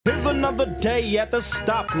another day at the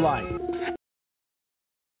stoplight.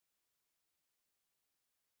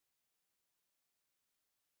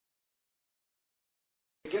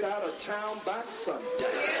 Get out of town by Sunday.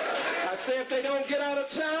 I say if they don't get out of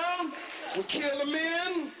town, we kill the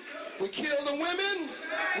men, we kill the women,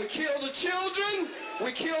 we kill the children,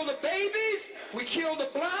 we kill the babies, we kill the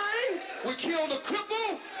blind, we kill the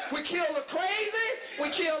cripple, we kill the crazy, we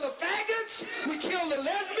kill the faggots, we kill the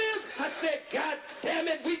lesbians. I said, God damn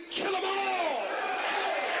it, we kill them all.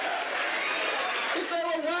 He said,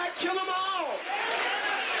 well, why kill them all?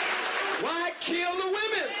 Why kill the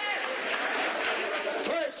women?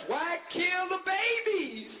 First, why kill the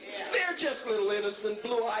babies? They're just little innocent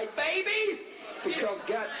blue-eyed babies. Because,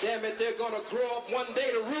 God damn it, they're going to grow up one day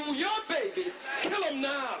to rule your babies. Kill them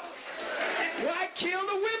now. Why kill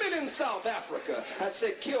the women in South Africa? I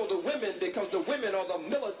said kill the women because the women are the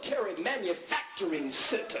military manufacturing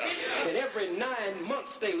center. And every 9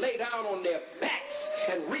 months they lay down on their backs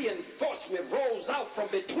and reinforcement rolls out from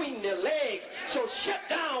between their legs. So shut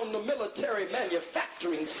down the military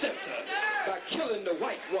manufacturing center by killing the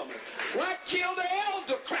white woman. Why kill the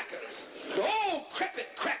elder crackers? The old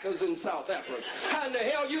crepit crackers in South Africa. How in the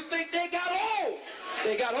hell you think they got old?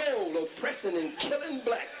 They got old oppressing and killing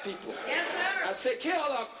black people. Yes, sir. I said, kill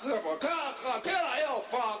a cripple, kill a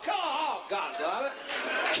hellfire, kill a hog, God,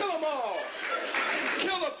 kill them all.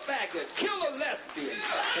 Kill a faggot, kill a lesbian.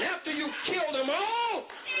 And after you kill them all,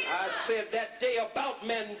 I said that day about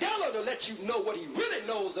Mandela to let you know what he really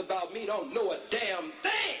knows about me, don't know a damn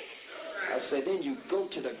thing. I said, then you go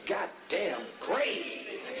to the goddamn grave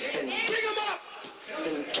and dig them up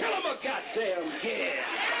and kill them a goddamn head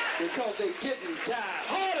because they didn't die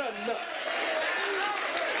hard enough.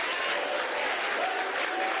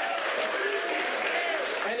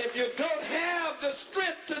 And if you don't have the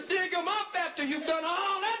strength to dig them up after you've done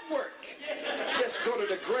all that work, just go to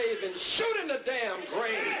the grave and shoot in the damn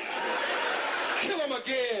grave. Kill them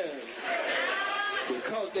again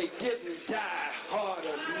because they didn't die hard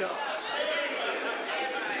enough.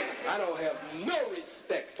 I don't have no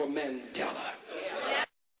respect for Mandela.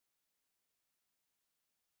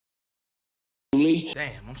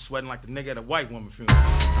 Damn, I'm sweating like the nigga at a white woman funeral.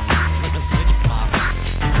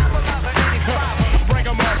 Bring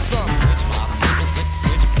 'em up some.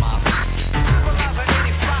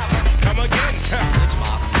 Come again.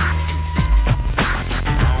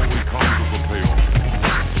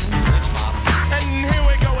 And here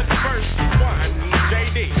we go with the first one,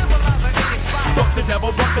 JD. Buck the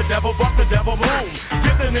devil, buck the devil, buck the devil, boom.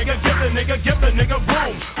 Give the nigga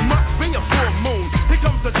room. Must be a full moon. Here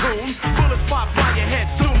comes the tune. Bullets pop by your head,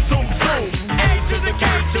 zoom, zoom, zoom. A to the K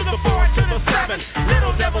to the 4 to the 7.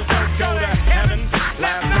 Little devils don't go to heaven.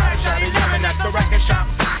 Last night I shot 11 at the record shop.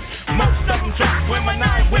 Most of them dropped when my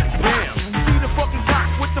 9 went bam. See the fucking cop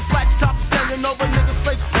with the flat top standing over niggas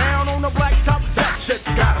face down on the black top. That shit's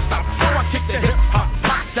gotta stop. So I kick the hip hop,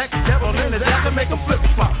 pop that devil in his ass and make him flip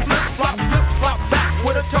flop back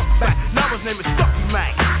with a tough back. Now his name is Stucky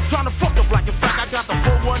Mac. Trying to fuck the black. In fact, I got the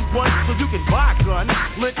 411 so you can buy a gun.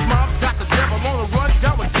 Lynch mob got the devil on the run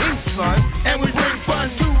down with King's son. And we bring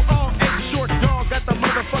fun to all 8 short dogs at the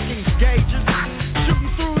motherfucking gauges.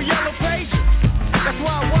 Shooting through yellow pages. That's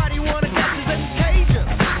why Whitey wanna catch us in cages.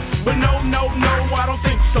 But no, I don't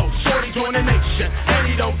think so. Shorty join the nation, and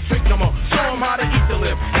he don't drink no more. Show him how to eat the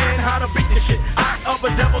lip, and how to beat the shit out of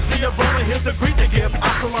a devil. See a brother, here's a greet to give.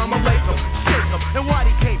 Assalamu alaikum, shake him, and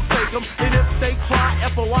Whitey can't fake him. And if they try,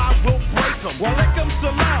 FOI will break him. Well, alaikum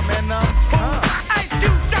salam, and Ice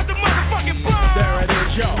Cube got the motherfucking bomb. There it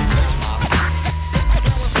is, yo.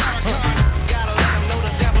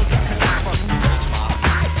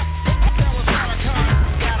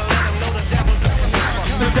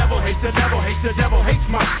 The devil hates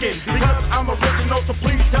my skin because I'm original, so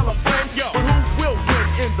please tell a friend. Yo, but who will win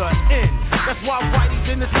in the end? That's why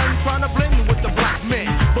Whitey's in the sun trying to blend with the black men.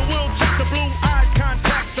 But we'll check the blue-eyed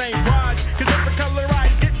contacts ain't wise, cause if the color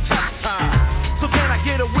eyes get chastised. So can I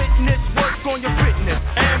get a witness? Work on your fitness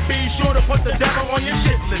and be sure to put the devil on your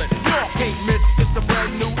shit list. Y'all can't miss, it's a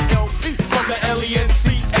brand new LP from the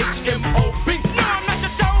LENCHMOB. No, I'm not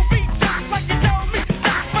your Joe B, just like you told me.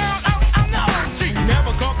 Just found out I'm the OG.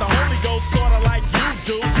 Never caught the Holy Ghost, sorta like you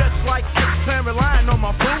do. Just like X-Clan relying on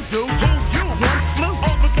my voodoo. Who you? One flew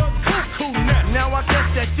over the cuckoo nest. Now I guess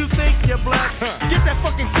that you think you're blessed. Get that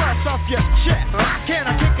fucking cross off your chest. Can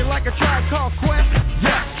I kick it like a Tribe Called Quest?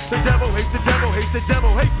 Yes. The devil hates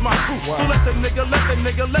my crew. Wow. So let the nigga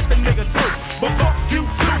through. But fuck you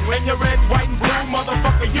too, and your red, white, and blue,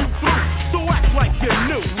 motherfucker, you through. So act like you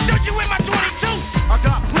knew. Shoot you in my 22. I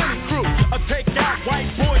got plenty crew. I take out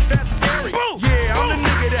white boys, that's scary. Boo. Yeah, I'm the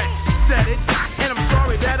nigga that said it, and I'm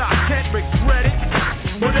sorry that I can't.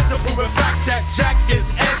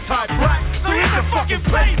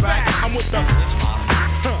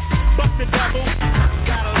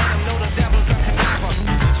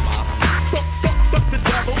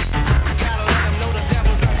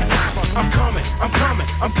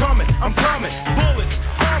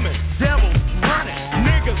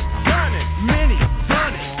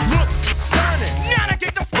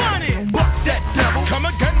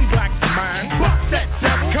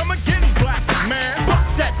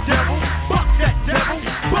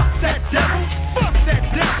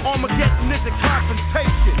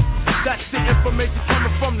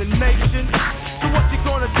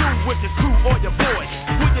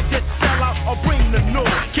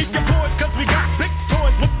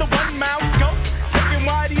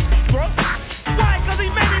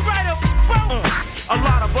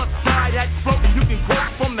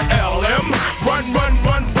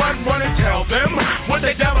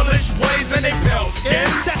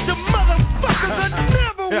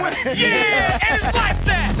 Yeah, and it's like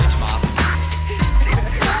that.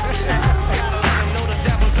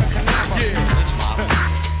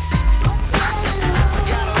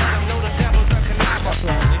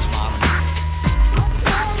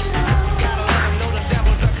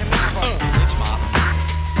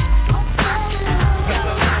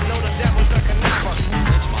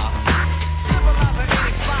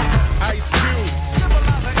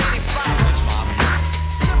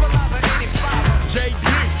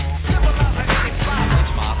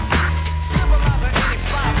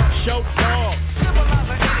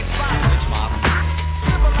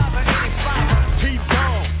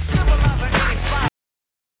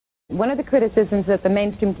 One of the criticisms that the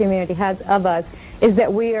mainstream community has of us is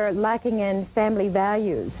that we are lacking in family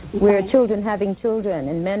values. We're children having children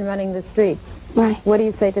and men running the streets. Right. What do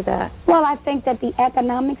you say to that? Well, I think that the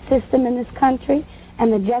economic system in this country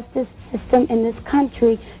and the justice system in this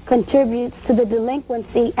country contributes to the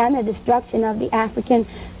delinquency and the destruction of the African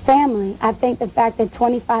family. I think the fact that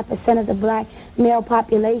 25% of the black male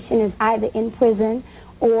population is either in prison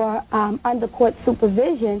or under court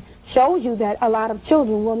supervision shows you that a lot of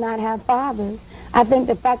children will not have fathers. I think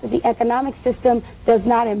the fact that the economic system does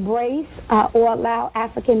not embrace or allow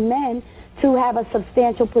African men to have a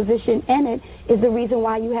substantial position in it is the reason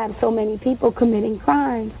why you have so many people committing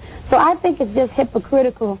crimes. So I think it's just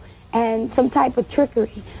hypocritical and some type of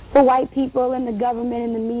trickery for white people and the government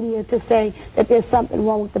and the media to say that there's something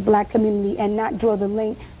wrong with the black community and not draw the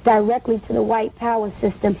link directly to the white power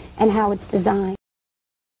system and how it's designed.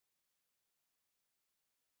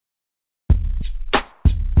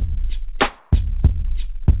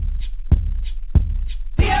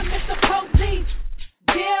 Dear Mr. Police,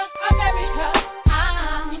 dear America,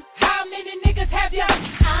 how many niggas have you?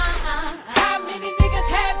 How many niggas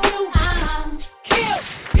have you killed?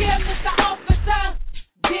 Dear Mr. Officer,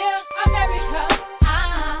 dear America,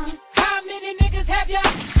 how many niggas have you?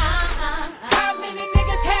 How many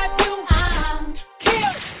niggas have you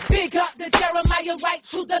killed? Big up the Jeremiah right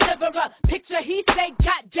to deliverer. Picture he say,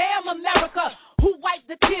 goddamn America. Who wiped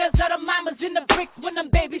the tears of the mamas in the bricks when them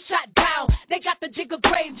babies shot down? They got the jigger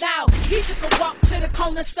grave now. He took a walk to the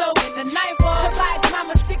corner store in the night war to buy his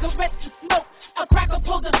mama cigarettes to smoke. A cracker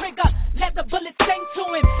pulled the trigger, let the bullet sing to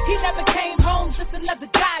him. He never came home, just another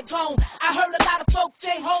guy gone. I heard a lot of folks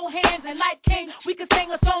say hold hands and like King, we could sing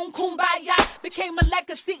a song Kumbaya. Became a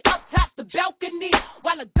legacy up top the balcony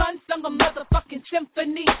while a gun sung a motherfucking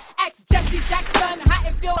symphony. Ask Jesse Jackson how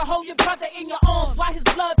it feel to hold your brother in your arms while his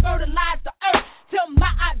blood fertilized the earth. Till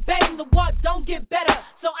my eye bang, the war don't get better.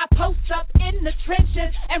 So I post up in the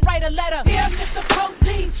trenches and write a letter. Dear Mr.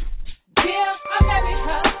 Police, dear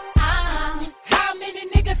America, how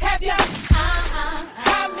many niggas have you?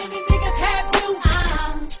 How many niggas have you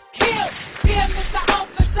killed? Dear Mr.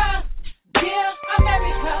 Officer, dear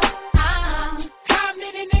America, how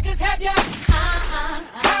many niggas have you?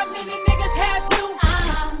 How many niggas have you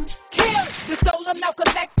killed? The soul of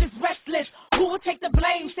Malcolm X is restless. Who will take the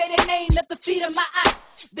blame? Say their name at the feet of my eye.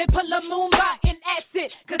 They put Lumumba in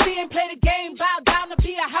acid, cause he ain't play the game, bow down to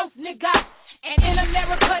be a house nigga. And in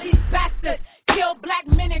America, these bastards kill black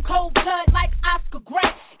men in cold blood like Oscar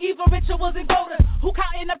Grant. Evil rituals and voters who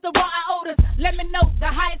counting up the raw iota. Let me know the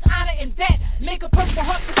highest honor and debt. Make a purple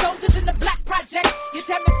heart for soldiers in the black project. You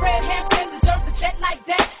tell me Fred Hampton deserves a jet like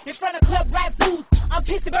that. In front of Club Rap Blues on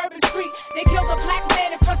Pittsburgh Urban Street. They killed a black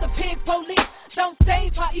man in front of pig police. Don't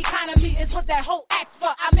save her economy is what that whole act for.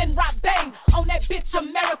 I'm in Rock Bang on that bitch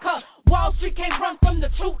America. Wall Street can't run from the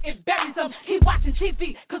truth, it buries him. He watching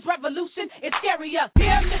TV, cause revolution is scarier.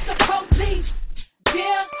 Dear Mr. Police,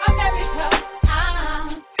 dear America,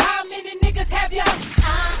 how many niggas have you?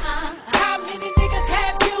 How many niggas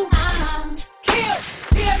have you killed?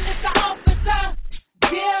 Dear Mr. Officer,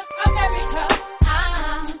 dear America,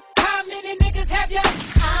 how many niggas have you?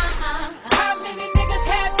 How many niggas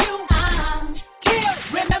have you killed?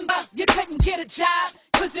 Remember, you couldn't get a job,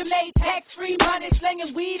 cause you made tax-free money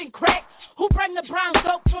slinging weed and crack. Who bring the brown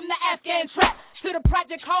dope from the Afghan trap to the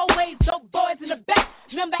project hallways, dope boys in the back?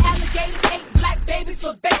 Remember alligators ate black babies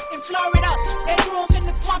for bait in Florida. They threw them in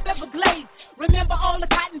the swamp Everglades. Remember all the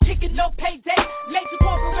cotton picking, no payday. Major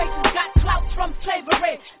corporations got clout from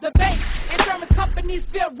slavery. The banks, insurance companies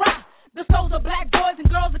feel rock. The souls of black boys and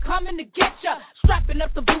girls are coming to get ya. Strapping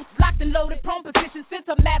up the boots, locked and loaded, prone position, since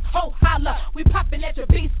a mass ho holla. We popping at your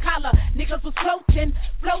beast collar. Niggas was floating,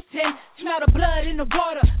 smell the blood in the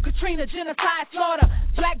water. Katrina, genocide, slaughter.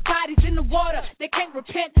 Black bodies in the water, they can't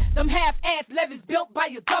repent. Them half-ass levees built by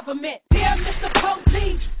your government. Dear Mr.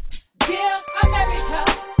 Police, dear America,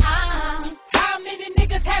 how many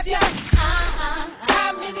niggas have you?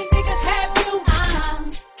 How many niggas have you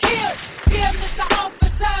killed? Dear Mr.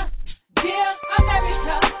 Officer,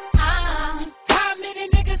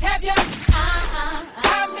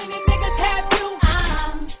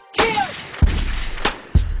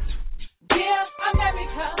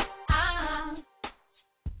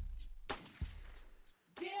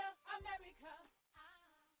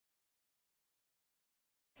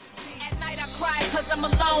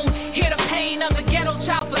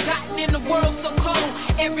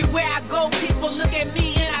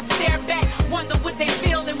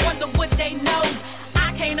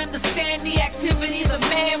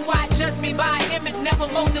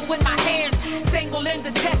 promoted with my hands. Single and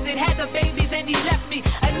detested, had the babies and he left me.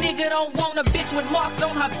 A nigga don't want a bitch with marks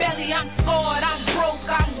on her belly. I'm scored, I'm broke,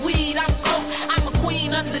 I'm weed, I'm coke. I'm a queen,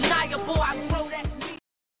 undeniable, I grow that me.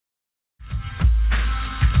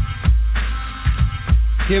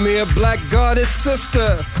 Give me a black goddess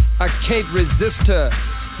sister, I can't resist her.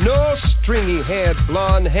 No stringy-haired,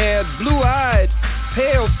 blonde-haired, blue-eyed,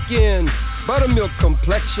 pale-skinned, buttermilk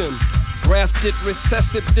complexion, grafted,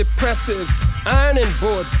 recessive, depressive, ironing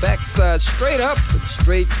board backside, straight up and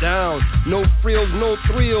straight down. No frills, no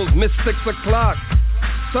thrills, miss 6 o'clock.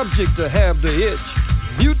 Subject to have the itch,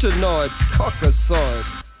 mutanoid, caucasoid,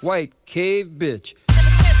 white cave bitch.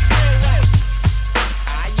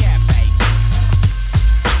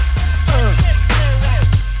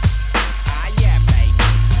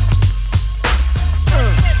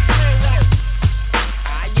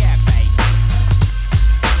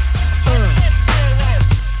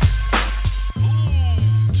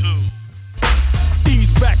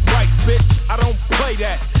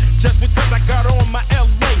 Just because I got on my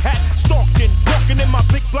LA hat, stalking, walking in my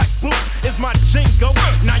big black boots is my jingo.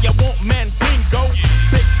 Now you want man bingo,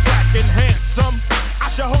 big black and handsome. I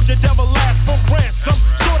should hold your devil ass for ransom,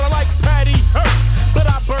 sorta like Patty Hearst, but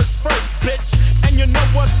I burst first, bitch. And you know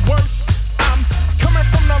what's worse? I'm coming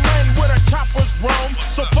from the land where the choppers roam.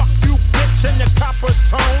 So fuck you, bitch, and your copper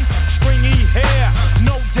tone. Stringy hair,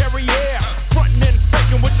 no derriere, frontin' and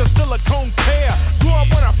faking with your silicone hair. Grew up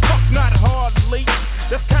when I fuck, not hardly.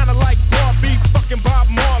 That's kinda like Barbie fucking Bob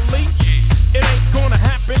Marley. It ain't gonna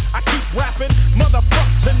happen, I keep rapping, motherfuck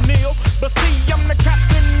to Neil. But see, I'm the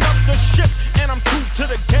captain of the ship, and I'm true to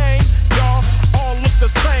the game. Y'all all look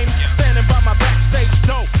the same, standing by my backstage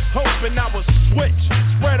door, hoping I would switch.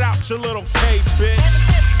 Spread out your little cave, bitch.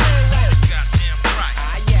 Goddamn right.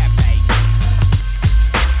 Yeah, baby.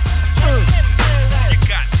 You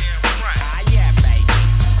goddamn right. Yeah, baby.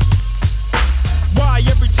 Why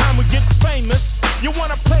every time we get famous, you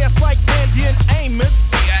wanna play us like Andy and Amos?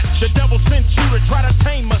 The devil sent you to try to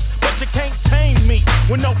tame us, but you can't tame me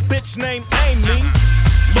with no bitch named Amy.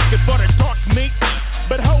 Looking for the dark meat,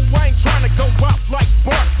 but ho, I ain't trying to go out like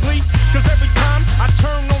Barkley. Cause every time I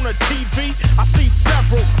turn on the TV, I see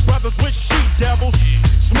several brothers with she-devils.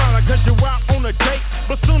 Smiling cause you're out on a date,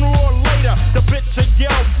 but sooner or later, the bitch will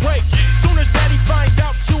yell break. Soon as daddy find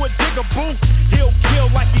out you a digaboo, he'll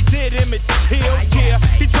kill like he did Emmett Till. Yeah,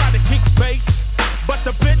 he tried to kick bait, but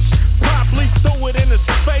the bitch probably threw it in his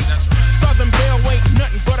face. Southern Belle ain't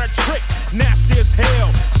nothing but a trick, nasty as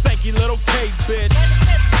hell, stanky little cave bitch. You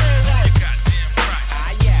goddamn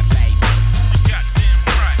right. Yeah, baby. You goddamn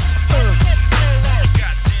right. You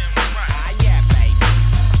goddamn right. Yeah, baby.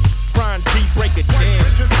 Brian G, break it down. White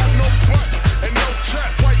bitches have no butt and no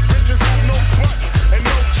chest. White bitches have no butt and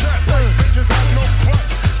no chest. White bitches have no butt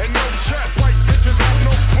and no chest. White bitches have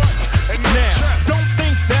no butt and no chest. Now, don't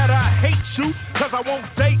think that I hate you, cause I won't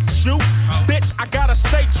date you. Bitch, I gotta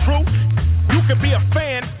stay true. You can be a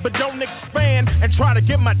fan, but don't expand and try to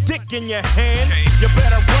get my dick in your hand. You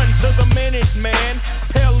better run to the minute, man.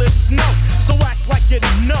 Pale as snow, so act like you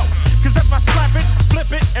know. Cause if I slap it,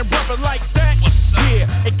 flip it, and rub it like that,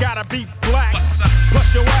 yeah, it gotta be black. Plus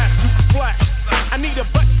your ass too flat. I need a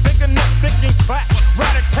butt big enough, thick and clap.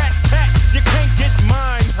 Rat-a-tat-tat, you can't get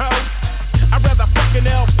mine, ho. I'd rather fucking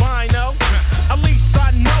albino. At least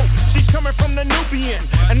I know she's coming from the Nubian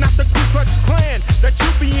and not the Ku Klux Klan that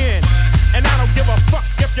you be in. And I don't give a fuck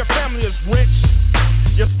if your family is rich.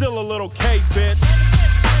 You're still a little cave bitch.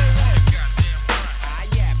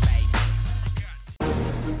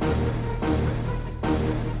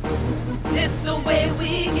 It's the way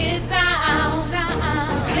we get down.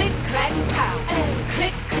 Click, clack, pow.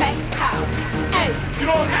 Click, clack, pow. Hey. You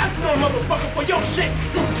don't have no motherfucker for your shit.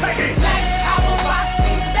 You take it. Black power rock.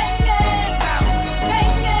 Bang it down.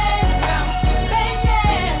 Bang it down. Bang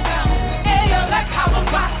it down. Hey, yo, black power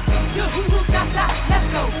rock. You who got that? Let's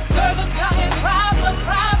go. Serve a coming proper.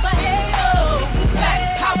 Hey, yo. Black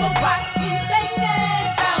power rock. Bang it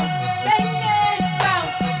down. Bang it down.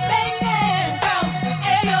 Bang it down.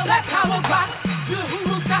 Hey, yo, black power rock. You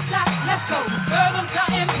who got that? Let's go. Serve a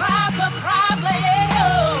coming proper. Hey, yo.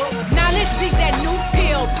 Now let's see that new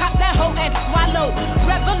pill. Pop that hoe and swallow.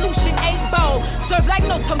 Revolution 8 bowl. Serve like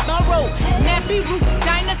no tomorrow. Nappy Roots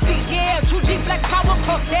Dynasty, yeah. 2G Black Power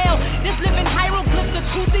Cocktail. This living hieroglyph, the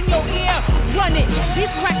truth in your ear. Run it.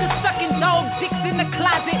 These crackers sucking dog dicks in the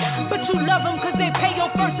closet. But you love them cause they pay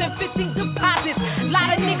your first and 15 deposits.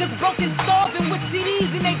 Lot of niggas broken, starving with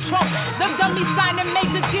CDs in they trunk. Them dummies signing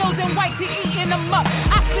major deals and white to eating them up.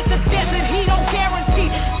 I sit the desert, he don't guarantee.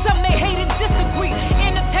 Some may hate and disagree.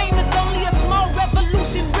 Entertainment's only a small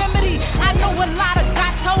revolution remedy. I know a lot of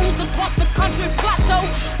gatos across the country plateau.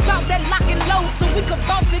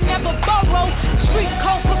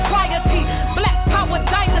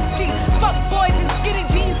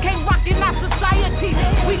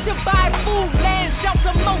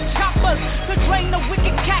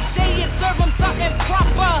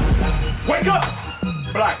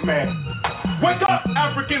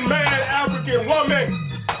 African man, African woman,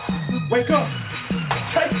 wake up.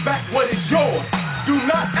 Take back what is yours. Do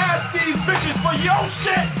not ask these bitches for your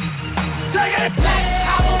shit. Take it.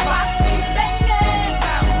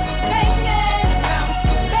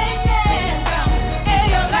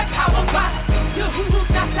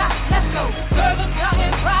 Let's go. Serve them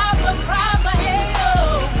something proper, hey yo.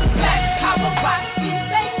 Black power rock,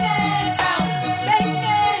 bangin'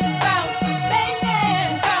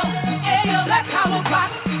 bounce, hey yo. Black power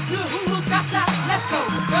rock, let's go.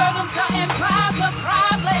 Serve them something proper,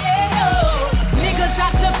 hey yo. Niggas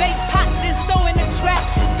activate pots and stow in the trap.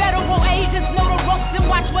 Federal agents know the ropes and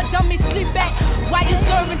watch what dummies sleep at. While you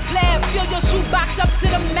serving slab, fill your shoebox up to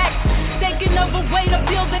the max. Thinking of a way to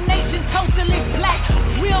build a nation totally black.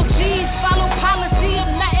 Real G's follow policy of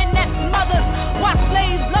nothing that smothers. Watch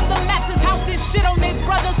slaves love the masters' house and shit on their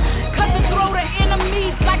brothers. Cut the throat of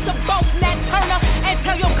enemies like the boss Nat Turner. And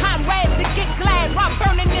tell your comrades to get glad while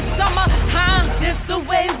burning this summer. This the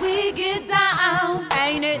way we get down,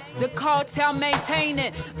 ain't it? The cartel maintain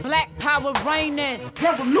it. Black power reigning.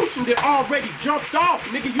 Revolution that already jumped off,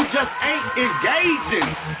 nigga. You just ain't engaging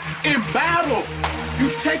in battle. You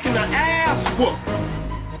taking an ass whoop.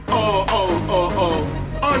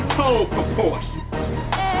 Untold proportion.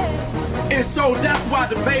 And so that's why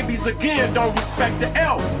the babies again don't respect the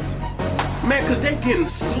elders. Man, cause they getting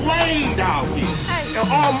slayed out here. And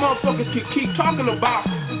all motherfuckers can keep talking about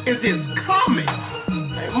is it's coming.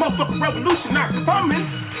 Hey, motherfucking revolution not coming.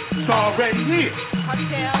 It's already here.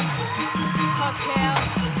 Cartel,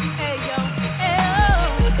 hey yo,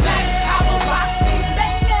 Black power rock,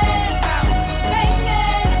 bangin' bounce,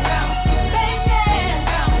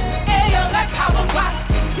 hey yo, black power rock,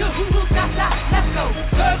 let's go.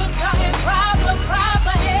 Serve them something proper,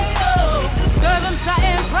 hey yo. Serve them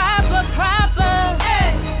something proper, hey.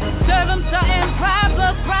 Serve them something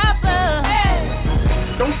proper, hey.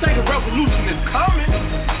 Don't say the revolution is coming.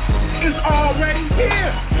 It's already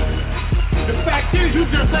here. The fact is, you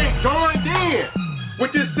just ain't joined in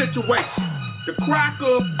with this situation. The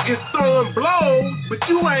cracker is throwing blows, but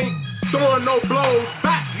you ain't throwing no blows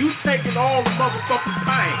back. You taking all the motherfucking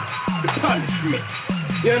pain, the punishment.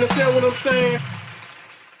 You understand what I'm saying?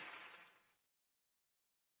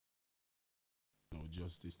 No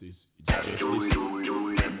justice, this.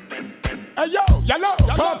 Hey yo, yellow,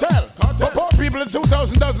 cartel. For poor people in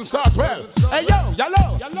 2000 doesn't start well. Hey yo,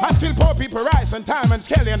 yellow. I still poor people rice and time and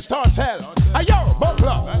skelly and start hell. Hey yo,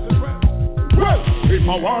 buckler. Well, if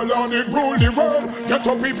I war on it rule the world, get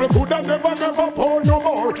some people could have never pour no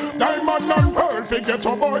more. Diamond and pearl, get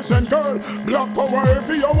some boys and girls. Black power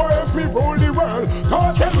every rule the world.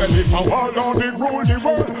 Cartel, if I war on it rule the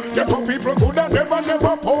world, get some people could have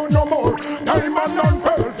never pour no more. Diamond and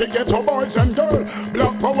pearl, get some boys and girls.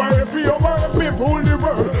 Black power every rule the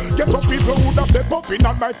world. Get some people who have step up in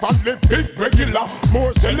a life and live big regular.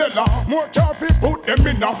 More cellular, more coffee, put them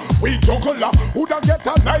in a we juggler. Who da get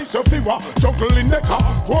a nicer viewer, juggle in the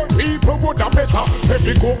car. Poor people would have better.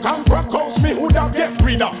 Every cook and crack house me would have get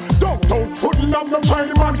reader. Don't footin' on the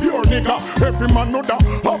China man pure nigga. Every man know that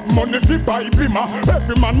have money to buy bimmer.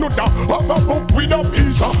 Every man know that have a book with a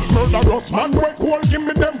visa. Murderous man work hole, give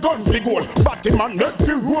me them guns big hole. Batty man let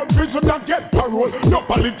the road prison and get parole. No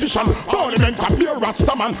politician, parliament and be a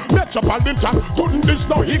rasta man. Metropolitan, couldn't this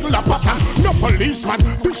no eagle a pattern. No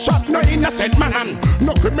policeman, be shot no innocent man.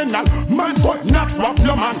 No criminal, man but not rob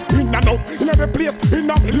your man. In and out, in every place,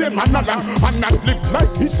 in a blame another. And not live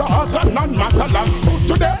like he's a hazard and matter land.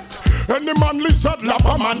 To that, any man lizard lap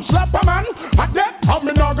a man, slap a man. At that, I'm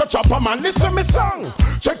me now go chop a man. Listen me song,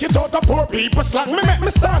 check it out the poor people slang. Me make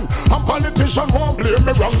me stand. And politician won't blame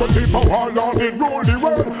me wrong, but if I war on it rule the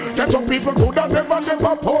world, get some people could have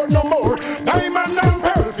never pour no more. Diamond and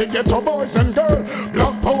pearl, get some boys and girls.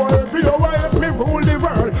 Black power every hour, if me rule the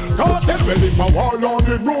world. Cartel, well if I war on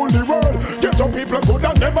it rule the world, get some people could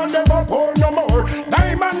have never pour no more.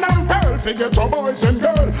 Diamond and pearl, get some boys and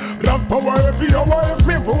girls. Black power every hour, if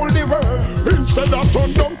me rule the world. Instead of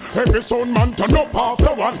sundown, every sound man turn up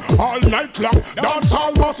after one. All night long, dance all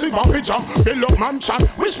massive and pijam. Build up mansion,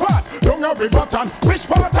 which part? Down every button, which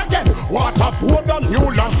part again? Water, food and new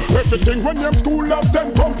land. Everything when your school have them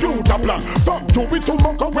computer plan. From Juby to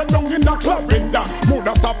Mocha when down in the club in that.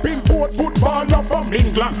 Muda stop in Port football from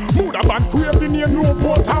England. Muda band creating a new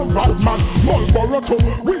port and Batman. Marlboro to,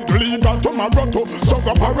 with legal tomorrow to.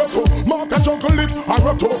 Sugar Parato, Marca chocolate,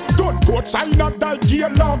 Arato. Don't go outside of that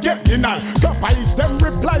jail or get in. Capais them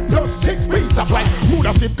reply plus 6 feet of life.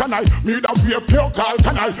 Muda sip can can I? Me that we a pure call,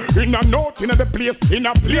 can I? In a note, in the place, in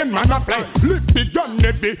a plane, man, I fly. Live the gun,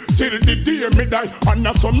 maybe, till the day me die. And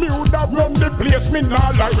that's some me would have run the place, me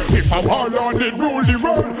not lie. If I war on the rule the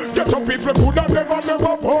world, get up people could have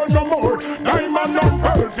never born no more. Diamond and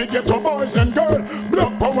pearl, we get up boys and girls.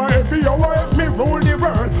 Block power every hour, if me rule the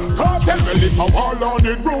world. Can't tell me if I war on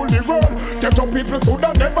the rule the world. Get up people could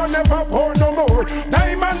have never born no more.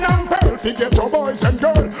 Diamond and pearl, we get up boys and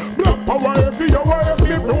girls. Block power every hour, if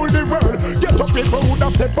me rule the world. Get up people would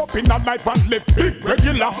have step up in a life and live big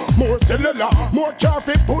regular. More cellular, more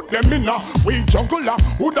traffic, put them in a we juggler.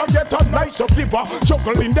 Would have get a nice of liver,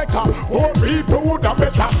 juggle in the car. More people would have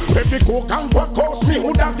better. Every coke and what cost me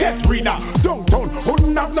would have get reader. Downtown,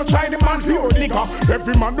 wouldn't have no shiny man pure nigga.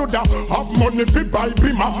 Every man would have money to buy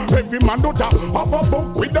beamer. Every man would have a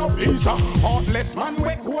book with a visa. Heartless man,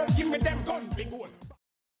 wake up, give me them guns, big one.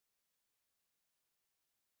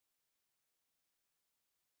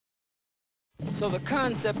 So the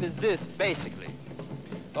concept is this, basically.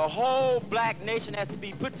 The whole black nation has to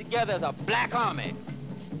be put together as a black army.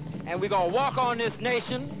 And we're going to walk on this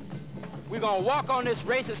nation. We're going to walk on this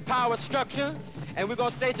racist power structure. And we're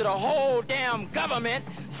going to say to the whole damn government,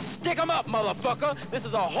 stick 'em up, motherfucker. This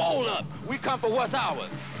is a hold up. We come for what's ours.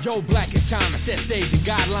 Joe Black is time to set stage and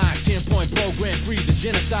guidelines. 10-point program, freeze the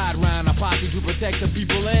genocide round. A posse to protect the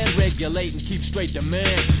people and regulate and keep straight the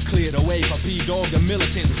man. Clear the way for P-Dog the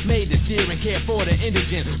militants. Made to steer and care for the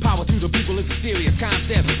indigent. Power to the people is a serious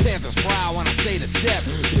concept. Panthers proud when I say the step.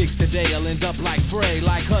 Pigs today will end up like Frey.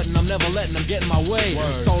 Like Hutton, I'm never letting them get in my way.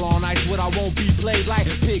 Stole on ice what I won't be played like.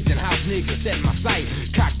 Pigs and house niggas set my sight.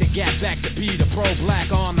 Cock the gap back to P, the pro-black.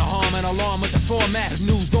 Arm to harm and alarm with the format.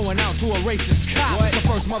 News going out to a racist cop. The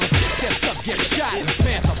first motherfucker steps up, gets shot, and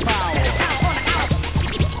Panther power.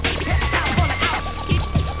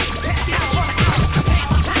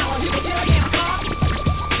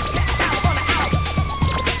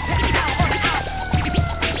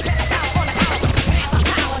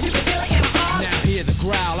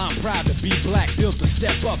 Built to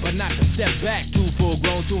step up, but not to step back. Too full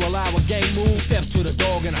grown to allow a gang move. Steps to the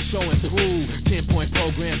dog and I show and prove. 10-point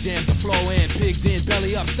program, jam to flow in. Pigs in,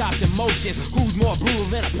 belly up, stopped in motion. Who's more brutal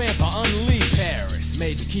than a panther? Unleashed. Paris,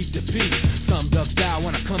 made to keep the peace. Some duck style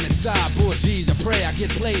when I come inside. Bourgeois and pray I get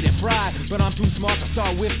played and fried. But I'm too smart to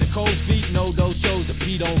start with the cold feet. No, those shows the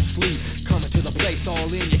P don't sleep. Coming to the place all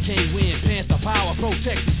in, you can't win. Panther power,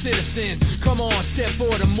 protect the citizens. Come on, step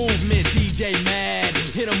for the movement. DJ Mad,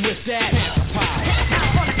 hit 'em with that. Panther power.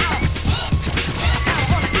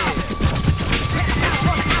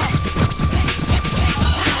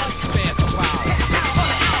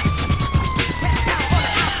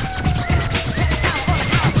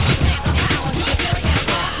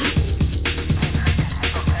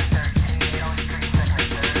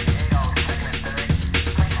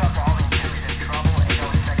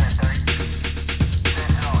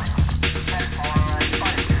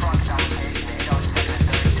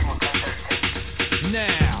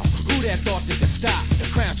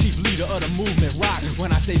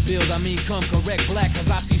 I mean come correct black, cause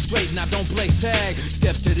I see straight and I don't play tag.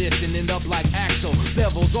 Step to this and end up like Axel.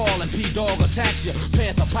 Levels all and P-Dog attacks you.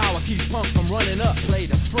 Panther power keeps punks from running up. Play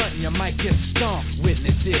the front and you might get stomped.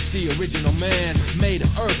 Witness this, the original man. Made of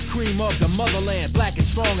earth, cream of the motherland. Black and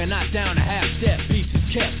strong and not down a half step. Beats is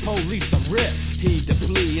kept, police a rip. Heed the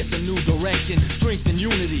plea, it's a new direction. Strength and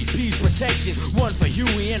unity, peace, protection. One for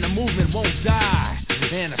Huey and the movement won't die.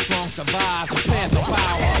 And the strong survive. Panther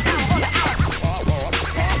power.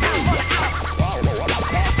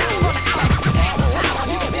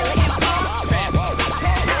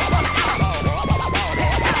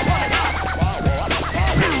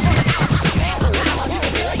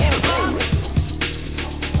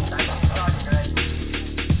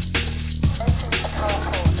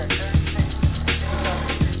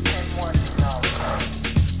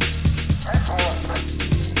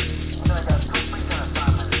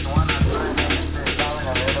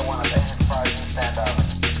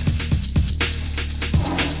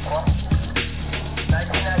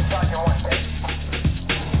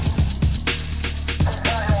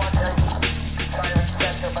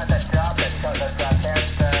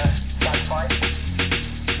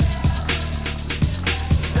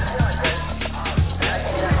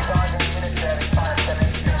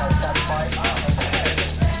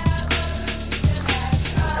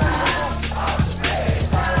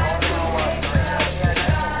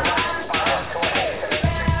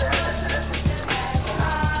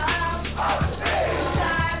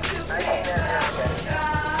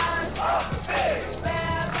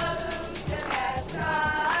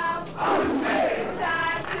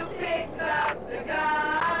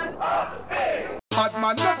 bad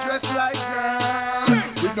man not dressed like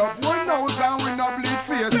girl. We don't wear nose and we don't bleed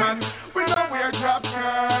face and we don't wear drop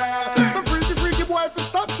girl. The freaky boy to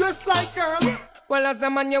stop dressed like girl. Well, as a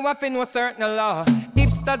man you have to know certain law.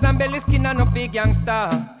 Hipsters and belly skin and no big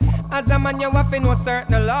gangster. As a man you have to know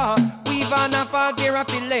certain law. Weave on a fall there a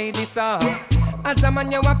feel ladies As a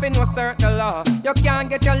man you have to know certain law. You can't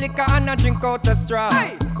get your liquor and a drink out a straw.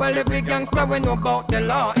 Hey. Well, every gangster we know about the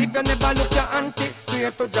law. If you never look your auntie,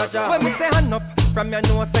 straight to Jaja. When we say hand up, from your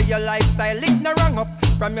nose to your lifestyle, it no wrong up.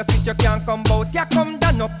 From your feet you can't come out, you come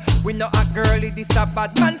down up. We know a girlie, this a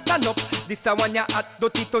bad man stand up. This a one you hot,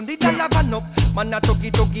 dirty, tundy, the lavan up. Man a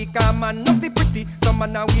tuggy, come man, not be pretty. Some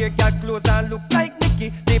man a wear girl clothes and look like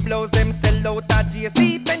Nicky. They blows them sell out at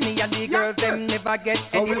JC Penny, and the girls them never get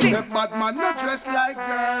anything. So we bad man not dressed like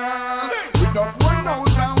girl. We don't wear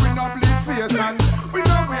nose and we don't bleed face and we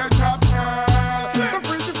don't wear drop girl. The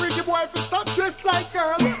freaky boy to stop dressed like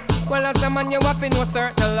girl. Well, as a man you have to know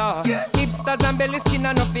certain law. Hipsters and belly skin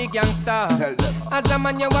and no big gangster. As a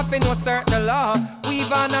man you have to know certain law. Weave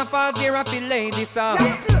on a fall there a feel ladies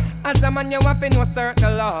As a man you have to know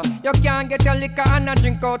certain law. You can't get your liquor and a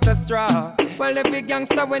drink out a straw. Well, the big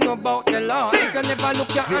gangster we know about the law. You can never look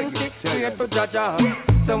your auntie, straight to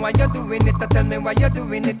Jaja. So why you doing it? Tell me why you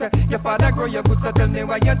doing it. Your father grow your good, so tell me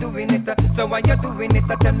why you doing it. So why you doing it?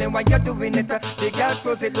 Tell me why you doing it. The girl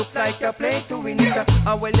clothes it looks like you play to win it.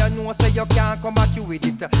 And well you know say you can't come back you with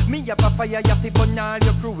it. Me have a fire, you see burn all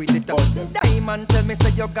your crew with it. Diamond tell me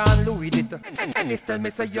say you gone Louie with it. And tell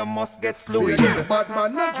me say you must get slow with it. Bad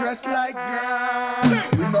man not dressed like girl.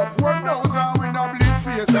 We not wear nose and we not bleed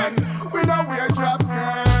face and we not wear drop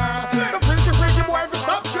girl. The freaky boy to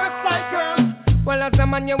stop dressed like girl. Well, as a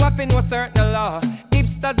man you have to know certain law.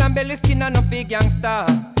 Hipsters and belly skin and no big gangster.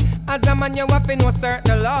 As a man you have to know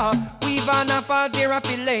certain law. Weave on a fall there a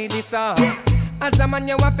feel ladies As a man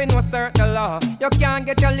you have to know certain law. You can't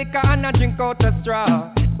get your liquor and a drink out a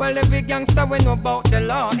straw. Well, every gangster we know about the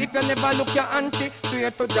law. If you never look your auntie,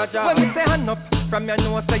 straight to Jaja. When we say hand up, from your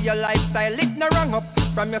nose to your lifestyle, it no wrong up.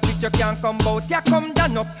 From your feet you can't come out, you come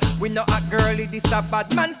down up. We know a girlie, this a bad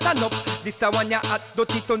man stand up. This a one you hot,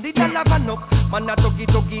 dirty, tundy, the lavan up. Man a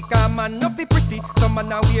tuggy, come man, not be pretty. Some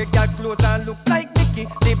man a wear girl clothes and look like Nicky.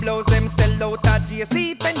 They blows them sell out at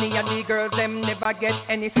JC Penny, and the girls them never get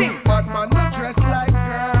anything. Bad man not dressed like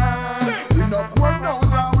girl. We not wear nose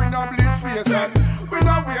and we not bleed face and we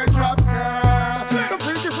not wear drop girl. The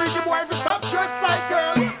freaky boy to stop dressed like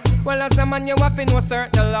girl. Well, as a man you have to know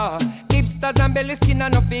certain law. Hipsters and belly skin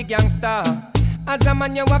and no big gangster. As a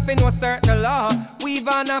man you have to know certain law. Weave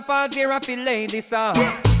on a fall there a feel ladies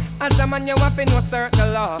As a man you have to know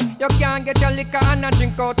certain law. You can't get your liquor and a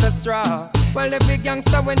drink out a straw. Well, every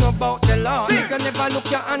gangster we know about the law. You can never look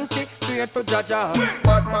your auntie, straight to Jaja.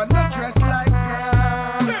 Bad man not dressed like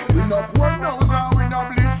girl. We not wear nose and we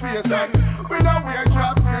not bleed face and we not wear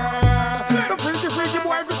drop girl. The freaky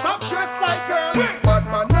boy to stop dressed like girl. Bad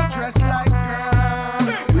man not dressed like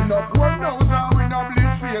girl. We not wear nose and we not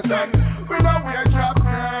bleed face and we not wear drop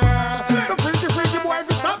girl. The freaky boy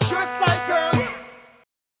to stop dressed like girl.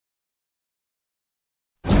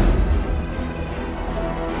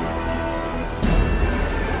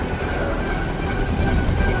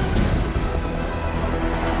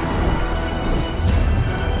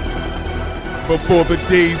 Before the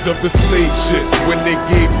days of the slave ship, when they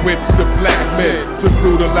gave whips to black men to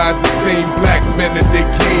brutalize the same black men that they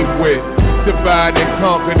came with. Divide and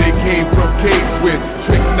conquer, they came from caves with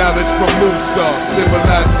trick knowledge from Musa,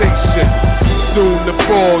 civilization. Soon to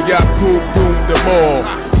fall, Yacub doomed them all.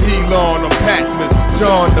 Elon, a Patmos,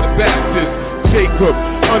 John the Baptist, Jacob,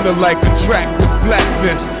 under like attractive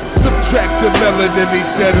blackness. Subtract the melanin, he's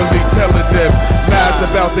steadily telling them lies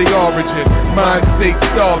about their origin. Mind state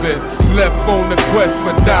starving, left on the quest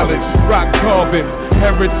for knowledge. Rock carbon,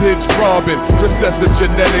 heritage robbing, recessive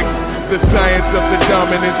genetics. The science of the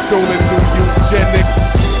dominant stolen through eugenics.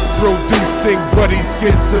 Producing buddy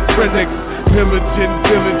schizophrenics, pillaging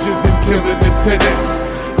villages and killing the tenants.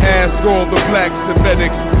 Ask all the black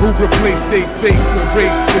Semitics who replaced their face and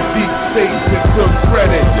race with deep states and took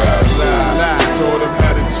credit. Taught them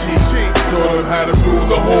how to cheat, taught them how to rule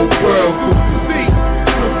the whole world through the sea.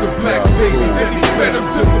 Took the black baby and he fed them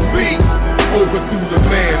to the beat. Overthrew the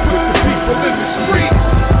land with the people in the streets.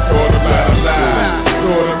 Taught them how to lie,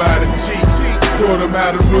 taught them how to cheat, taught them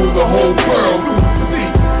how to rule the whole world through the sea.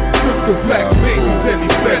 Took the black babies and he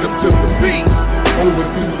fed them to the beat.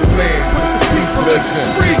 Overthrew the land with the people in the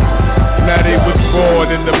streets. Now they was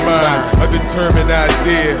born in the mind, a determined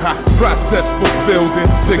idea. Process fulfilled in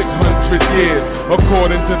 600 years,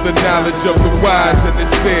 according to the knowledge of the wise and the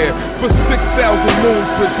fair. For 6,000 moons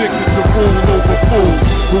predicted to rule over fools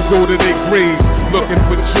who go to their graves looking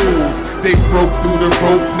for jewels. They broke through the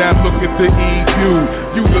rope, now look at the EU.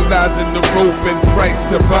 Utilizing the rope and price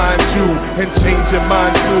to bind you and change your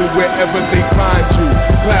mind to wherever they find you.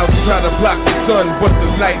 Clouds try to block the sun, but the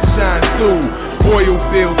light shines through. Oil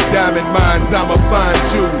fields, diamond mines, I'ma find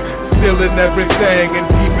you. Stealing everything and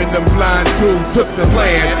keeping them blind too. Took the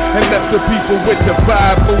land and left the people with the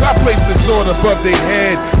Bible. I place the sword above their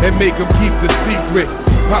head and make them keep the secret.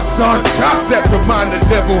 My son, chop that, remind the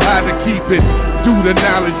devil how to keep it. Do the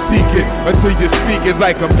knowledge, seek it until you speak it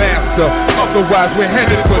like a master. Otherwise, we're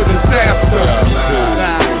headed for disaster.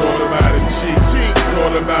 Taught him how to cheat,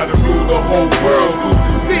 taught him how to rule the whole world through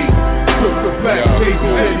the sea. Took the black table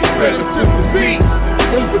and he fed him to the beat.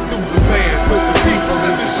 Overthrew the land, put the people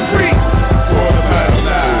in the street. Taught him how to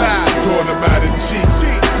lie, taught him how to cheat,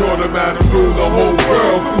 taught him how to rule the whole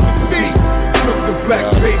world through the sea. Took the black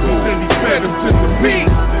table and he fed him to the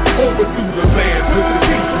beat. Overthrew the land, put the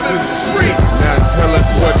people in the street. Now tell us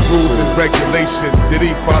what rules and regulations did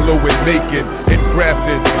he follow in making,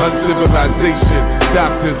 engrafting uncivilization?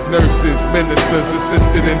 Doctors, nurses, ministers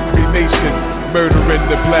assisted in cremation, murdering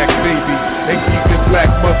the black baby and keeping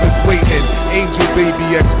black mothers waiting. Angel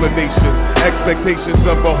baby explanations, expectations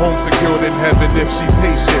of a home secured in heaven if she's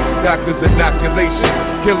patient. Doctors inoculation,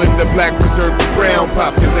 killing the black, preserve the brown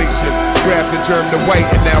population. Graft the germ to white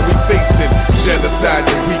and now we facing genocide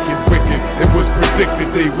and weak and wicked. It was predicted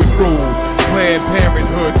they would rule. Planned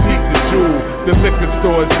Parenthood, teach the jewel. The liquor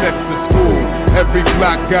stores next to school. Every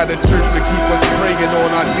block got a church to keep us praying on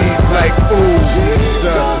our knees like fools.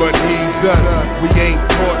 But he's done, we ain't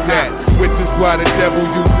taught that. Which is why the devil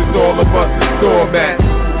uses all of us as doormats.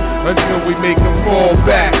 Until we make them fall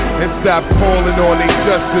back and stop calling on their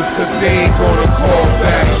justice, cause they ain't gonna call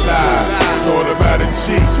back. Taught him how to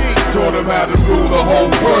cheat, taught him how to rule the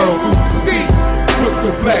whole world through the sea. Took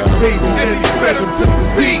the black baby and he fed him to the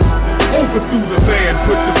beat. Overthrew the land,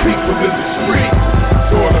 put the people in the street.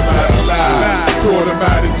 Taught him how to lie, taught him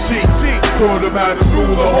how to cheat, taught him how to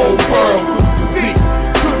rule the whole world through the sea.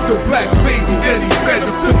 Took the black baby and he fed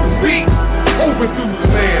him to the beat. Overthrew the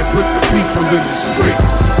land, put the people in the street.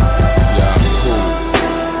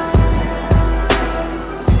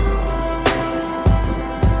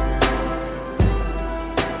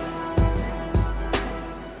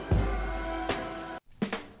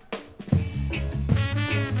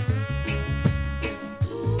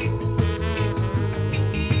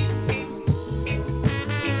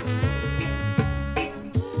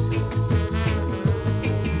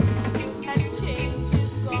 And change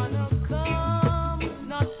is gonna come,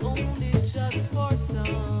 not only just for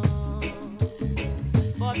some.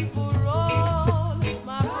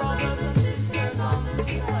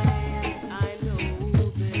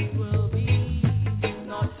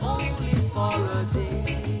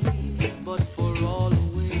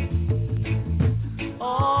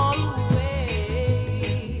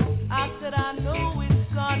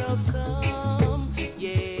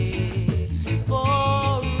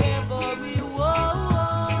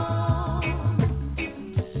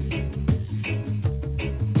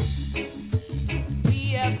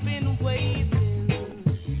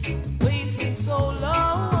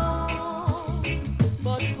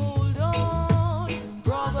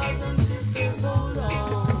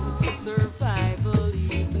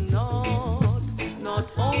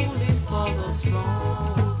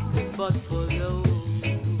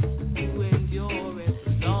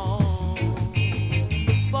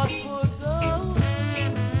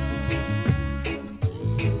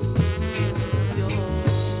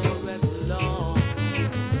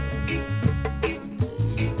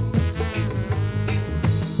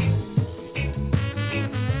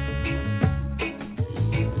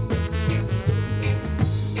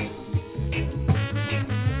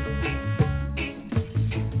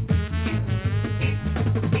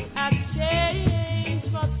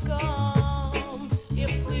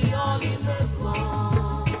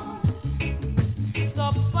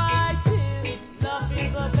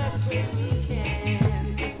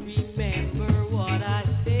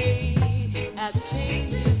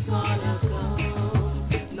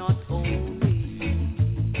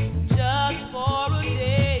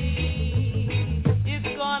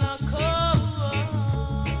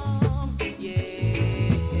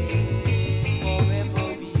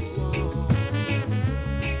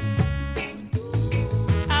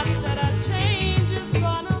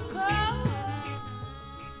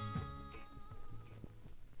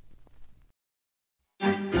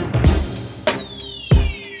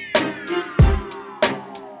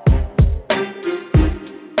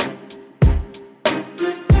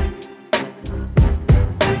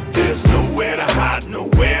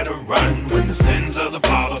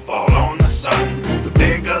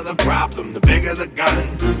 the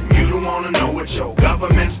gun. You don't wanna know what your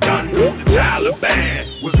government's done. The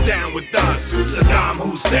Taliban was down with us. Saddam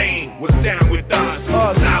Hussein was down with us.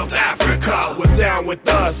 South Africa was down with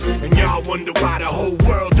us. And y'all wonder why the whole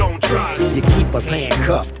world don't trust. You keep us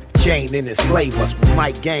handcuffed, chained and enslaved us. We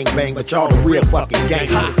might gangbang, but y'all the real fucking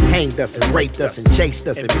gangsters. Hanged us and raped us and chased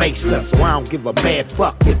us and maced us. So I don't give a mad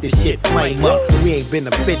fuck if this shit flame up. We ain't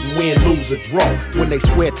benefiting, win, lose, or draw. When they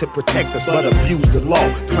swear to protect us but abuse the law.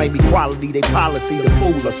 Claim equality, they policy to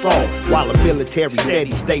fool us all. While the military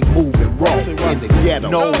steady stay moving raw in the ghetto.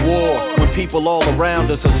 No war when people all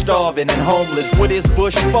around us are starving and homeless. What is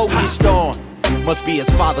Bush focused on? Must be his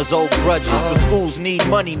father's old grudges. The schools need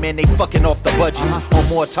money, man, they fucking off the budget. On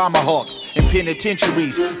more tomahawks and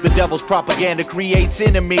penitentiaries. The devil's propaganda creates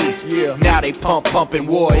enemies. Now they pumping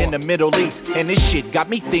war in the Middle East. And this shit got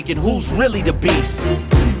me thinking, who's really the beast?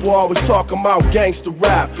 People always talking about gangster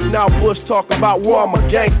rap. Now Bush talking about where my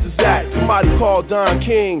gangsters at. Somebody called Don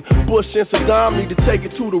King. Bush and Saddam need to take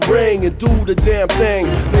it to the ring and do the damn thing.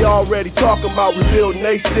 They already talking about rebuilding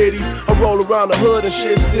they cities. I roll around the hood and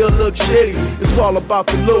shit still look shitty. It's all about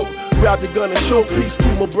the loot. Grab your gun and show peace to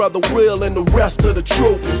my brother Will and the rest of the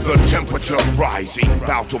troops. The temperature's rising,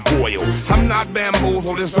 about to boil. I'm not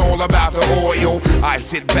bamboozled, it's all about the oil. I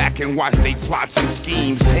sit back and watch they plots and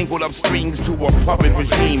schemes, tangled up strings to a puppet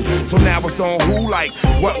regime. So now it's on who, like,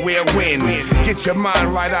 what, where, when. Get your mind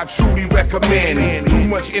right, I truly recommend. Too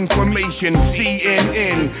much information,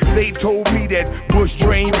 CNN. They told me that Bush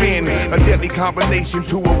drained in a deadly combination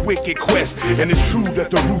to a wicked quest. And it's true that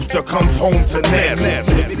the rooster comes home to nest.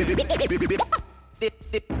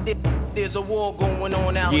 There's a war going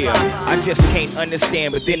on outside. Yeah, I just can't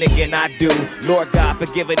understand, but then again I do. Lord God,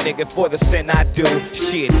 forgive a nigga for the sin I do.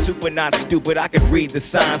 Shit, super not stupid, I could read the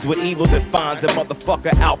signs. What evil defines a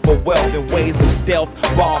motherfucker out for wealth and ways of stealth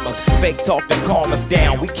bombers. Fake talk to calm us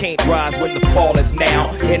down. We can't rise when the fall is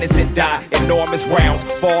now. Innocent die, enormous rounds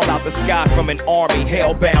fall out the sky from an army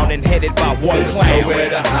hellbound and headed by one clown.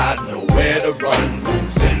 Nowhere to hide, nowhere to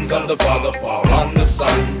run. Sins of the father fall on the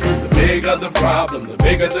son. The bigger the problem, the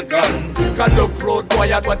bigger the gun. Can look road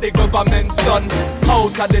boy at what the government's done.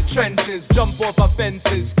 Out of the trenches, jump over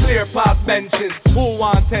fences, clear past benches. Who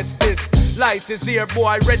want test this? Life is here,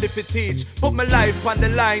 boy, ready for teach. Put my life on the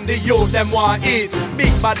line, the youth them want eat. Big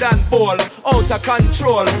bad and ball, out of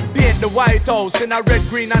control. Paint the White House in a red,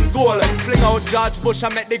 green and gold. Fling out George Bush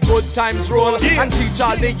and make the good times roll. And teach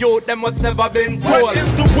all the youth them what's never been told. What is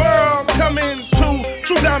the world coming to?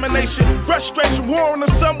 True domination, frustration, war on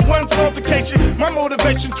someone's altercation. My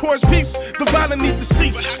motivation towards peace, the violent needs to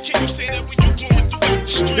cease. But how can you say that when you're going through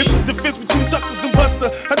it? This is the difference between suckers and buster.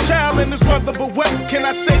 A child and his mother, but what can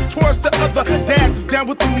I say towards the other? Dads is down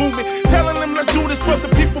with the movement, telling them to do this for the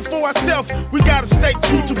people, for ourselves. We gotta stay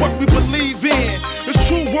true to what we believe in. It's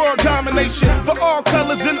true world domination for all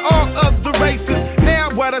colors and all other races.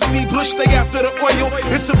 Now what I see, Bush stay after the oil.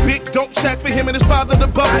 It's a big dope sack for him and his father to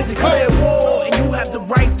bubble. I declare war and you have the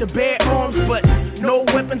right to bear arms, but no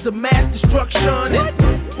weapons of mass destruction. And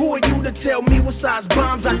who are you to tell me what size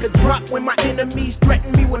bombs I could drop when my enemies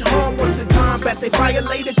threaten me with harm? Once in combat, they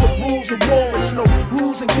violated the rules of war. It's no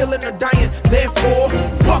rules in killing or dying. Therefore,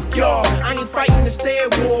 fuck y'all. I ain't fighting to stay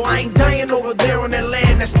at war. I ain't dying over there on that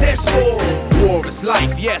land. That's their sword. War is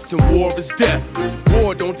life, yes, and war is death.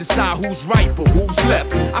 War don't decide who's right but who's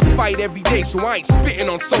left. I fight every day, so I ain't spitting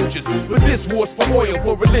on soldiers. But this war's for oil,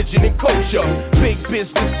 for religion and culture. Big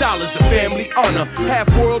business dollars and family honor. Half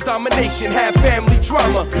world domination, half family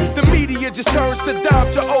drama. The media just turns Saddam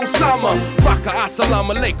to Osama. Raka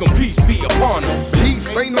assalamu alaikum, peace be upon us. Peace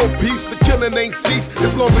ain't no peace, the killing ain't cease.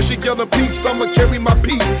 As long as she yelling peace, I'ma carry my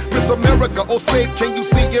peace. Miss America, oh say, can you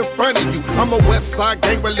see in front of you? I'm a West Side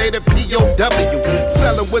gang related POW.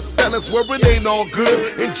 Selling with fellas where it ain't all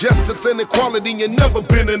good. Injustice and equality, you never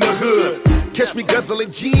been in the hood. Catch me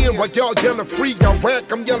guzzling gin while y'all yelling free. Y'all whack,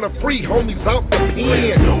 I'm yelling free, homies out the pen.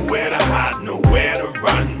 There's nowhere to hide, nowhere to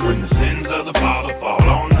run. When the sins of the father fall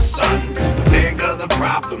on the son. The bigger the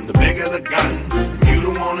problem, the bigger the gun. You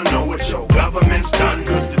don't wanna know what your government's done.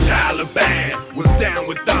 Cause the Taliban was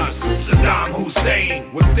down with us. Saddam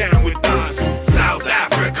Hussein was down with us. South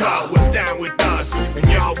Africa was down with us. And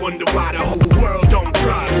y'all wonder why the whole world don't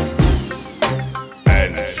trust.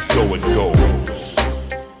 And so it goes.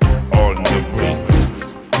 On the brink,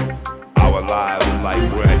 our lives like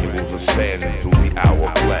granules are standing through the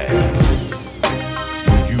hourglass.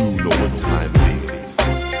 Do you know what time it is?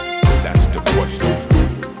 That's the question.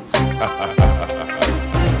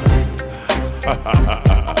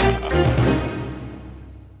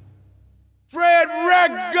 Fred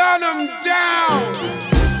Wreck gun him down.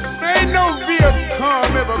 Ain't no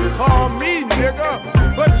Vietcong ever call me, nigga.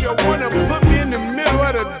 But you wanna put me in the middle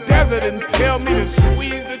of the desert and tell me to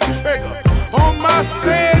squeeze the trigger on my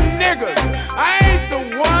sad niggas. I ain't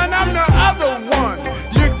the one, I'm the other one.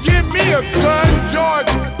 You give me a gun,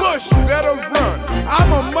 George Bush better run.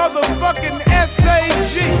 I'm a motherfucking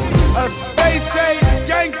SAG, a space-age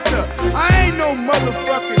gangster. I ain't no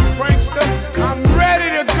motherfucking prankster. I'm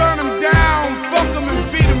ready to gun them down, fuck them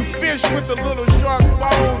and feed them fish with the little shark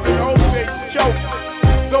bones and hope they choke.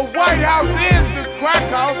 The White House is the crack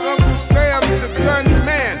house, Uncle Sam's the gun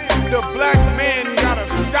man. The black man gotta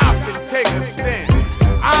stop and take a stand.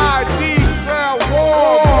 ID fair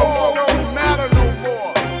war, don't matter no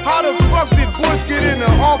more. How the fuck did Bush get in the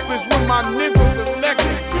office when my niggas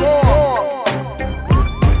elected for?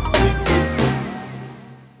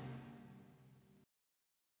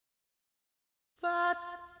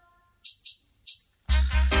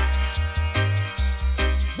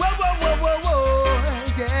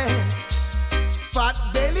 Fat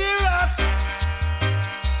belly rap,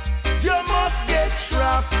 you must get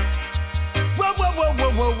trapped. Whoa, whoa, whoa,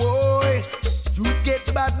 whoa, whoa, whoa. You get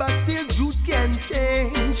bad, but still you can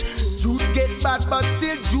change. You get bad, but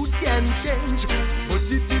still you can change. But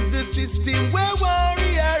it is the system where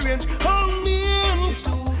warriors hold me in.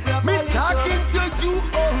 Me talking to you,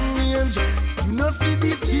 onions. You know see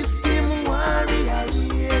the system warriors.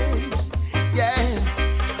 Yeah.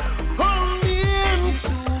 Hold me in.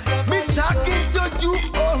 Me talking to you,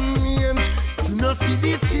 onions. You know see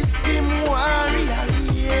the system warriors.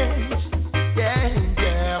 Yeah,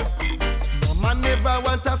 yeah. Mama never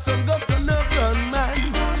want her son go to no gunman.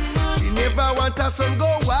 She never want her son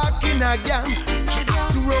go walking again.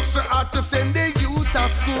 She works so hard to send the youth to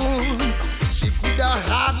school. She coulda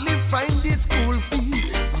hardly find the school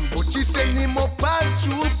fee, but she send him up and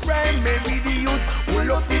through primary. The youth will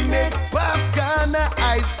up in make past Ghana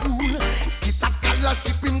High School. Get a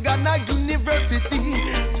scholarship in Ghana University.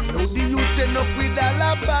 Now the youth end up with a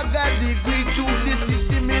la bag of degree. Through the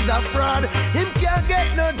system is a fraud. Him can't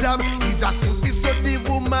get no job. He's a simple so the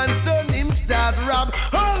woman son him start rob.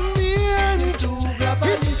 Onions,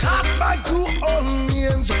 it's hot by two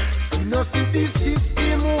onions. You know see the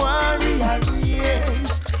system warriors.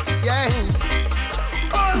 Yeah.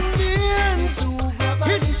 Onions,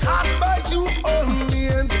 it's hot by two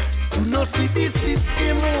onions. You know see the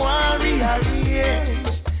system warriors.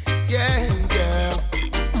 Yeah, yeah.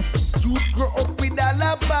 You grow up with a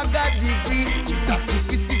la bag of degree. That's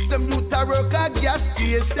the system you to work at gas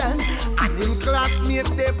station. And in classmates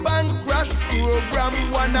they ban crash program.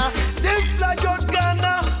 Wanna them flag out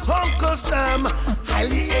Ghana, Uncle Sam.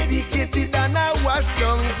 Highly educated and a wash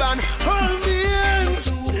down van. Onions,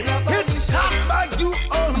 it's hot by you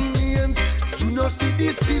onions. You know see the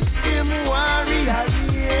system warriors.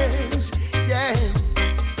 Yeah.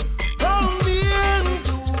 Onions,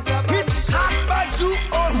 it's hot by you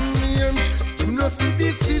onions. You know see the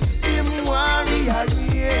system warriors.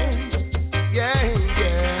 Yeah,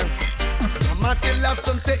 yeah. Mama tell her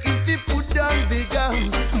son say if he put down the gun.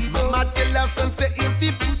 Mama tell her son say if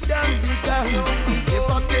he put down the gun. If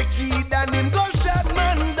I take heed and him go shot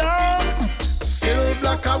man down. Still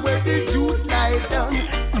block away the youth lie down.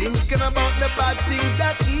 Thinking about the bad things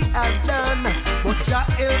that he has done. But Jah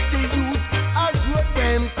help the youth as what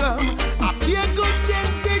them come. I be a good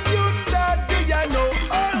thing the youth that do ya know.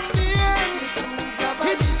 Onions,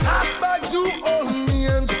 it's hot by you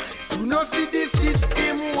onions. You know see the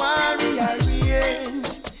system warriors.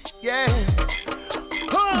 Yeah.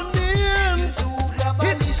 Onions,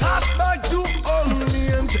 it's hot by you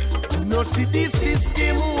onions. You know see the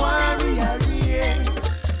system warriors.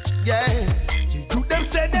 Yeah. You them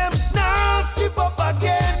say them now flip up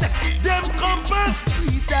again. Them come from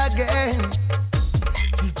street again.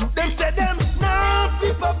 You them say them now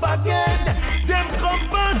flip up again. Them come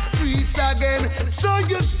from streets again. So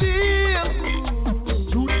you see,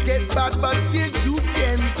 you get bad but yet you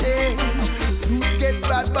can change. You get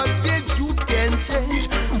bad but yet you can change.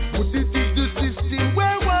 But it is the system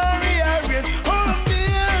where warriors is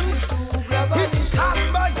onions. It's hot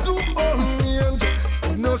by two onions.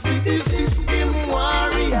 You know see the system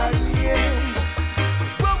warriors.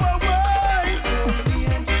 Whoa, whoa, whoa.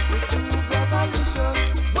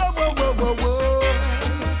 Whoa, whoa, whoa, whoa, whoa.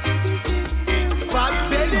 Fat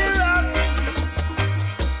belly rap.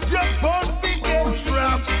 Your bone big and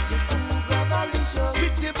trap.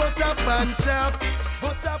 With the butter pan tap.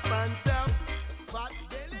 Butter pan tap. Fat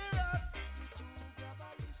belly rap.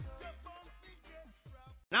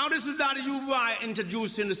 Now this is Daddy U.Y.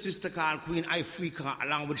 introducing the sister called Queen Ifrica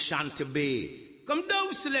along with Shanty Bay. Come down,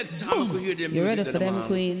 select how we hear them. You ready for them,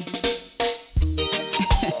 Queen?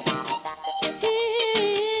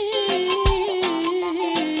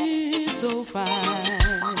 So fine.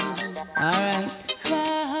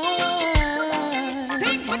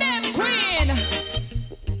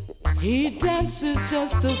 He dances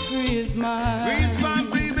just to free his mind. Free his mind,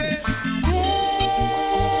 baby. Pain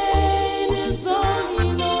is all he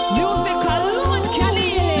knows. Music alone can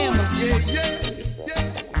heal him. Yeah.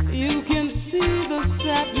 You can see the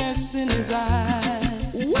sadness in his eyes.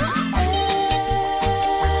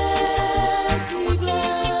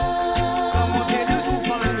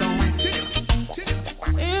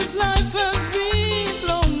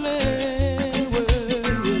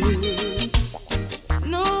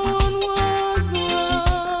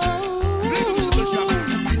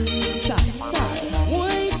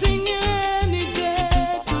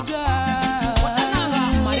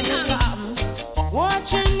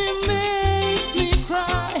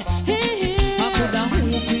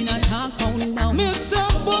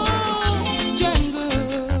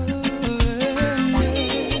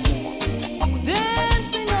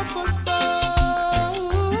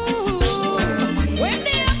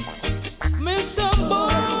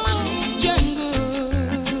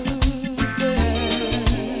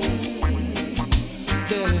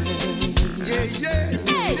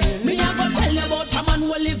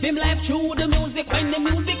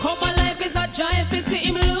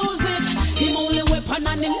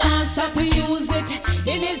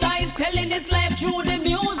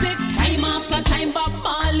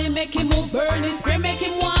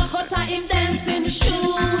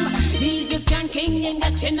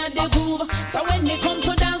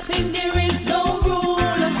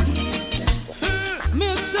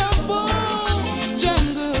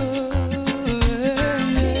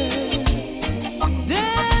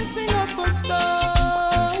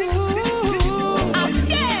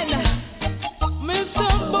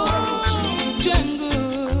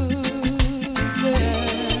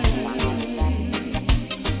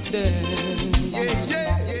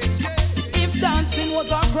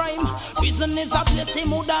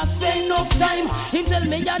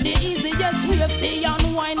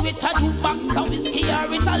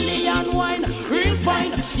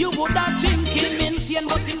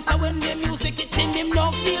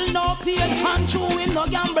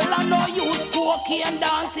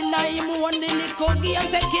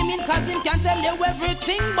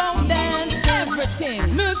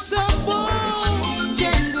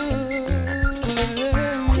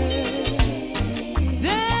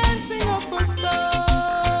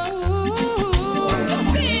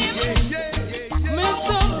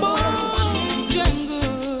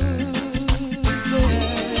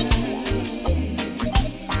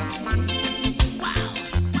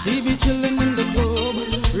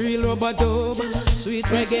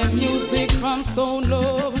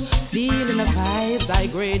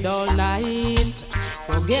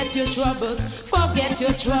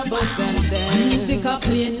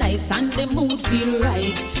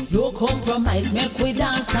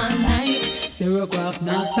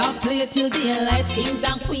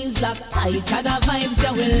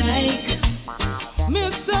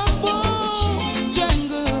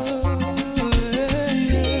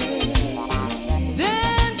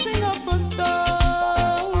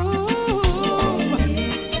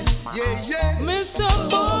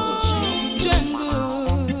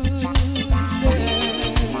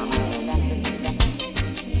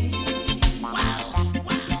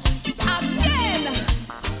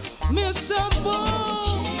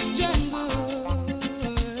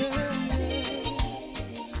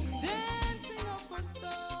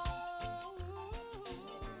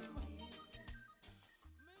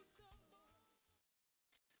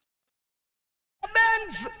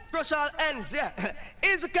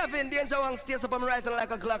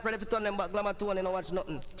 Like a Glock ready to turn them back, glamour tone, and no watch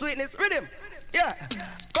nothing. Sweetness, rhythm, yeah.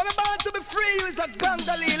 Coming back to be free, you is a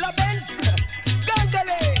gangalee, la Benz.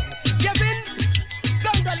 Gangalee, you been?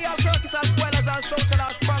 Gangalee, all circus, all spoilers, all social,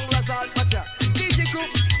 all spanglers, all patcha. DJ group,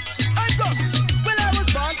 and go. Well, I was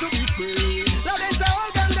born to be free. La Benz, all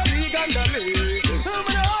gangalee, gangalee.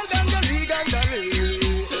 All gangalee,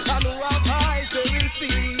 gangalee. And who have eyes, they will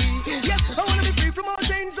see. Yes, I want to be free from all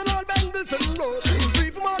chains and all bangles and ropes.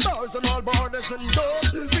 And all borders and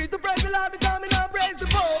doors. Free to praise the Lord because me not praise the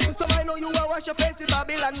Pope. So I know you will wash your face with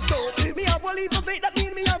Babylon soap. Me have a leap of faith, that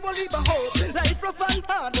means me have a leap of hope. Life rough and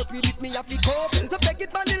hard, but with it me have to cope. So take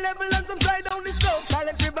it on the level and some slide down the slope.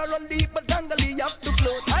 Silent river run deep, but gangalee have to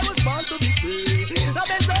float. I was born to be free. Now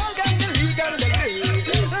there's all gangalee, gangalee.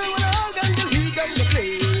 All gangalee,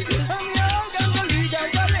 gangalee. And we all gangalee,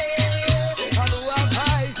 gangalee. And who have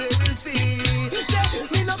eyes they will see. Yeah,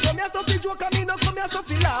 me no come here to be joke and me no come here to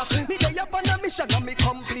be laugh. Me day up on a mission and me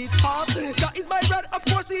complete half. That is my brother, of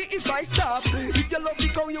course he is my staff. If you love the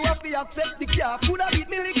cow, you have to me accept the calf. Coulda beat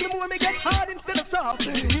me little more, me get hard instead of soft.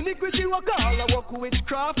 Iniquity work all, I work with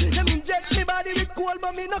craft. Them inject me body with cold,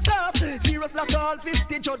 but me no cough. Serious like all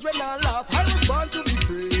 50 judge when I laugh. I was born to be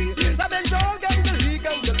free. I been all gangalee,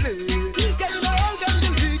 gangalee. Get all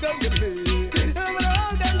gangalee, gangalee.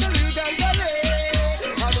 All gangalee, gangalee.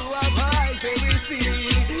 I do have eyes, they will see.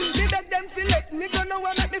 Me beg them select me, gonna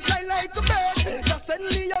wanna make me fly like a bird. Just send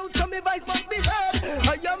me out so me voice must be heard.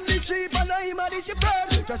 I am the sheep and I am the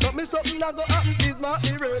shepherd. Just tell me something that go happen is my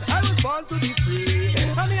word. I was born to be free.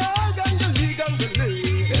 And me all gangalee,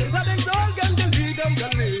 gangalee. I beg all gangalee,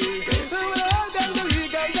 gangalee. All gangalee,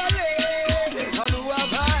 gangalee. I do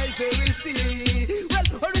have eyes, they will see. Well,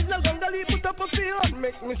 original gangalee put up a field,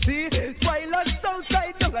 make me see. Twilight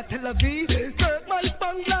outside down at Tel Aviv. Kirkman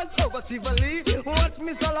Spanglas over Tivoli. Watch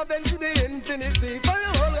me Sullivan to the infinity. For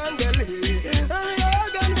your whole gangalee. And me all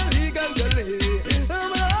gangalee, gangalee.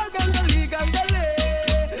 All gangalee, gangalee.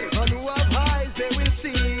 I do have eyes, they will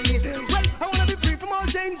see. Well, I wanna be free from all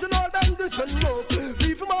chains and all bandits and rope.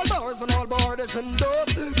 Free from all bars and all borders and dope.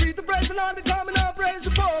 Free to praise and all the common and praise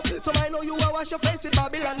the Pope. So I know you will wash your face with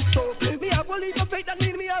Babylon soap. Me have a leap of faith that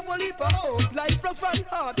mean me have a leap of hope. Life rough and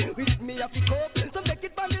hard, with me have to cope. Some take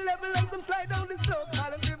it by the level and some slide down the slope.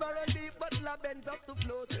 All them river and deep, but la bends up to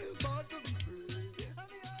float. Born to be free.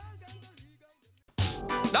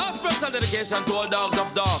 Now special dedication to all dogs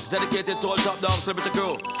of dogs, dedicated to all top dogs, celebrity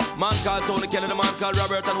crew. Man called Tony Kelly, the man called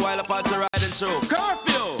Robert, and while apart the riding show.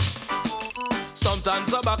 Curfew!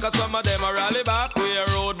 Sometimes a back, some of them a rally back. We a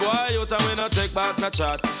road boy, youth and we no take back no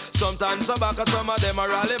chat. Sometimes a back, some of them a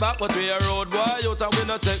rally back. But we a road boy, youth and we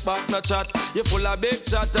no take back no chat. You full of big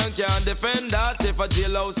chat and can't defend that. If a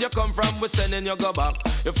jailhouse you come from, we sending you go back.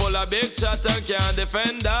 You full of big chat and can't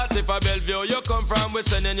defend that. If a Bellevue you come from, we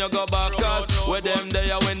sending you go back. Cause with them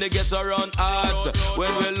there when they get around hard.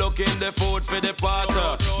 When we looking the food for the pot.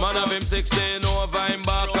 Man have him 16 over him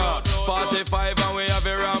back. 45 and we have a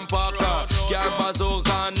rampacker.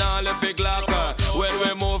 Bazooka and all the big locker. When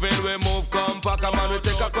we moving, we move compact. Man, we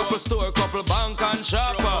take a couple store, couple bank and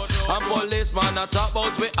shop. And policeman a talk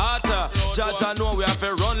about we hotter. Judge I know we have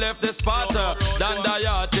to run left the spot. Dan the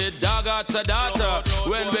yachted, dog at the data.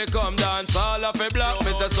 When we come dance all of a block.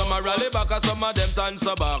 Mr. Some a rally back and some of them dance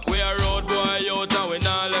back. We a road boy out and we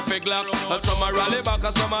not left a glock. And some a rally back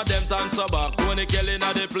and some of them dance back. Tony Kelly in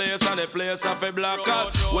the place and the place of a block.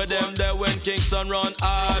 With them there when Kingston run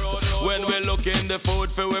hard. When we looking the food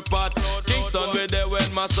for we pot. Kingston with there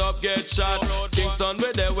when mass up get shot. Kingston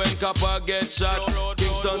with there when copper get shot.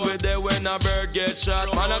 Kingston with there when a bird get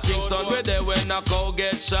shot. Man a Kingston with there when a cow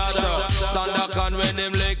get shot. Sandakan when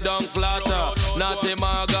him lick down flat. Natty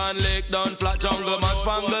Morgan lick down flat. Jungle man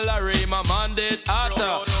spangle Larry my man did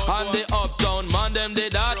hotter. And the uptown man them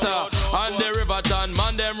did hotter. And the Riverton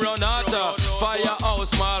man them run hotter. Firehouse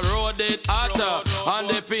small road did hotter. And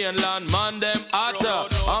the Painland man them hotter.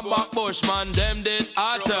 And Backbush man them did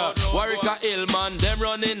hotter. Warwick Hill man them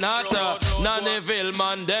running hotter. Nannyville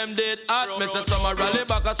man them did hot. Mr. Summer rally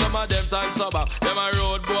back and some of them time sober. Them a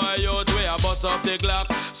road boy out way a bust up the Glock.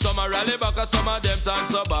 Some a rally back and some of them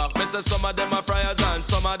time sober. Mr. Some of them a friars and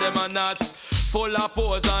some of them are not. Full of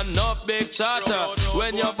pose and enough big chatter.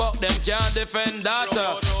 When you buck them can't defend that.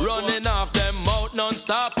 Running off them mouth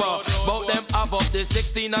non-stopper. Bout them have up the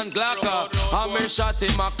 16 and Glocker. And me shot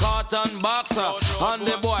him a carton boxer. And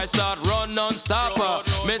the boy start run non-stopper.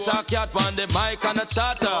 Mr. Cat on the mic and a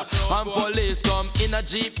chatter. And police come in a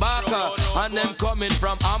Jeep backer. And them coming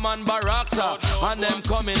from Amman Baraka. And them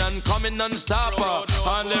coming non-stopper.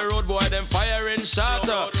 And the road boy them firing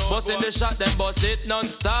shatter. Busting the shot them bust it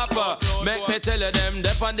non-stopper. Make me tell you them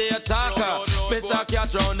dep on the attacker. Mr.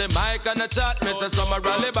 Cat round the mic and the chat. Mr. Summer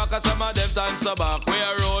rally back and some of them dance back. We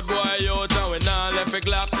a road boy out and we not left a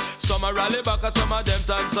Glock. Some a rally back and some of them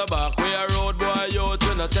dance back. We a road boy out,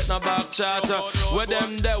 we no take no back chat. With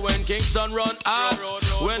them there when Kingston run hard.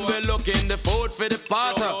 When we looking the food for the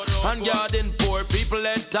potter. And guarding poor people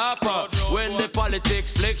and topper. When the politics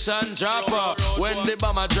flicks and dropper. When the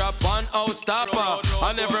bomber drop on out stopper.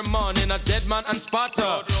 And every morning a dead man and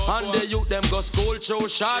spotter. And the youth them go school show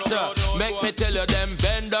shatter. Make me tell you them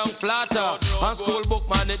bend down flatter. And school book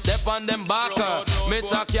man it dep on them backer.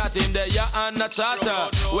 Mr. Cat in the ya and the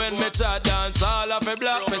chatter. When me chat dance all of a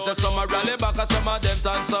block. Mr. Summer rally back and some of them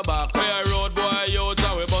dance back. We a road boy youth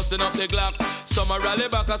and we busting up the Glock. Some a rally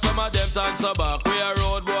back and some of them dance back. We a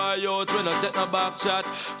road boy youth, we no take no back chat.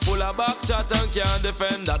 Full of back chat and can't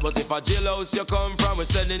defend that. But if a jailhouse you come from, we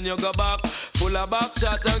sending you go back. Full of back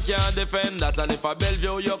shot and can't defend that. And if a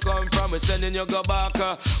Bellevue you come from, we sending you go back.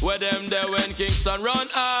 Where them there when Kingston run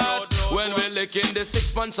out. When we licking the 6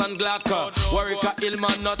 months and Glock. Warwick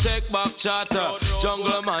Hillman no take back chatter.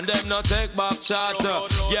 Jungle man them no take back chatter.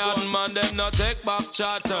 Garden man them no take back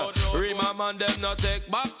chatter. Rima man them no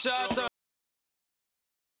take back chatter.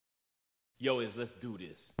 Yo, let's do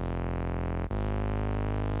this.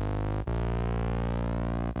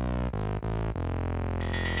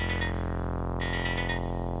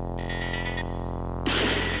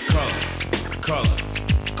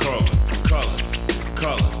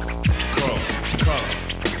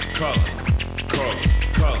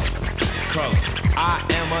 I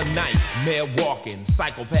am a nightmare walking,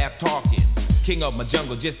 psychopath talking, king of my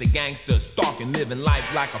jungle, just a gangster stalking, living life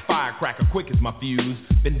like a firecracker, quick as my fuse.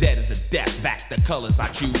 Vendetta to death, back the colors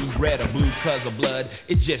I choose, red or blue, cause of blood,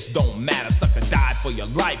 it just don't matter. Sucker died for your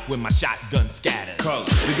life when my shotgun scatters.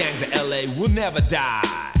 The gangs of LA will never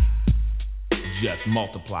die. Just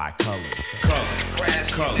multiply colors.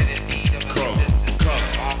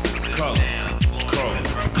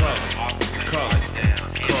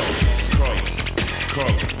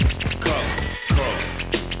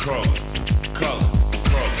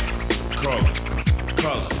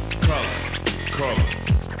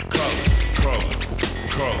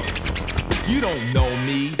 You don't know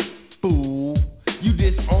me, fool. You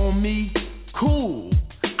disown me, cool.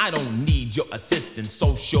 I don't need your assistance,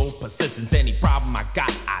 social persistence. Any problem I got,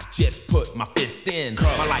 I just put my fist in.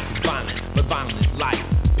 My life is violent, but violent is life.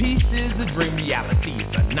 Peace is a dream, reality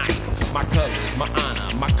is a night. My colors, my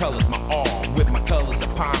honor, my colors, my all. With my colors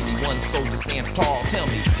upon me, one soldier stands tall. Tell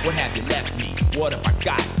me, what have you left me? What have I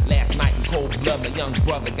got? Last night in cold blood, my young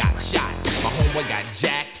brother got shot. My homeboy got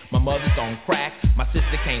jacked, my mother's on crack. My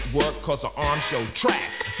sister can't work cause her arms show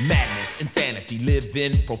tracks. Madness, insanity, live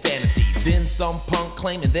in profanity. Then some punk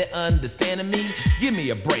claiming they're understanding me. Give me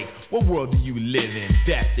a break, what world do you live in?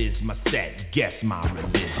 Death is my set, guess my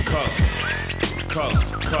religion.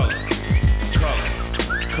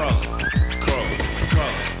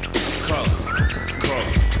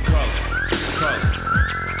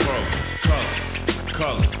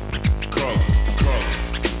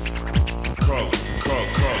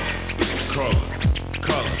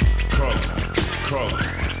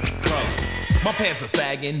 My pants are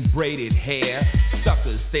sagging, braided hair.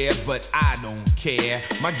 Suckers stare, but I don't care.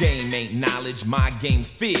 My game ain't knowledge, my game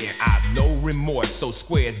fear. I've no remorse, so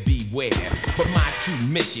squares beware. But my true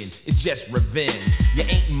mission is just revenge. You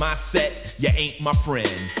ain't my set, you ain't my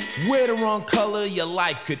friend. Wear the wrong color, your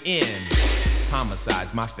life could end.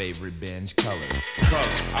 Homicide's my favorite binge color.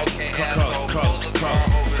 Okay, asshole, pull the car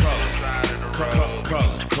over to the side of the road.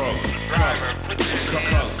 Driver, put your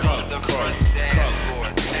hands on the front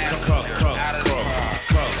dashboard. Passenger, out of the car.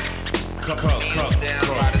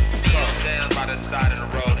 Kneel down by the side of the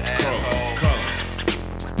road, asshole.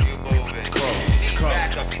 You moving. He's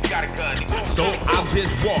back up, he's got a gun. So I'll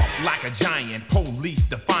just walk like a giant, police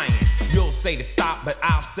defiant. You'll say to stop, but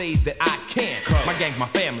I'll say that I can't. My gang's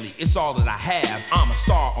my family, it's all that I have. I'm a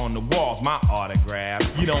star on the walls, my autograph.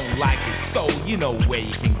 You don't like it, so you know where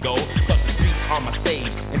you can go. Cause the streets are my stage,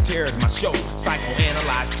 and terror is my show.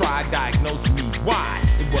 Psychoanalyze, try, diagnose me why.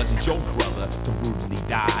 It wasn't your brother to brutally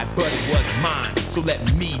die, but it was mine, so let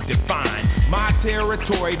me define my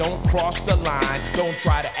territory. Don't cross the line, don't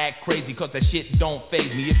try to act crazy, cause that shit don't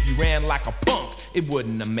faze me. If you ran like a punk, it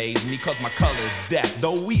wouldn't amaze me, cause my color's death.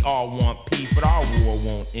 Though we all want peace, but our war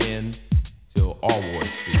won't end till all wars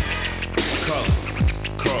cease.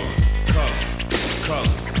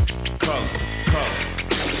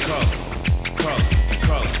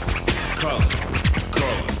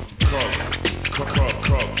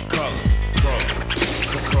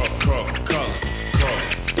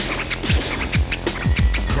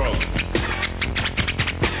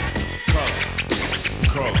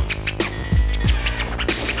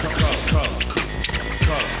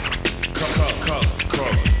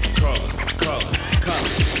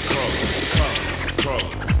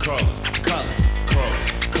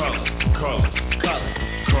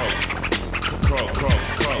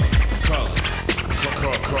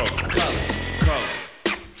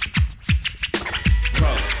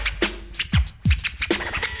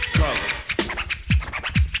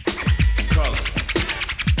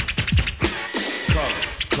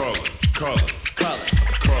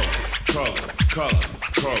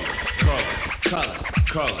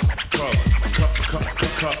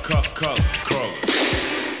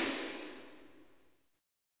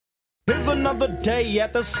 Here's another day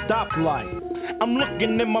at the stoplight. I'm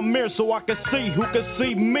looking in my mirror so I can see who can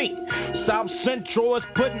see me. South Central is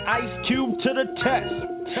putting Ice Cube to the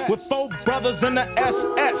test. With 4 brothers in the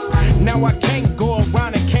SS. Now I can't go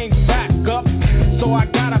around and can't back up. So I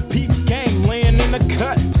got a peep game laying in the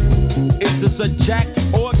cut. Is this a jack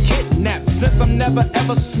or a kidnap? Since I'm never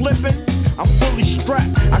ever slipping, I'm fully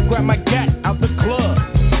strapped. I grab my gat out the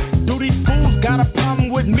club. Do these fools got a problem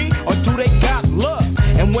with me or do they got love?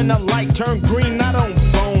 And when the light turn green, I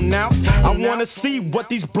don't bone out. I wanna see what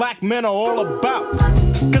these black men are all about.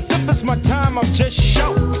 Cause if it's my time, I'm just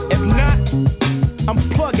show. If not,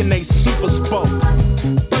 I'm plugging they super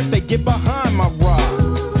spoke. First they get behind my ride,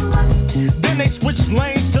 then they switch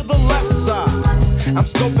lanes to the left side. I'm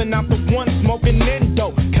scoping out the one smoking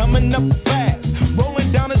indo, coming up fast,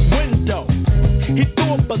 rolling down his window. He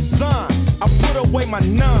threw up a sign, I put away my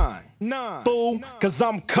 9. Fool, cause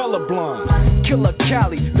I'm colorblind. Killer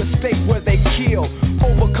Cali, the state where they kill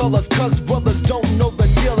over colors, cause brothers don't know the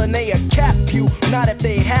deal and they cap you. Not if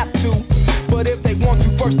they have to, but if they want to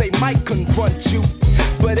first they might confront you.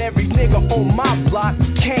 But every nigga on my block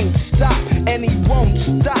can't stop, and he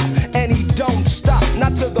won't stop, and he don't stop.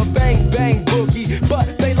 Not to the bang bang boogie,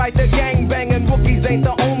 but they like the gang bang, and rookies ain't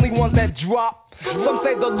the only ones that drop. Some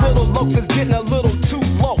say the little lokes is getting a little too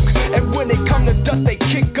low, and when they come to dust, they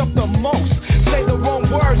kick up the most. Say the wrong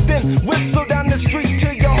words, then whistle down the street to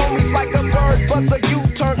your homies like a bird. But the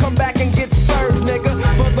U-turn, come back and get served, nigga.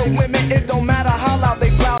 For the women, it don't matter how loud they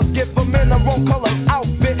blouse. Get them in the wrong color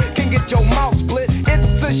outfit, can get your mouth split.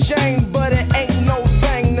 It's a shame, but it ain't no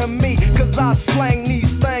thing to me, cause I slang these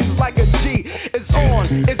things like a G. It's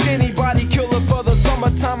on, if anybody killer for the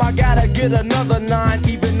summertime, I gotta get another 9,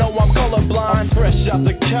 even though I'm colorblind. I'm fresh out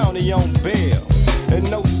the county on bail, and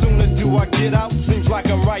no sooner do I get out, seems like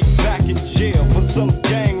I'm right back in jail for some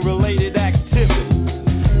gang-related activity.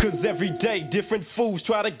 Cause every day different fools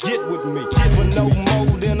try to get with me, for no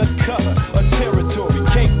mold in a color, a territory,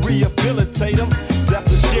 can't rehabilitate them. That's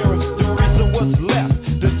the sheriff's story, so what's left?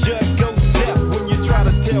 The judge goes deaf when you try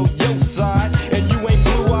to tell your side, and you ain't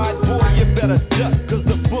blue-eyed, boy, you better duck, cause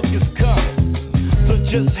the book is coming. So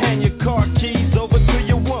just hand your car keys over to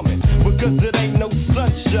your woman, because it ain't no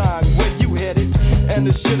sunshine where you headed, and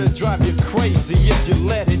it should've drive you crazy if you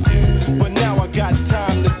let it. But now I got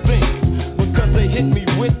time to think, because they hit me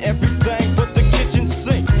with everything but the kitchen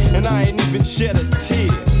sink, and I ain't even shed a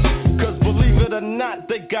tear, cause believe it or not,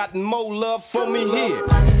 they got more love for me here.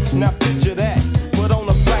 Now picture that, but on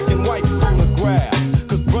a black and white photograph,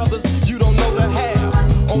 cause brothers, you don't know the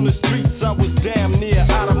half. On the streets I was damn near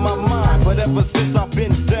out of my mind, but ever since I've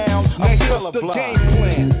been down, I'm colorblind. The game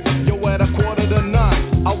plan, yo, at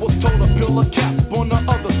 8:45, I was told to fill a cap on the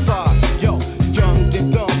other side. Yo, young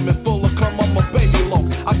and dumb and full of cum, I'm a baby low.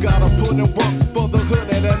 I gotta put in work for the hood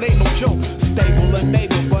and that ain't no joke. Stable and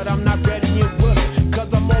able, but I'm not ready yet with it, cause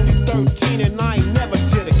I'm only 13 and I ain't never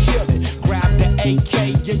did a kill it. Grabbed the AK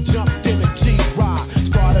and jumped in a G-Ride,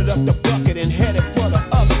 started up the bucket and headed for the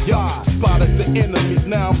other yard. Spotted the enemies,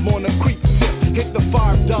 now I'm on a creep tip. Hit the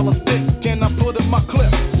 $5 stick and I put in my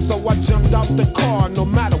clip. So I jumped out the car, no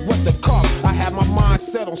matter what the cost. I had my mind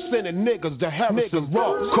set on sending niggas to Harrison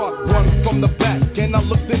Rock. Caught one from the back and I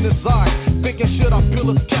looked in his eyes, thinking should I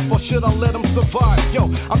peel his cap or should I let him survive? Yo,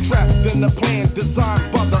 I'm trapped in the plan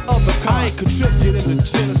designed by the other kind. I ain't contributing to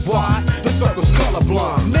genocide, the circle's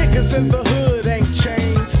colorblind. Niggas in the hood ain't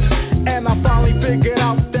changed, and I finally figured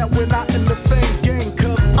out that we're not in the same gang,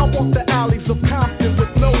 cause I walk the alleys of Compton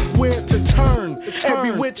with nowhere to turn.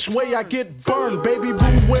 Every which way I get burned, baby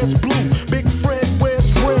blue wears blue, Big Fred wears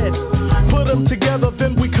red. Put them together,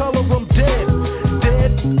 then we color them dead.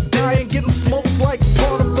 Dead, dying, getting smoked like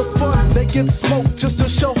part of the fun. They get smoked just to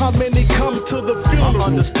show how many come to the funeral. I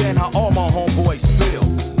understand how all my homeboys feel,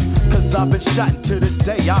 cause I've been shot and to this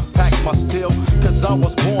day I pack my steel. Cause I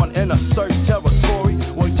was born in a certain territory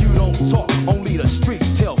where you don't talk, only the streets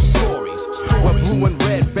tell stories. Where blue and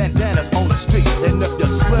red bandanas on the street, and if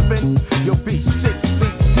you're slipping, you'll be 6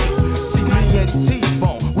 feet deep. See me and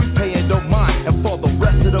T-Bone, we paying no mind, and for the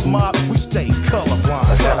rest of the mob, we stay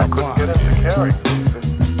colorblind. Again, I couldn't get into carrying.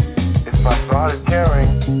 If I started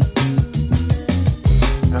carrying,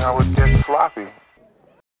 then I would get sloppy.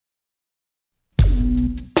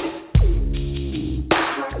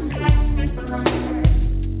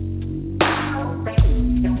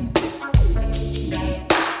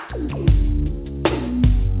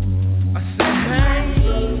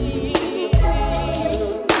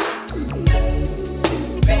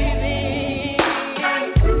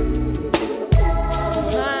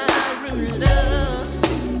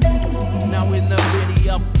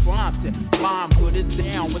 Bomb put it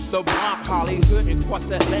down. down with the mob, Hollywood and Cross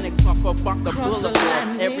Atlantic, talk about the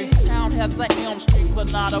boulevard. Every town has a Elm Street, but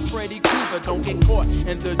not a Freddy Krueger. Don't get caught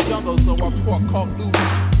in the jungle, so a pork called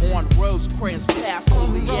Louie. On Rosecrans Pass,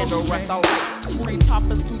 Leander, rest I like. Three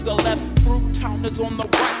poppers to the left, fruit counters on the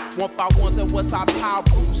right. One by one, there was our power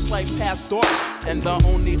group, slave past dark. And the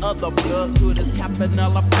only other blood hood is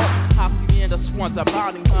Capanella Park. Hacienda Swans, the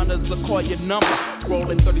bounty hunters will call your number.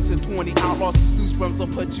 Rolling 30 to 20 outlaws, goosebumps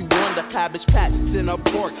will put you under. Cabbage patch, in a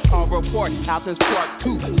port, on report, Alton's Park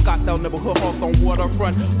 2. Scottsdale neighborhood halls on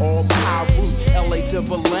waterfront, all Piru, LA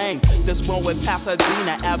Lang. This one with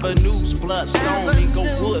Pasadena Avenues, Bloodstone,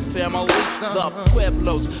 Inglewood family, the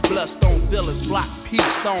Pueblos, Bloodstone Village, Block P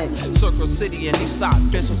Stone, Circle City and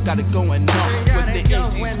Eastside Bishops got it going on. With the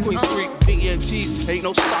NGs, Queen Street, BNGs, ain't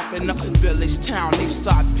no stopping up. Village Town,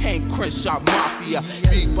 Eastside, Pain, Crenshaw, Mafia,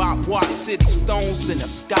 Bebop, Watt City, Stones in the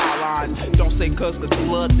skyline. Don't say cuz the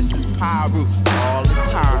blood, this is Piru all the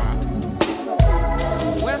time.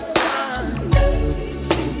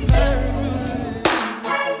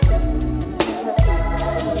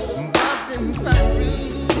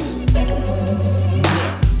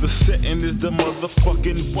 Is the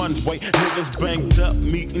motherfucking runway. Niggas banged up,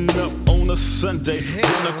 meeting up on a Sunday.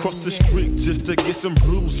 Run across the street just to get some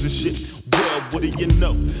brews and shit. Well, what do you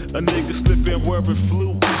know? A nigga slipping wearing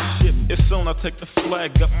flu and shit. It's on, I take the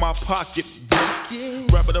flag up my pocket.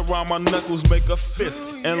 Wrap it around my knuckles, make a fist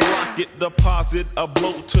and lock it. Deposit a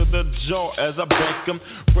blow to the jaw as I bank him.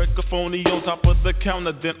 Break a phony on top of the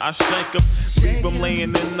counter, then I shank him. Leave him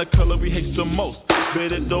laying in the color we hate the most.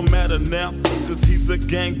 But it don't matter now, cause he's a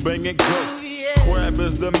gang-banging ghost. Crab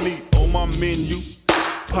is the meat on my menu.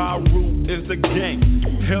 Piru is the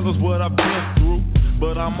gang. Hell is what I've been through,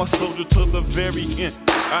 but I'm a soldier to the very end.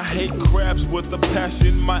 I hate crabs with a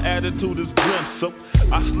passion, my attitude is grim. So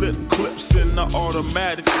I slip clips in the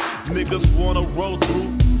automatic. Niggas wanna roll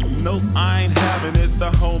through. No, I ain't having it.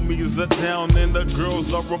 The homies are down and the girls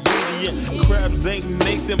are obedient. Crabs ain't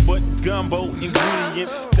Nathan but gumbo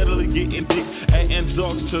ingredients. Steadily getting dick, adding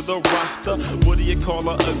dogs to the roster. What do you call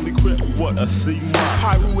a ugly crip? What a C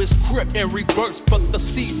monster. Piru is crip in reverse, but the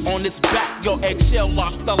seat on its back. Your eggshell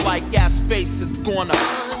lobster like gas face is gonna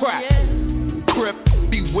crack. Crip,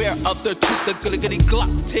 beware of the truth, the goody glock,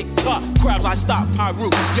 tick tock, crabs I stop, Piru.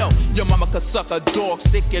 Yo, your mama could suck a dog,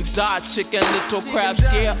 stick and die, chicken, little crabs,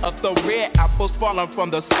 scared of the red apples falling from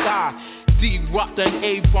the sky. D rocked an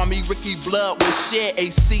A from me, Ricky Blood with share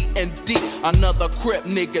A, C, and D. Another crip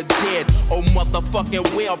nigga dead. Oh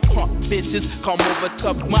motherfucking well, punk bitches, come over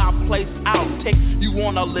to my place, I'll take you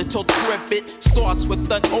on a little trip. It starts with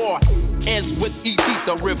an R, ends with ED.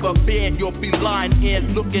 The riverbed, you'll be lying here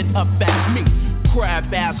looking up at me.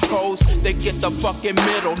 Crab ass hoes, they get the fucking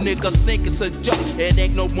middle. Niggas think it's a joke, it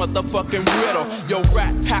ain't no motherfucking riddle. Your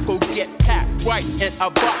rat pack will get packed right in a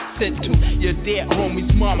box. Sent to your dead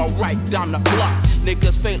homie's mama right down the block.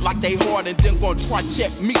 Niggas fake like they hard and then gon' try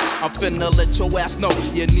check me. I'm finna let your ass know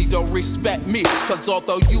you need to respect me. Cause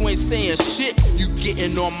although you ain't saying shit, you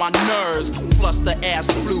getting on my nerves. Plus the ass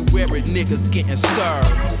flu wearing niggas getting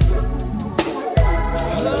served.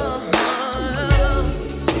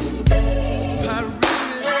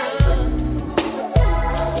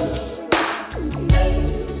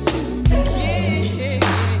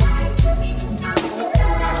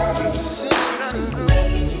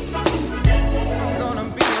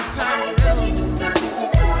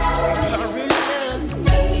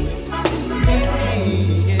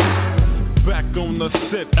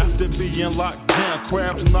 After being locked down,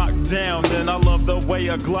 crabs knocked down, and I love the way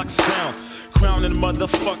a Glock sounds. Crowning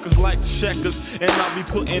motherfuckers like checkers, and I be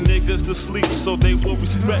putting niggas to sleep so they will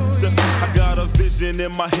respect them. I got a vision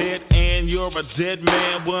in my head, and you're a dead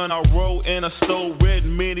man when I roll in a stole red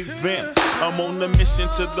minivan. I'm on the mission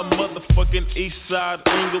to the motherfucking east side,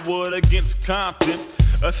 Inglewood against Compton.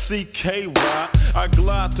 A CK-ride, I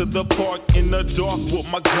glide to the park in the dark with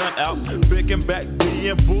my gun out, picking back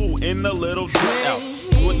D and Boo in the little dugout,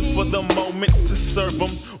 waiting for the moment to serve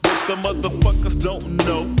them. What the motherfuckers don't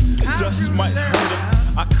know, just might hurt them.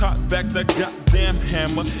 I cock back the goddamn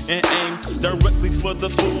hammer and aim directly for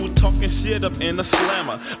the fool talking shit up in the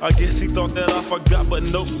slammer. I guess he thought that I forgot, but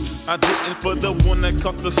nope, I didn't. For the one that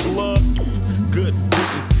caught the slug, good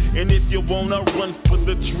beating. And if you wanna run for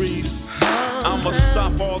the trees, I'ma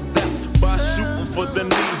stop all that by shooting for the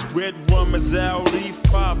knees. Red rum is Audi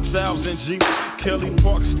 5000 G. Kelly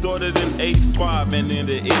Park started in 85 and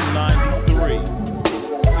ended in 93.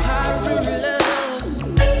 I really love.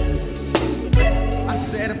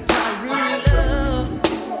 I said I really love.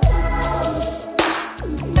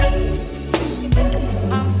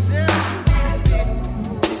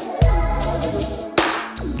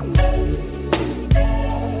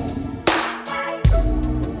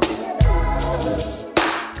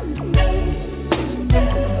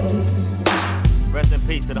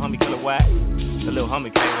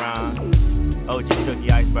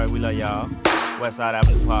 love y'all. Westside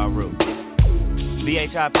Avenue, Piru.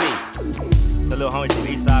 BHIP. The little homie from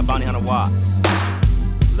the East Side, Bounty Hunter Walk.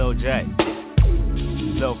 Lil J.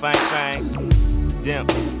 Lil Fang, Dimp,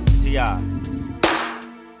 T.I.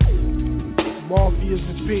 Morpheus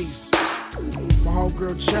in peace. My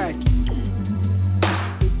homegirl Jackie.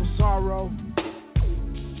 People Sorrow.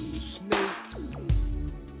 Sneak.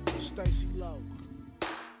 Stacy Lowe.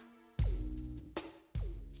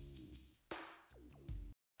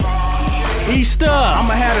 East up,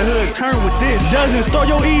 I'ma have the hood turn with this. Dozens, throw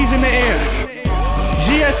your E's in the air.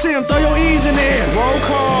 GSM, throw your E's in the air. Roll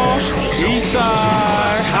call, East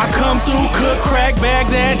side. I come through, cook, crack, bag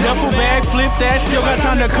that, duffel bag, flip that. Still got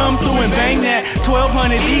time to come through and bang that.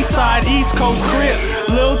 1200 East side, East Coast crip.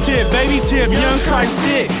 Lil Tip, baby Tip, young stripe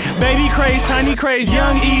stick. Baby craze, tiny craze,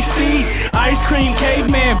 young EC. Ice cream,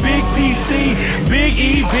 caveman, big PC. Big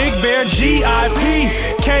E, big bear, GIP.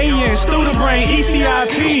 K.N, Studer Brain,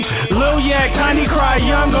 ECIP. Lil Yak, Tiny Cry,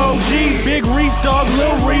 Young OG. Big Reece Dog,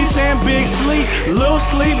 Lil Reece and Big Sleep. Lil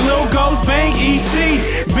Sleep, Lil Ghost, Bang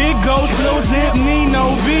EC. Big Ghost, Lil Zip,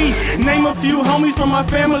 Nino V. Name a few homies from my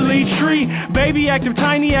family tree. Baby active,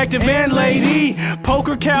 tiny active, and lady.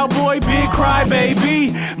 Poker cowboy, big cry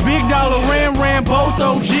baby. Big dollar Ram, both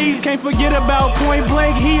OGs. Can't forget about Point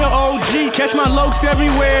Blank, he a OG. Catch my lokes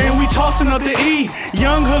everywhere and we tossing up the E.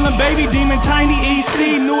 Young Hoodlum, baby demon, tiny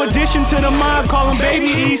EC. New addition to the mob, call him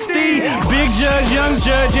baby EC. Big Judge, Young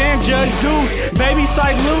Judge, and Judge Deuce. Baby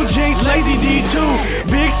Sight, Lil Jinx, Lazy D2.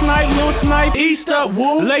 Big Snipe, Lil Snipe, East up,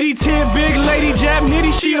 woo. Lady Tip, Big Lady Jab,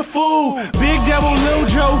 Nitty, she a fool. Big Devil, Lil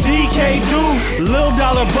Joe, DK2. Lil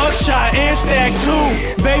Dollar, Buckshot, and Stack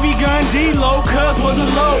 2. Baby Gun, D-Low, Cuz was a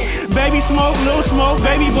low. Baby Smoke, Lil Smoke,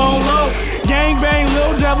 Baby Bone Low. Gang Bang,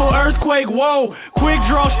 Lil Devil, Earthquake, whoa. Quick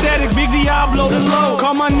Draw, Static, Big Diablo, the low.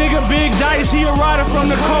 Call my nigga Big Dice, he a rider from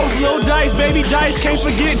the coast. Lil Dice, Baby Dice, can't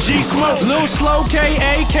forget G-Smoke. Lil Slow,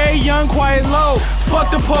 K.A.K, Young, Quiet, Low.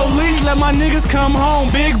 Fuck the police, let my niggas come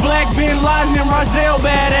home. Big Black, Ben Laden, and Rozelle,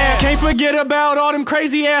 badass. Can't forget about all them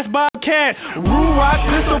crazy ass Bobcats. Rue Rock,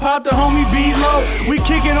 Pistol Pop, the homie B-Low. We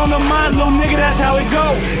kicking on the mind, little nigga, that's how it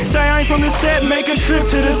go. Say I ain't from the set, make a trip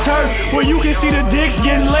to the turf, where you can see the dicks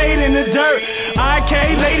getting laid in the dirt. IK,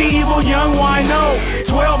 Lady Evil, Young Wino.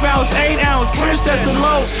 12 ounce, 8 ounce, Princess of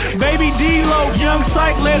Low. Baby D-Low, Young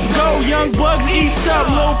Psych, let's go. Young Bugs, East up,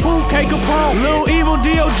 Lil Pooh, K. Capone. Lil Evil,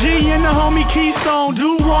 DOG, and the homie Keystone.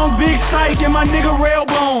 Do wrong, Big Psych, and my nigga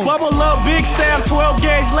Railbone. Bubble up, Big Staff, 12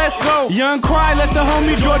 gauge, let's go. Young Cry, let the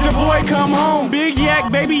homie Georgia Boy come home. Big Yak,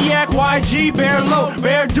 Baby Yak, YG, Bear Low.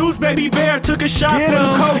 Bear Deuce, Baby Bear, took a shot for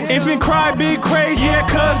the coat. Infant Cry, Big Craze, yeah,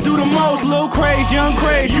 cuz do the most. Lil Craze, Young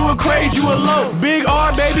Craze, you a craze, you a low. Big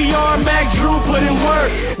R, Baby R, Mac Drew, put in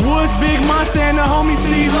work. Woods, Big Monster, and the homie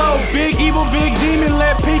C-Low. Big Evil, Big Demon,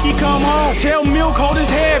 let Pinky come home. Tell Milk, hold his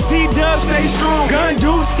head, P-Dub, stay strong. Gun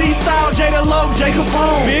Deuce, C-Style, Jada Low, J.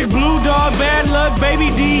 Capone. Big Blue Dog, Bad Luck,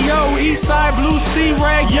 Baby D.O. Eastside, Blue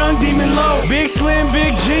C-Rag, Young Demon Low. Big Slim,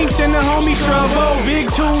 Big Jinx, and the homie Trouble. Big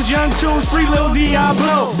Tunes, Young Tunes, Free Lil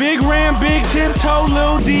Diablo. Big Ram, Big Tiptoe,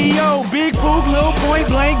 Lil D.O. Big Poop, Lil Point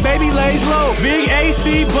Blank, Baby Lays Low. Big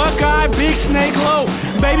AC, Buckeye, Big Snake Low.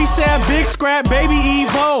 Baby Stab, Big Scrap, Baby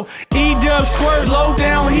Evo. E-Dub, Squirt, Low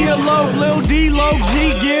Down, here Low. Lil D, Low G,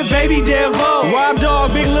 give Baby Devo. Rob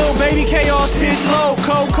Dog, Big Lil Baby Chaos, Pitch Low.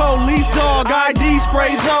 Coco, Leaf Dog, ID,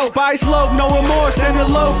 Spray Zo. Spice Low, No Remorse, and the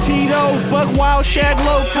Low Tito's. Buck Wild, Shag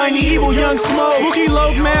Low, Tiny Evil, Young Smoke. Rookie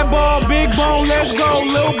Low, Mad Ball, Big Bone, let's go.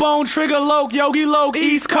 Lil Bone, Trigger Low, Yogi Low,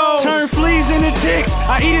 East Coast. Turn fleas into ticks,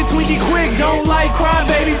 I eat a Twinkie quick. Don't like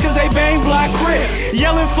crybabies cause they bang block crip.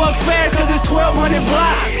 Yelling fuck fast cause it's 1200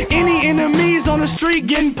 block. Any enemies on the street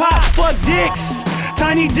getting popped, fuck dicks.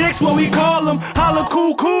 Tiny dicks, what we call them. Holla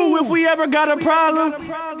cool if we ever got a problem.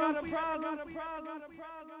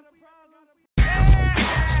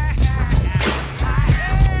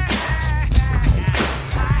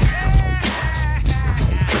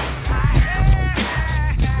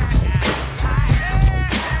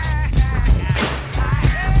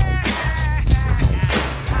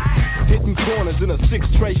 Hitting corners in a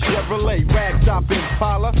 6-tray Chevrolet, rag top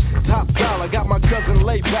Impala, top dollar. Got my cousin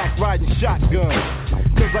laid back riding shotgun.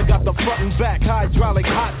 Cause I got the front and back hydraulic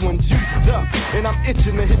hot one juiced up, and I'm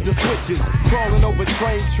itching to hit the switches. Crawling over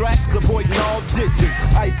train tracks, avoiding all ditches.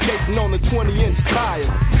 Ice skating on the 20-inch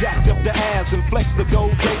tires. Jacked up the ass and flexed the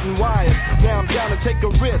gold gating wires. Now I'm down to take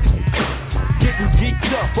a risk. Getting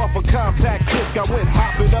geeked up off a compact disc. I went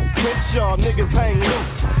hopping up Crenshaw, niggas hang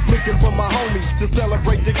loose. Looking for my homies to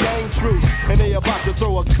celebrate the game truth. And they about to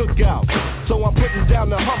throw a cookout. So I'm putting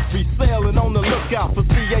down the Humphrey, sailing on the lookout for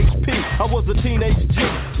CHP. I was a teenage G,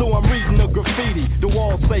 so I'm reading the graffiti. The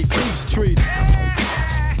walls say peace treaty.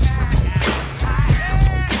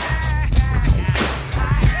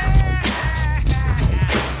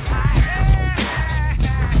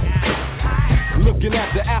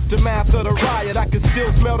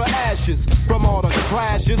 ashes from all the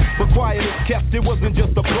clashes. But quiet as kept, it wasn't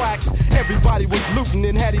just the blacks. Everybody was looting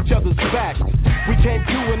and had each other's backs. We came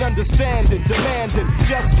through and understanding, demanding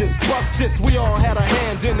justice, justice. We all had a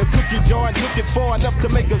hand in the cookie jar and took it far enough to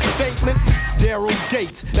make a statement. Daryl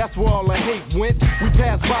Gates, that's where all the hate went. We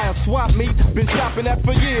passed by a swap meet, been shopping at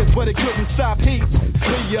for years, but it couldn't stop heat.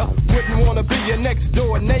 See ya, wouldn't wanna be your next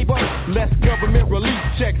door neighbor. Less government relief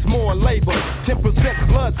checks, more labor. 10%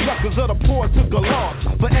 blood suckers of the poor took a loss.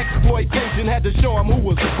 For exploitation, had to show them who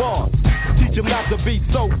was boss. Teach them not to be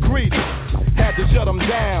so greedy. Had to shut them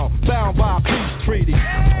down, bound by a peace treaty.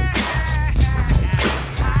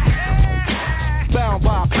 Bound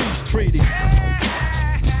by a peace treaty.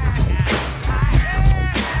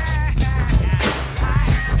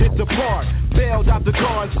 Hit the park, bailed out the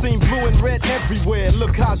car and seen blue and red everywhere.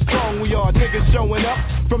 Look how strong we are, niggas showing up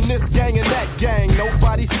from this gang and that gang.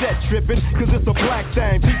 Nobody set tripping, cause it's a black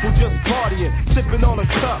thing. People just partying, sipping on a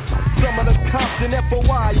cup. Some of the cops in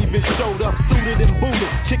FOI even showed up, suited and booted,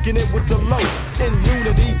 kicking it with the low. In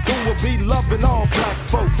unity, who will be loving all black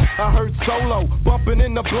folks. I heard Solo bumping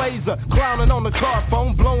in the blazer, clowning on the car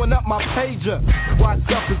phone, blowing up my pager. What's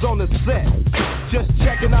up is on the set, just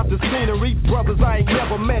checking out the scenery. Brothers I ain't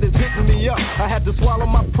never met is hitting me up. I had to swallow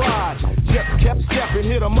my pride. Just kept stepping,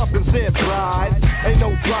 hit him up and said, "Ride." Ain't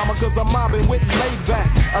no drama, cause I'm mobbing with laid back.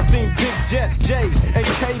 I seen Big Jess, J, and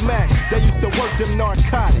K-Mac. They used to work them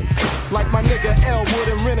narcotics. Like my nigga Elwood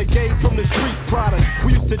and Renegade from the street product.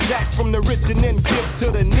 We used to jack from the rich and then give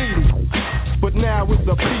to the needy. But now it's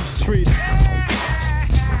a peace treaty.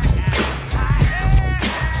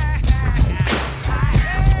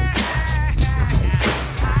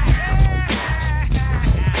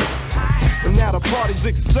 Now the party's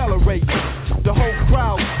accelerating. The whole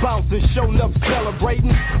crowd bouncing, showing up,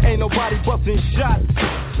 celebrating. Ain't nobody busting shots.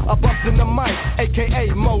 I bustin' the mic,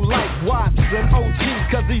 a.k.a. Mo like Watts and OG,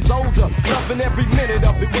 cause he's older. Loving every minute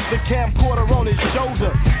of it with the camcorder on his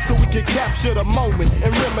shoulder. So we can capture the moment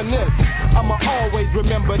and reminisce. I'ma always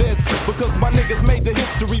remember this, because my niggas made the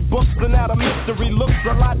history books. And now the mystery looks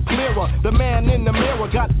a lot clearer. The man in the mirror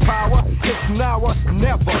got power. It's now or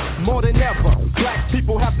never, more than ever. Black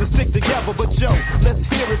people have to stick together. But yo, let's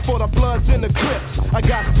hear it for the Bloods and the Crips. I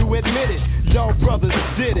got to admit it, y'all brothers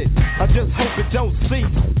did it. I just hope it don't cease,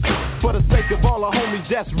 for the sake of all the homies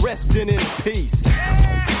that's resting in peace.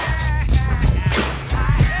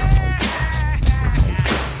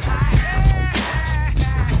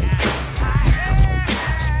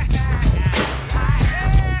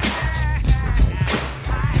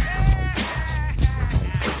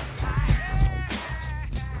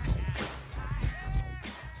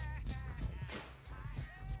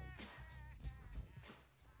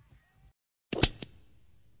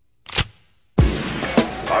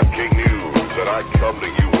 Come to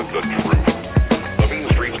you with the truth. The mean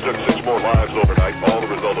streets took 6 more lives overnight, all the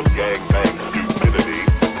result of gang-bang stupidity.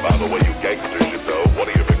 By the way, you gangsters should know, one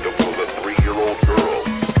of your victims was a 3-year-old girl.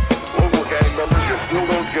 Local gang members, you still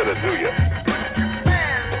don't get it, do you?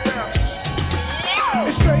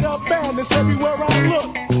 It's straight up madness everywhere I look.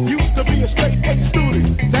 Used to be a straight A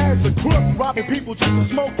student, now it's a crook, robbing people just to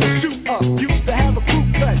smoke and shoot up. Used to have a crew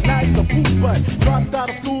cut, now it's a poop butt. Dropped out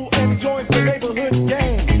of school and joined the neighborhood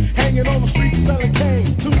gang. Hanging on the street selling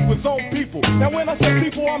cane to his own people. Now when I say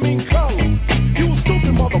people, I mean color. You a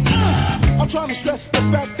stupid motherfucker. I'm trying to stress the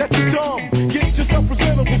fact that you're dumb. Get yourself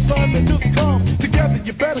presentable, son, and just come together.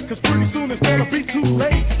 You better, cause pretty soon it's gonna be too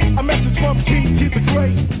late. A message from King the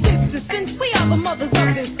Great. Sisters, since we are the mothers of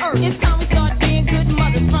this earth, it's time we start being good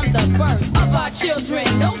mothers from the birth of our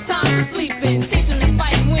children. No time for sleeping, teach them to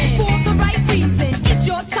fight and win for the right reason. It's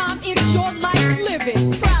your time, it's your life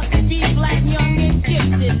living. Proud to be black, young, and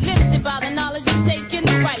gifted. Lifted by the knowledge of taking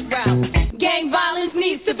the right route. Gang violence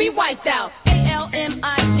needs to be wiped out.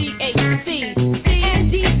 ALMIGHC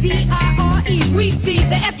CNDDIRE. We see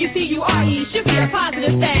the FUCURE should be a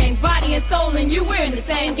positive thing. Body and soul and you, we're in the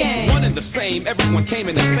same game. One and the same, everyone came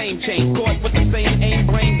in the same chain. Caught with the same aim,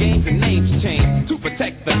 brain games and names changed. To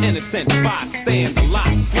protect the innocent bystander,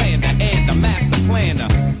 lot slander and the master planner.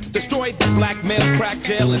 Destroyed the black male crack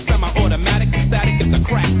jail and semi-automatic static if the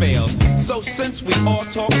crack fails. So since we all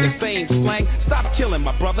talk the same slang, stop killing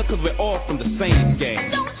my brother, cause we're all from the same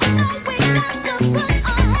gang. Don't you know we got to put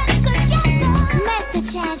our heads together? Make the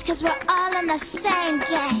change, cause we're all in the same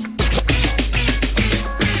gang.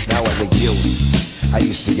 Now as a youth, I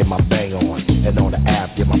used to get my bang on, and on the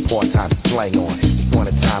app get my part-time slang on. One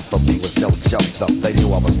a time for me was no joke, so they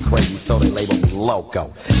knew I was crazy, so they labeled me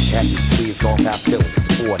loco. Had these kids going out pills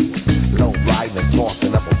at 40, low riding and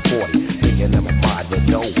tossing up a 40, thinking in my mind that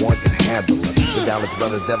no one can handle it. Dallas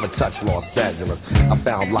brothers ever touch Los Angeles. I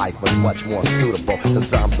found life was much more suitable,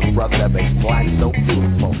 cause I'm the brother that makes black so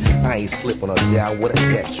beautiful. I ain't slipping her down with a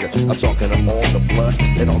gesture. I'm talking to all the blood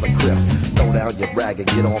and all the crips. Throw down your rag and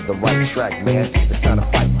get on the right track, man. It's time to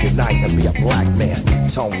fight tonight and be a black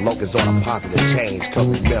man. Tone Loc is on a positive change,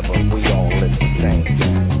 cause remember, we all in the same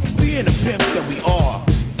game. We in the pimps that we are.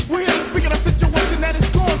 We're here to speak of a situation that is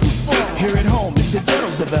going too far. Here at home, it's the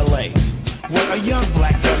ghettos of LA, where a young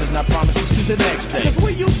black girl is not promised to see the next day. Cause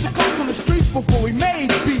we used to come from the streets before we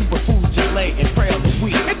made beef, but food just lay and pray on the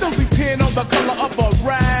week. It don't depend on the color of a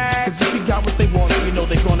rag. Cause if you got what they want, you know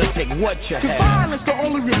they're gonna take what you have. Cause violence can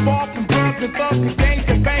only revolve from drugs and thugs and gangs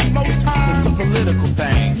and bang most times. It's a political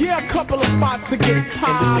thing. Yeah, a couple of spots to get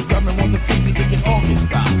high. And then the government wants to see me, they can all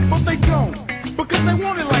get stopped. But they don't. Because they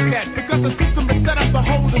want it like that. Because the system is set up to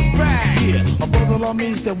hold us back. Yeah, a brother law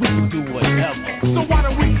means that we can do whatever. So why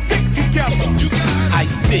don't we stick together? I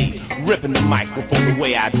see, ripping the microphone the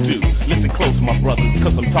way I do. Listen close, my brothers,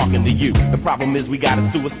 cause I'm talking to you. The problem is we got a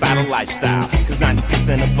suicidal lifestyle. Cause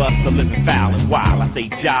 90% of us are living foul and wild. I say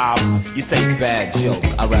job, you say bad joke.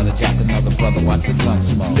 I'd rather jack another brother watch the gun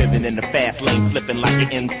smoke. Living in the fast lane, flipping like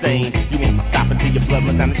you're insane. You ain't stopping till your blood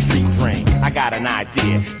runs down the street drain. I got an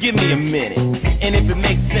idea, give me a minute. And if it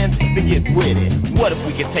makes sense, then get with it. What if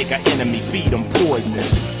we could take our enemy, feed them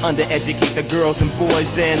poison, undereducate the girls and boys,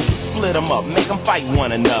 and split them up, make them fight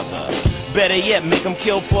one another. Better yet, make them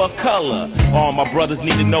kill for a color. All my brothers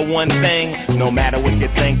need to know one thing. No matter what you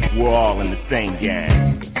think, we're all in the same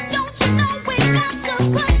gang. Don't you know we got to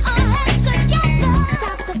put our heads together?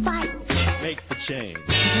 Stop the fight. Make the change.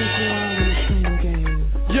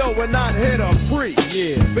 Yo, we're not here to free,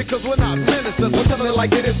 yeah, because we're not ministers. We're telling it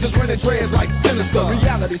like it is, just running dreads like sinister.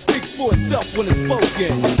 Reality speaks for itself when it's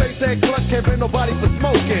spoken. A face that clutch can't bring nobody for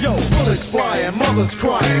smoking. Yo, bullets flying, mothers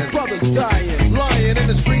crying, brothers dying, lying in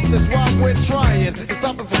the streets. That's why we're trying to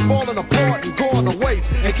stop it from falling apart and going to waste,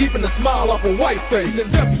 and keeping the smile off a white face.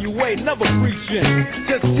 And WA never preaching,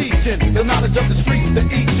 just teaching the knowledge of the streets to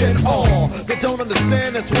each and all that don't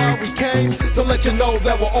understand. That's why we came to let you know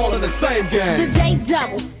that we're all in the same game. The J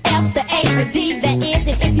double. F the A the D, that is,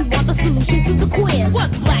 and if you want the solution to the quiz,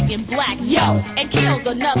 what's black and black, yo, and kills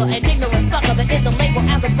another, an ignorant sucker that is a label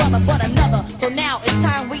as a brother but another. So now it's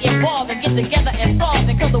time we evolve and get together and solve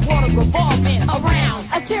it, cause the world is revolving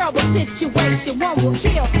around a terrible situation. One will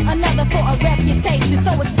kill another for a reputation.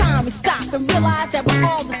 So it's time to stop and realize that we're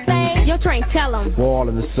all the same. Your train, tell them we're all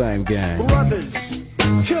in the same gang. Brothers,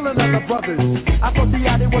 killing other brothers. I thought the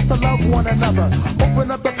idea was to love one another.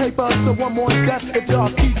 Open up the paper to one more step. If y'all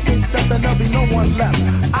keep things set, then there'll be no one left.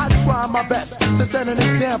 I try my best to set an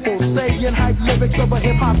example, saying hype lyrics over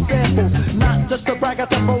hip-hop samples. Not just to brag at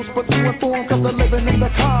the most, but to inform, cause they're living in the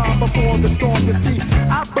calm before the storm. You see,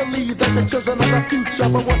 I believe that the children of the future,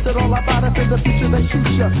 but what's it all about if in the future they shoot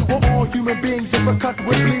ya? We're all human beings, if a cut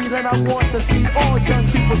with bleed, and I want to see all young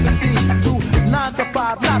people succeed. To 9 to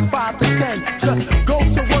 5, not 5 to 10. Just go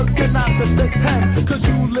to work and not to stay 10. Cause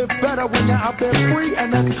you live better when you're out there free, and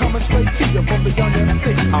that's coming straight to you from the young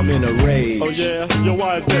MC. I'm in a rage. Oh yeah? Yo,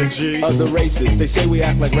 why is that, G? Other races, they say we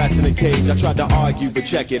act like rats in a cage. I tried to argue, but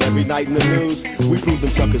check it. Every night in the news, we prove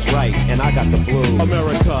them suckers right, and I got the blues.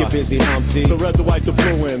 America. Get busy, Humpty. The red, the white, the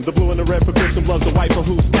blue, and the blue and the red for Christian bloods, the white for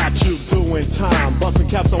who's got you doing time. Busting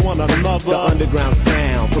caps on one another. The underground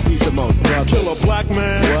sound for peace amongst brothers. Kill a black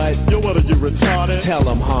man. What? Yo, what are you retarded? Tell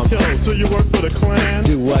them, Humpty. Yo, do you work for the Klan?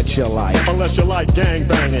 Do what you like. Unless you like gang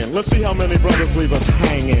banging. Let's see how many brothers leave us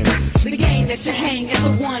hanging. the game that you hang is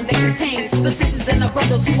the one that contains the sisters and the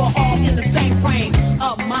brothers who are all in the same frame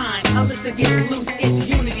of mind. Unless get loose,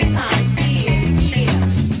 it's unity time. Yeah.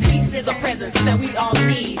 Peace is a presence that we all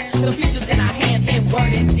need. The future's in our hands in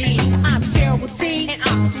word and deed. I'm Cheryl with C and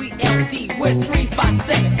I'm Sweet LT with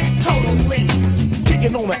 357 totally.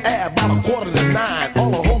 Kicking on the air about 8:45.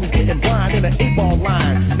 All the homies getting blind in an 8-ball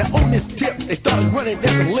line. Now on this tip, they started running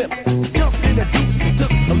in the lip. Jumped in the deuce and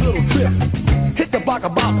took a little trip. Hit the block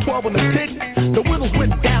about 12 in the tick. The whittles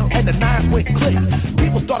went down and the nines went click.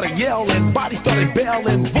 People started yelling, bodies started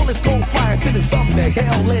bailing. Bullets go flying till there's something to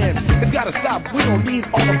hell in. It's gotta stop, we don't need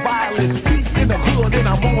all the violence. Peace in the hood and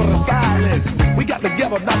I'm over the silence. We got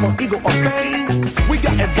together, not for ego or fame. We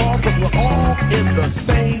got involved cause we're all in the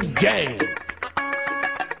same game.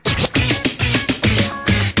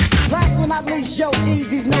 Last one I least show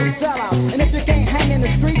easy's no sellout. And if you can't hang in the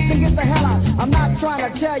streets, then get the hell out. I'm not trying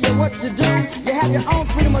to tell you what to do. You have your own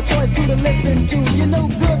freedom of choice who to listen to. You know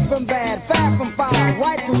good from bad, fast from foul,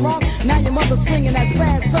 right from wrong. Now your mother's singing that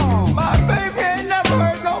sad song. My baby ain't never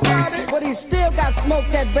hurt nobody, but he still got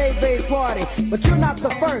smoked at baby's party. But you're not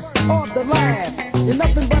the first or the last. You're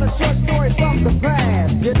nothing but a short story from the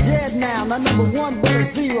past. You're dead now, not number one but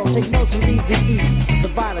a zero. Take notes from Easy E, the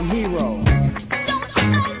violent hero.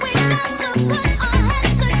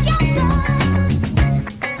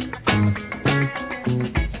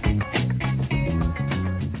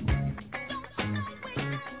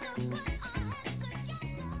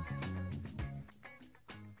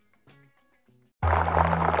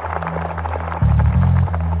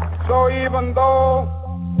 So even though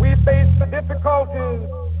we face the difficulties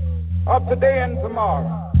of today and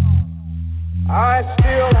tomorrow, I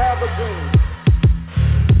still have a dream.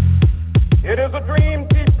 It is a dream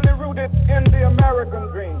deeply rooted in the American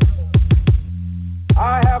dream.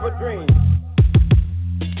 I have a dream.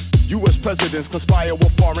 U.S. presidents conspire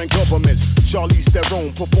with foreign governments. Charlize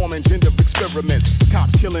Theron performing gender experiments.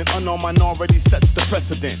 Cops killing unarmed minorities sets the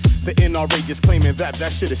precedent. The NRA is claiming that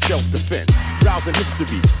shit is self-defense. Browsing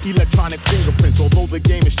history, electronic fingerprints. Although the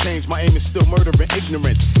game has changed, my aim is still murder and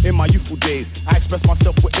ignorance. In my youthful days, I expressed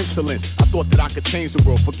myself with insolence. I thought that I could change the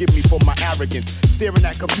world. Forgive me for my arrogance. Staring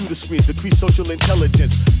at computer screens, decrease social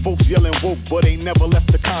intelligence. Folks yelling woke, but ain't never left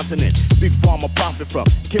the continent. Big pharma profit from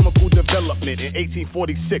chemical development. In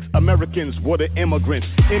 1846, Americans were the immigrants.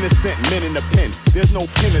 Innocent men in the pen, there's no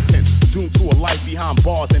penitence. Doomed to a life behind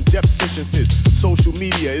bars and death sentences. Social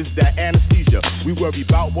media is that anesthesia. We worry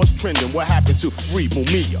about what's trending, what happened to free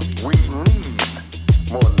Mumia. We need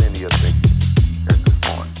more linear thinking at this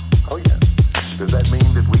point. Oh yeah. Does that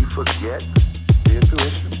mean that we forget the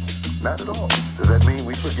intuition? Not at all. Does that mean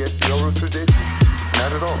we forget the oral tradition?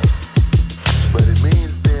 Not at all. But it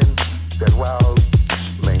means then that while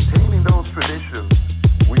maintaining those traditions,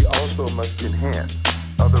 we also must enhance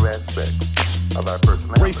other aspects of our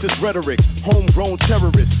personality. Racist rhetoric, homegrown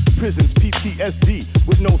terrorists, prisons, PTSD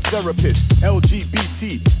with no therapist,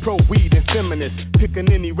 LGBT, pro-weed and feminist, picking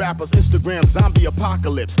any rappers, Instagram, zombie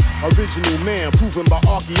apocalypse, original man proven by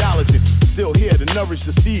archaeologists, still here to nourish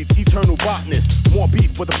the seeds, eternal botanists, more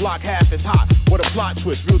beef with the block half as hot, what a plot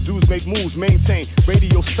twist, real dudes make moves, maintain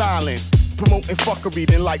radio silence. Promoting fuckery,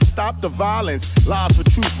 then like stop the violence. Lies for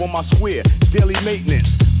truth on my square, daily maintenance.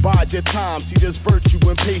 Bide your time, see there's virtue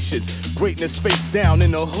and patience. Greatness face down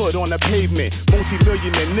in the hood on the pavement.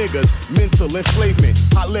 Multi-millionaire niggas, mental enslavement.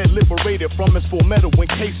 Hot lead liberated from its full metal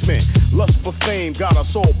encasement. Lust for fame got us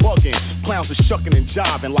all bugging. Clowns are shucking and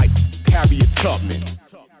jiving like Harriet Tubman.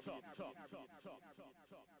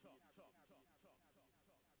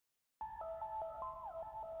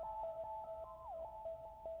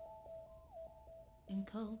 In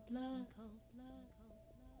cold blood.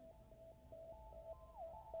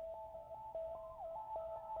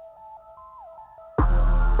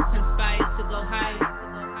 Conspire to go higher.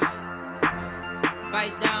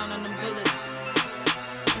 Bite down on them bullets.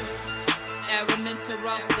 Elemental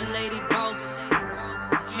rock the lady boss.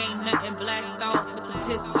 Ain't nothing blast off with the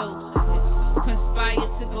pistols. Conspire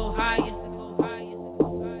to go higher.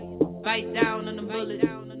 Bite down on them bullets.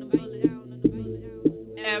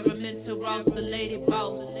 Elemental rock the lady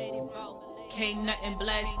boss. Can't nothing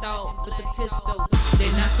blast off with the pistol. They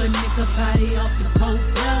knock a nigga body off in cold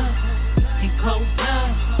blood. In cold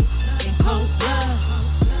blood. In cold blood.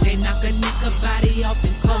 They knock a nigga body off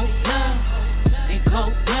in cold blood. In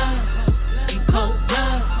cold blood. In cold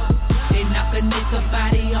blood. They knock a nigga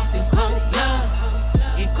body off in cold blood.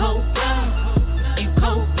 In cold blood. In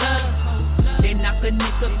cold blood. They knock a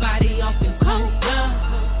nigga body off in cold blood.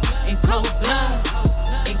 In cold blood.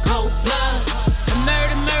 In cold blood.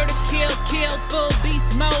 Murder, kill, full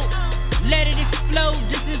beast mode. Let it explode,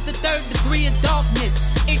 this is the third degree of darkness.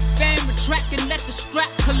 Expand, retract, and let the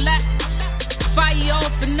strap collapse. Fire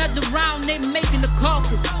off another round, they making the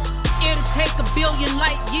carcass. It'll take 1 billion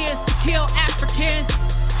light years to kill Africans.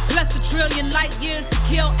 Plus 1 trillion light years to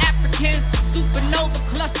kill Africans. Supernova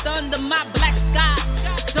cluster under my black sky.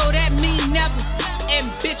 So that means never,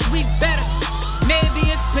 and bitch we better. Maybe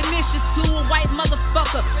it's pernicious to a white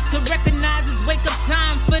motherfucker to recognize it's wake up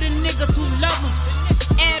time for the niggas who love them.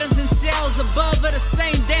 Atoms and cells above are the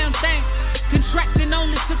same damn thing. Contracting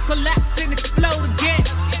only to collapse and explode again.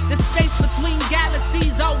 The space between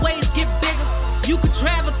galaxies always get bigger. You could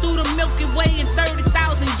travel through the Milky Way in 30,000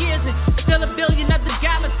 years and still 1 billion other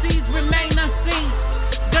galaxies remain unseen.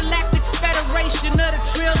 Galactic Federation of the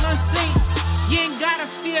Trill Unseen. You ain't gotta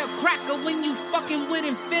fear a cracker when you fucking with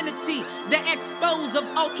infinity. The expose of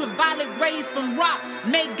ultraviolet rays from rock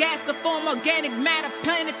make gas to form organic matter,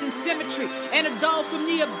 planets in symmetry. And a dog from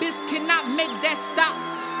the abyss cannot make that stop.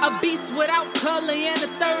 A beast without color and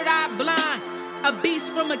a third eye blind. A beast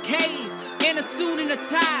from a cave in a suit and a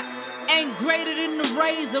tie. Ain't greater than the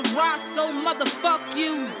rays of rock, so motherfuck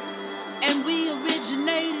you. And we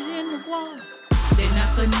originated in the war. They not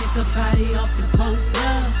knock a nigga body off in cold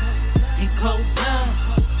blood. In cold blood.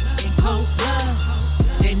 In cold blood.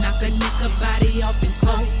 They knock a nigga body off in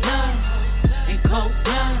cold blood. In cold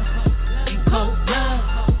blood. In cold blood.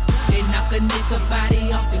 They knock a nigga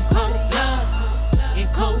body off in cold blood. In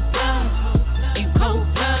cold blood. In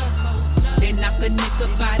cold blood. They knock a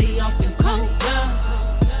nigga body off in cold blood.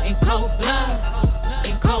 In cold blood.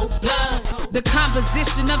 In cold blood. The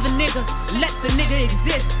composition of the nigga let the nigga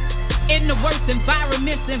exist in the worst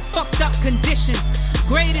environments and fucked up conditions.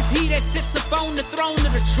 Great is he that sits upon the throne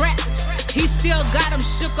of the track. He still got him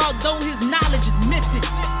shook, although his knowledge is missing.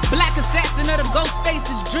 Black assassin of the ghost face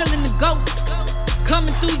is drilling the ghost.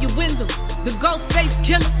 Coming through your window, the ghost face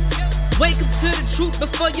killer. Wake up to the truth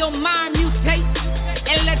before your mind mutate.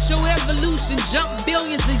 And let your evolution jump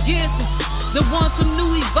billions of years. The ones who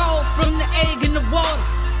knew evolved from the egg in the water.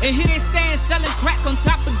 And here they stand selling crack on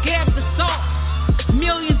top of Gab the salt.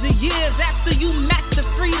 Millions of years after you master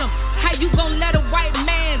freedom, how you gon' let a white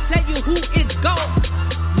man tell you who it's goes?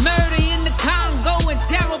 Murder in the Congo and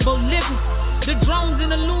terrible living. The drones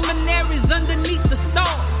and the luminaries underneath the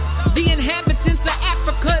stars. The inhabitants of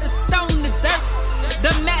Africa, the stone, the dirt.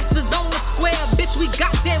 The masters on the square, bitch, we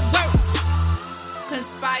got that work.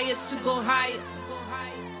 Conspire to go higher.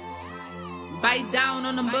 Bite down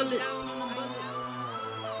on the bullets.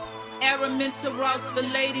 Araminta Ross, the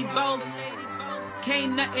lady boss.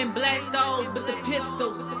 Can't nothing black dogs but the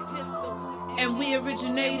pistols. And we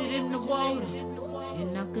originated in the water. You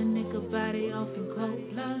knock a nigga body off in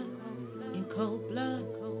cold blood. In cold blood.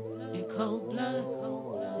 In cold blood.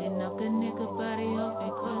 You knock a nigga body off in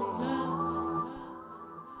cold blood.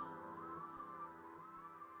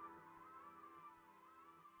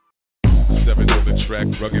 Seven on the track,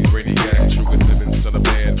 rugged brainiac, true and living son of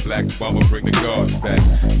man, black bomber, bring the guards back.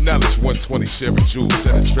 Knowledge 120, sharing jewels,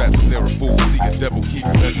 set a trap, snare a fool, see a devil, keep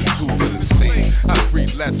it as a tool of the scene. I freed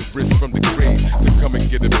Lazarus from the grave to come and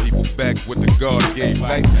get the people back with the God gave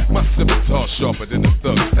life. My scimitar sharper than a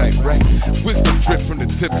thug type, right? Wisdom drip from the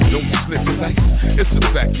tips, don't slip sight. It's a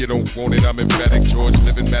fact you don't want it, I'm emphatic. George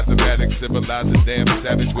living mathematics, civilized a damn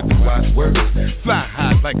savage with the wise words. Fly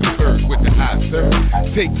high like a bird with the high third.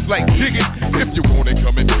 Take flight, dig it. If you want it,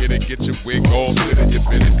 come and get it. Get your wig all lit and you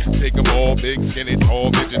fit it. Take them all, big, skinny, tall,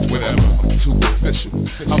 midgets, whatever. I'm too official.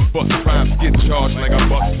 I bust rhymes, get charged like I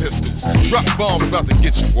bust pistols. Drop bombs about to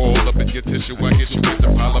get you all up in your tissue. I hit you with the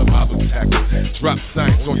Apollo tackle. Drop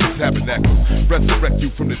signs on your tabernacle. Resurrect you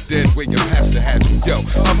from the dead where your pastor had you. Yo,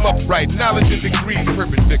 I'm upright, knowledge and degrees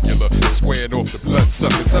perpendicular. Squaring off the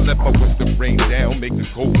bloodsuckers. I let my wisdom rain down, make the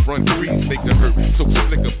cold front freeze, make the hurt so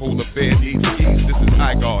slick a polar bear needs skis. This is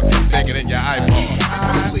high guard, banging in your eyeball.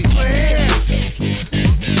 I swear.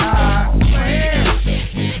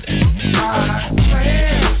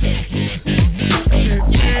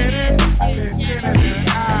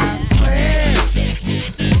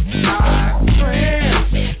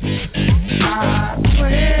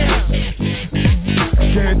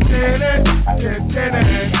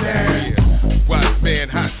 Wise man,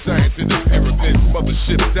 hot science in the pyramids,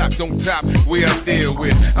 mothership docked on top where I deal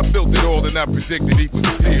with. I built it all and I predicted he was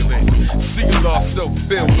stealing. See a lost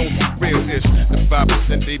self-filled on some real-ish. The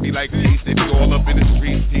 5% they be like these, they be all up in the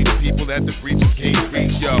streets. See the people that the breaches can't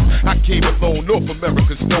reach, yo. I came alone, North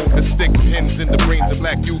America stone to stick pins in the brains of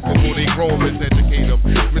black youth before they grow, miseducate them,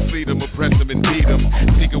 mislead them, oppress them, and beat them.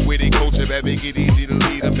 Take away their culture that make it easy to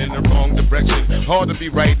lead them in the wrong direction. Hard to be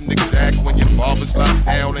right and exact when your father's locked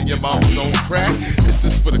down and your mama's on crack. This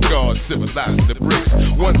is for the gods, civilizing the bricks.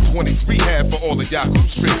 120's rehab for all the yacub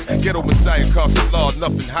tricks. Ghetto Messiah cost a law,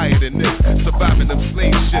 nothing higher than this. Surviving them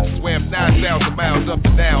slave ships, swam 9,000 miles up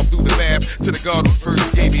and down through the map to the God who first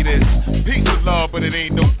gave me this. Peace of law, but it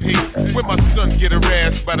ain't no peace. When my son get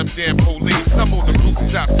harassed by them damn police, I'm on the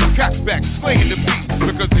rooftop, cocked back, slaying the beast.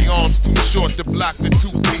 Because the arms too short to block the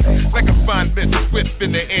 2 feet. Like a fine mist, swift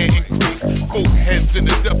in the air increase. Both heads in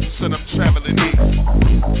the double, son, I'm traveling east.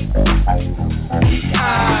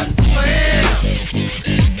 I swear,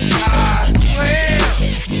 I swear,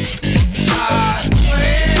 I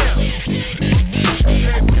swear,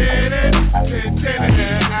 they did it, I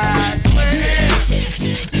swear,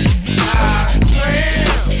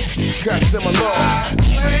 Kasim alone,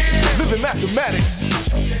 living mathematics.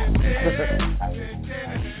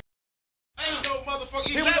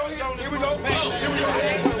 Here we go.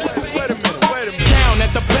 Wait a minute. Down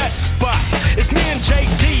at the best spot, it's me and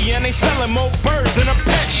JD, and they selling more birds than a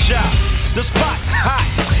pet shop. The spot's hot,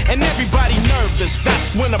 and everybody nervous.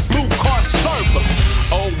 That's when a blue car server.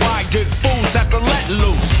 Oh, why good fools have to let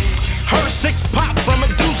loose? Her 6 pop from a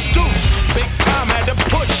deuce. Big time had to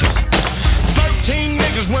push it. 13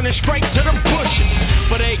 niggas running straight to the bushes,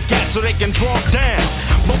 but they got so they can draw down.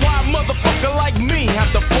 motherfucker like me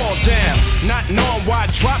have to fall down, not knowing why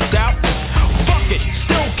I dropped out. Fuck it,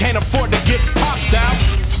 still can't afford to get popped out.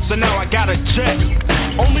 So now I got a jet.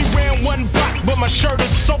 Only ran one block, but my shirt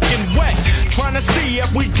is soaking wet. Trying to see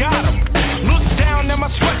if we got him. Look down and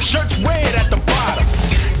my sweatshirt's red at the bottom.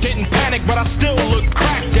 Didn't panic, but I still look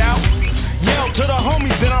cracked out. Yell to the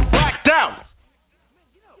homies and I'm blacked out.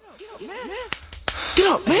 Get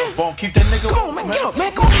up, man. Won't keep that nigga on, man. Get up,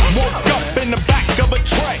 man. Go ahead. Woke up in the back of a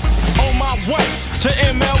tray, on my way to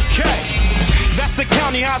MLK. That's the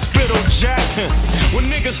county hospital, Jackson. When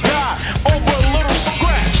niggas die over a little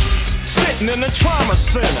scratch. Sitting in the trauma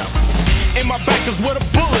center. In my back is with a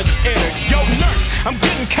bullet in it. Yo, nurse, I'm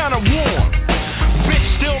getting kinda warm. Bitch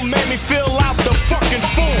still made me fill out the fucking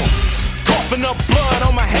form. Coughing up blood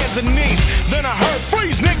on my hands and knees. Then I heard,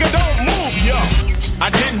 freeze, nigga, don't move, yo. I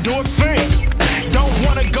didn't do a thing. Don't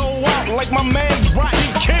wanna go out like my man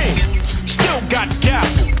Rodney King. Still got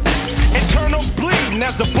gaffled. Internal bleeding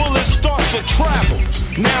as the bullet starts to travel.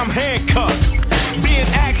 Now I'm handcuffed. Being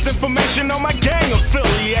asked information on my gang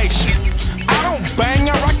affiliation. I don't bang,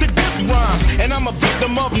 I rock the good rhyme. And I'm a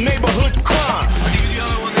victim of neighborhood crime. Are you the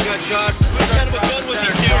only one that got shot? What kind of a gun was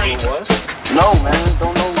you carrying? No, man.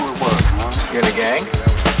 Don't know who it was, man. You in a gang?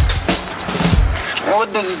 Man,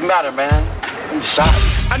 what does it matter, man? I'm shot.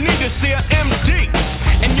 I need to see a MD.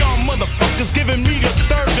 And y'all motherfuckers giving me the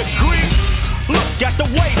 3rd degree. Look at the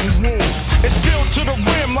waiting room. It's filled to the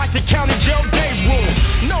rim like the county jail day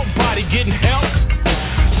room. Nobody getting help.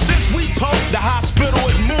 Since we post, the hospital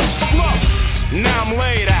has moved slow. Now I'm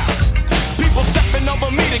laid out. People stepping over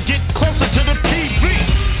me to get closer to the TV.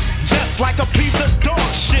 Just like a piece of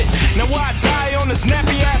dog shit. Now why I die on this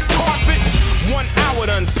nappy ass carpet? 1 hour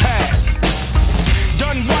done passed.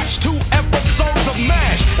 Done watched 2 episodes of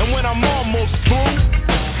MASH. And when I'm almost through,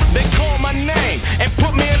 they call my name and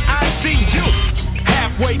put me in ICU.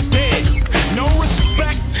 Halfway dead, no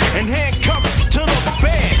respect, and handcuffed to the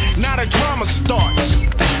bed. Now the drama starts,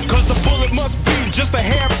 cause the bullet must be just a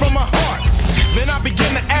hair from my heart. Then I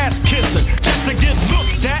begin to ass kissing, just to get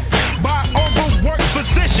looked at by an overworked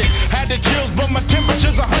physician. Had the chills, but my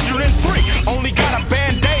temperature's 103. Only got a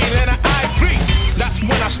Band-Aid and an IV. That's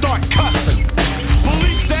when I start cussing.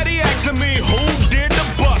 Police steady asking me who did the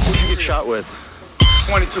bust. Who'd you get shot with?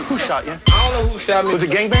 22. Who shot you? I don't know who shot me. Was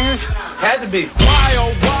it gangbangers? Had to be. Why,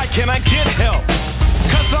 oh, why can I get help?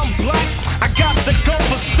 Cause I'm black, I got to go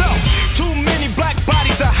for self. Too many black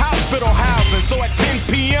bodies at hospital housing. So at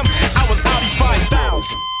 10 p.m., I was out 5,000.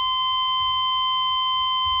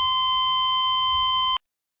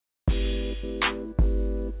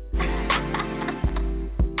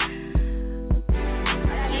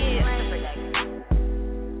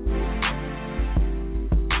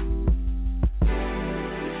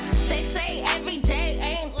 They say every day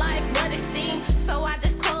ain't like what it seems, so I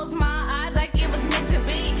just close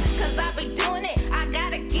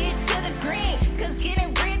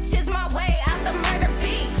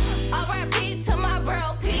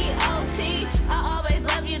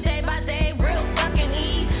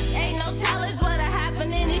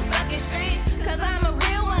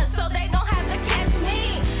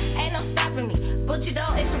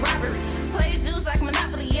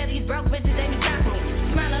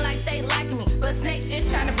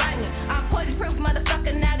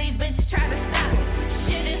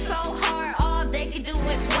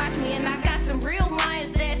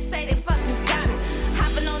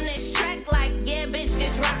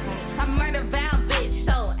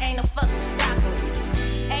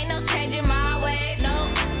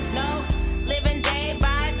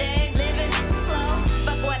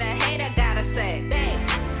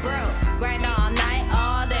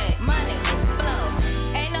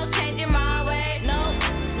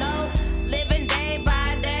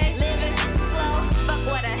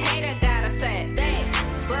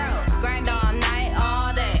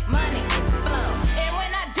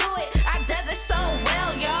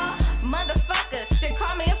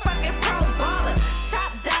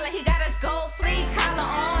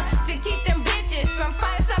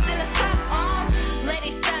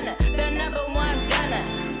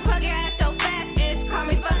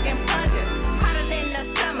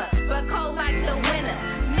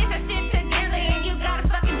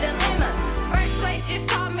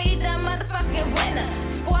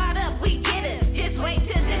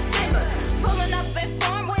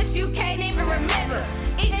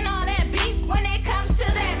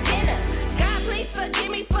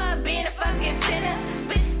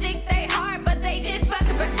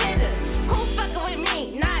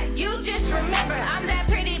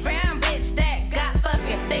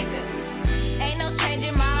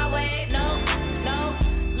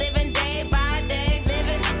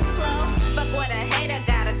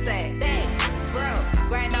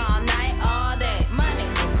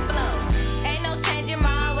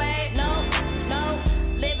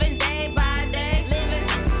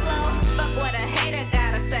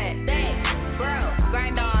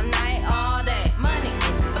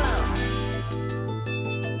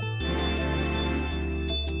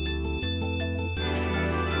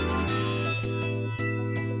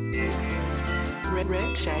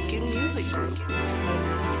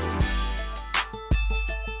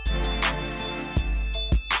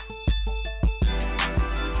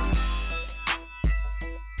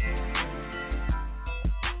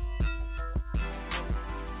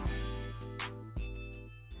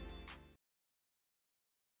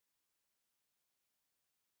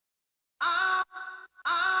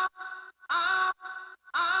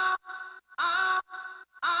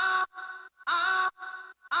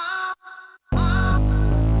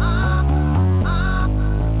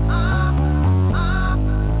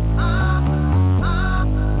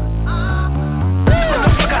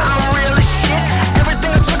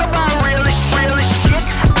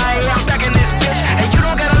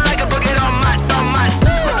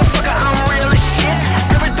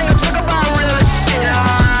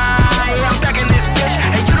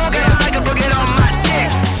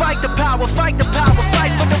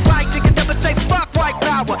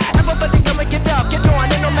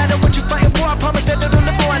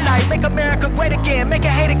great again, make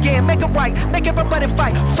it hate again, make it right, make everybody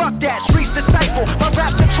fight. Fuck that, streets disciple, my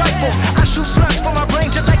rap's a trifle. I shoot slugs for my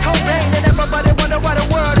brain just like Cobain, and everybody wonder why the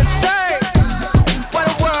world is saved. Why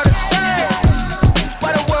the world is saved.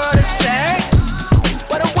 Why the world is saved.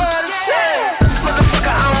 Why the world is saved.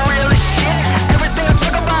 Motherfucker, I'm real as shit. Everything I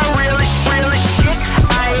talk about real as shit.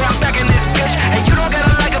 I'm back in this bitch, and you don't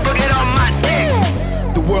gotta like it, but get on my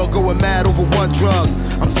dick. The world going mad over one drug.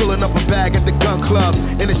 I'm filling up a bag at the gun club,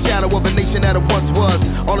 in the shadow of a nation that it once was.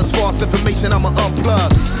 All this false information, I'ma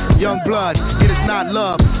unplug. Young blood, it is not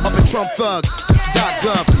love. Up in Trump thugs.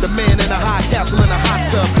 .gov, the man in a high castle in a hot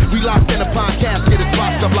tub. We locked in a pine casket, it's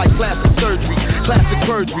boxed up like plastic surgery, classic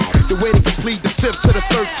perjury. The way to complete the 5th to the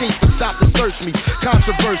 13th to stop to search me.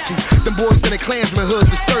 Controversy, them boys in the Klansman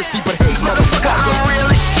hoods is thirsty, but hey, motherfucker, I'm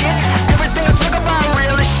real as shit. Everything I talk about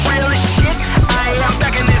real as shit. I'm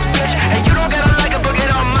back in this bitch, and you don't gotta like it, but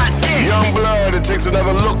get on my dick. Young blood, it takes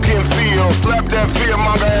another look and feel. Slap that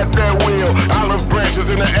fearmonger at that wheel. Olive branches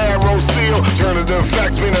in the arrow seal. Turn it to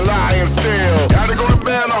facts, mean a lie and still. Gotta go to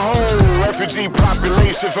ban a whole refugee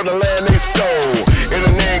population for the land they stole. In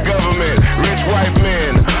the name government, rich white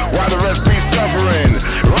men, while the rest be suffering.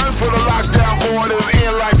 Run for the lockdown borders,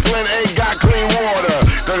 in like Flint ain't got clean water.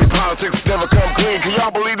 Dirty politics never come clean. Can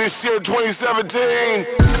y'all believe this shit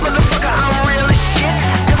 2017? Motherfucker, I'm real as shit.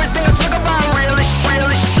 Everything I talk about real as shit.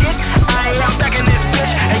 I'm back in this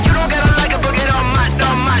bitch, and you don't gotta like it, but get on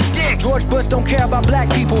my dick. George Bush don't care about black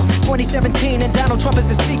people. 2017 and Donald Trump is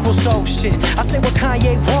the sequel, so shit. I say what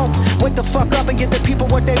Kanye won't. Wake the fuck up and give the people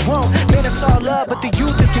what they want. Man, it's all love, but the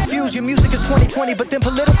youth is confused. Your music is 2020, but then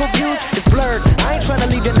political views is blurred. I ain't trying to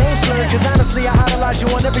leave your name slurred, cause honestly I idolize you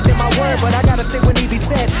on everything my word. But I gotta say what needs to be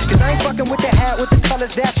said, cause I ain't fucking with the hat with the colors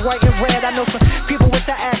that's white and red. I know some people with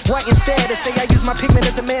the ass white instead, that say I use my pigment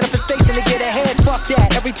as a manifestation to get ahead. Fuck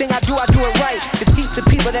that, everything I do it right. To teach the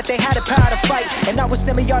people that they had the power to fight, and not with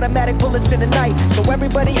semi-automatic bullets in the night. So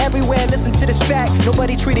everybody everywhere listen to this fact.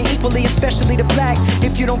 Nobody treated equally, especially the black.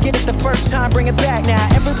 If you don't get it the first time, bring it back. Now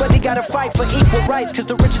everybody gotta fight for equal rights, cause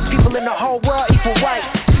the richest people in the whole world equal rights.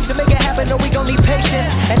 To make it happen, no, we gon' need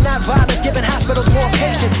patience and not violence, giving hospitals more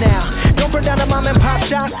patience now. Don't burn down the mom and pop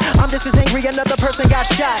shops. I'm just as angry another person got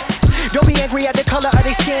shot. Don't be angry at the color of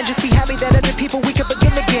their skin, just be happy that as a people we can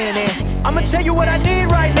begin again. And I'ma tell you what I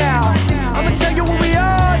need right now. I'ma tell you what we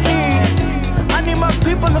all need. I need my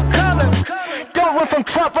people of color. Don't run from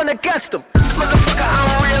Trump, run against them. Motherfucker,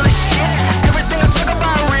 I'm real as shit. Everything I talk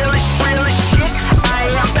about real as shit.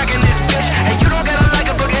 I'm back in this bitch, and you don't gotta like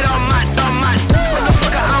it, but get on my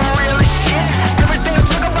motherfucker, I'm real as shit. Everything I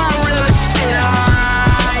talk about real as shit.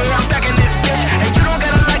 I'm back in this bitch, and you don't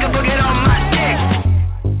gotta like it, but get on my dick.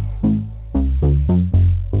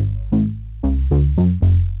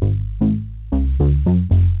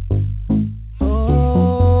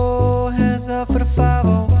 Oh, hands up for the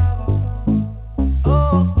 5-0.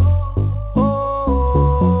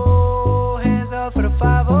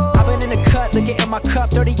 Look in my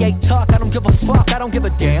cup, 38 talk, I don't give a fuck, I don't give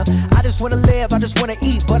a damn. I just wanna live, I just wanna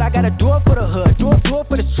eat, but I gotta do it for the hood, do it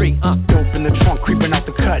for the street. Dope in the trunk, creeping out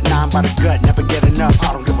the cut, 9 by the gut, never get enough,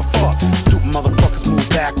 I don't give a fuck. Stupid motherfuckers move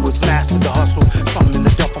backwards, master the hustle. Something in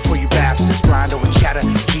the duffel for you bastards, grind over chatter.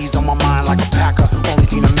 G's on my mind like a packer,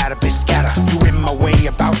 only thing that matter, bitch scatter. You in my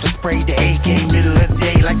way, about to spray the A-game, middle of the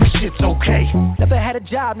day, like the shit's okay. Never had a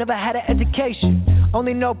job, never had an education,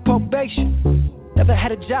 only no probation. Never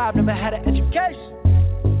had a job, never had an education.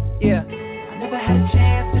 Yeah, I never had a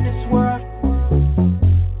chance in this world.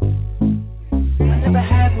 I never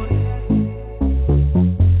had one.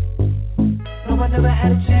 No, I never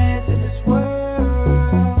had a chance in this world.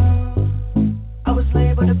 I was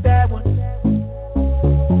labeled a bad one.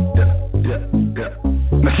 Yeah.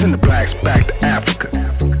 Now send the blacks back to Africa.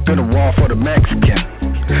 Build a wall for the Mexican.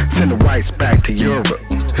 Send the whites back to Europe.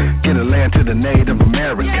 Get a land to the Native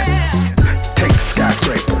American. Take the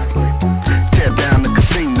skyscraper, tear down the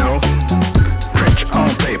casino, print your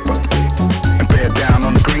own paper, and bear down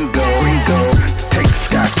on the gringo. Take the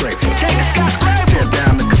skyscraper, tear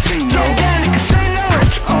down the casino,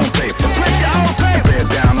 print your own paper, and bear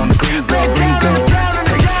down on the gringo.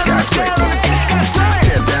 Take the skyscraper,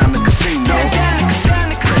 tear down the casino,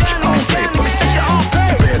 print your own paper,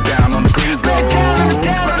 and bear down on the gringo.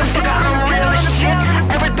 Motherfucker, I'm real as shit.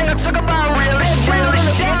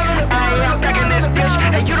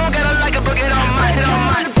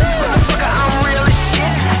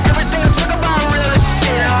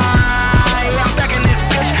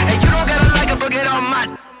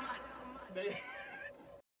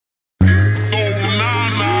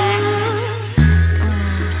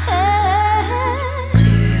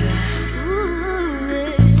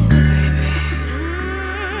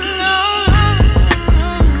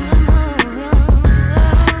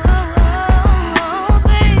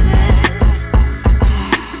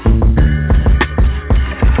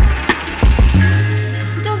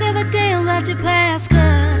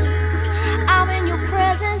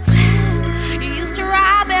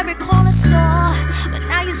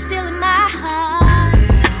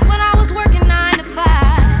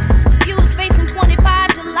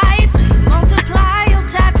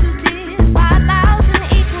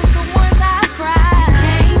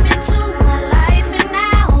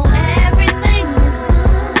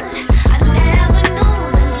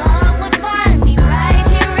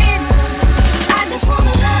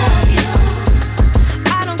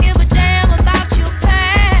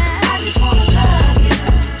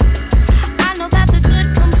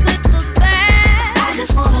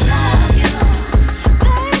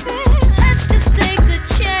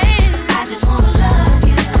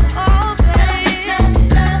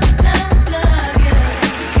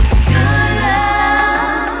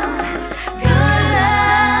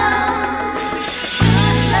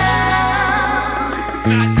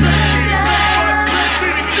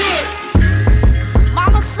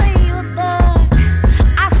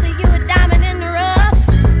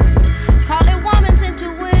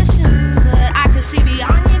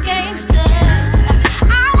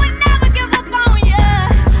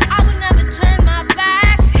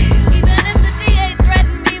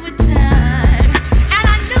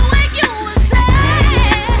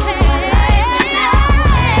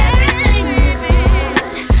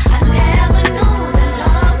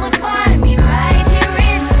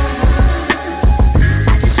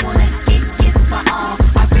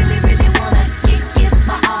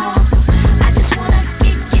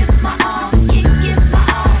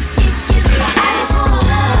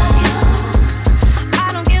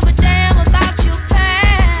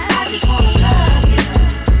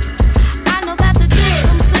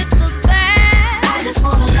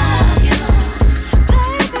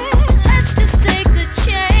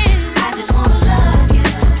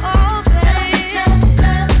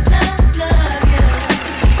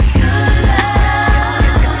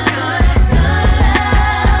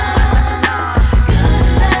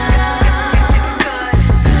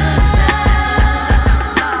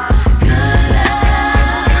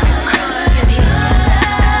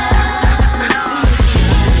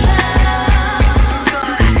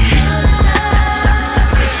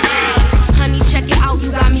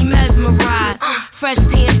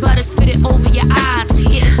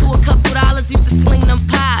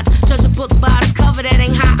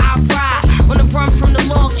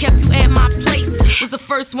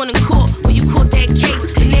 first one in court when you caught that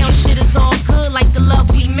case. And now shit is all good like the love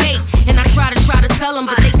we made. And I try to tell them,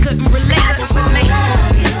 but they couldn't relate.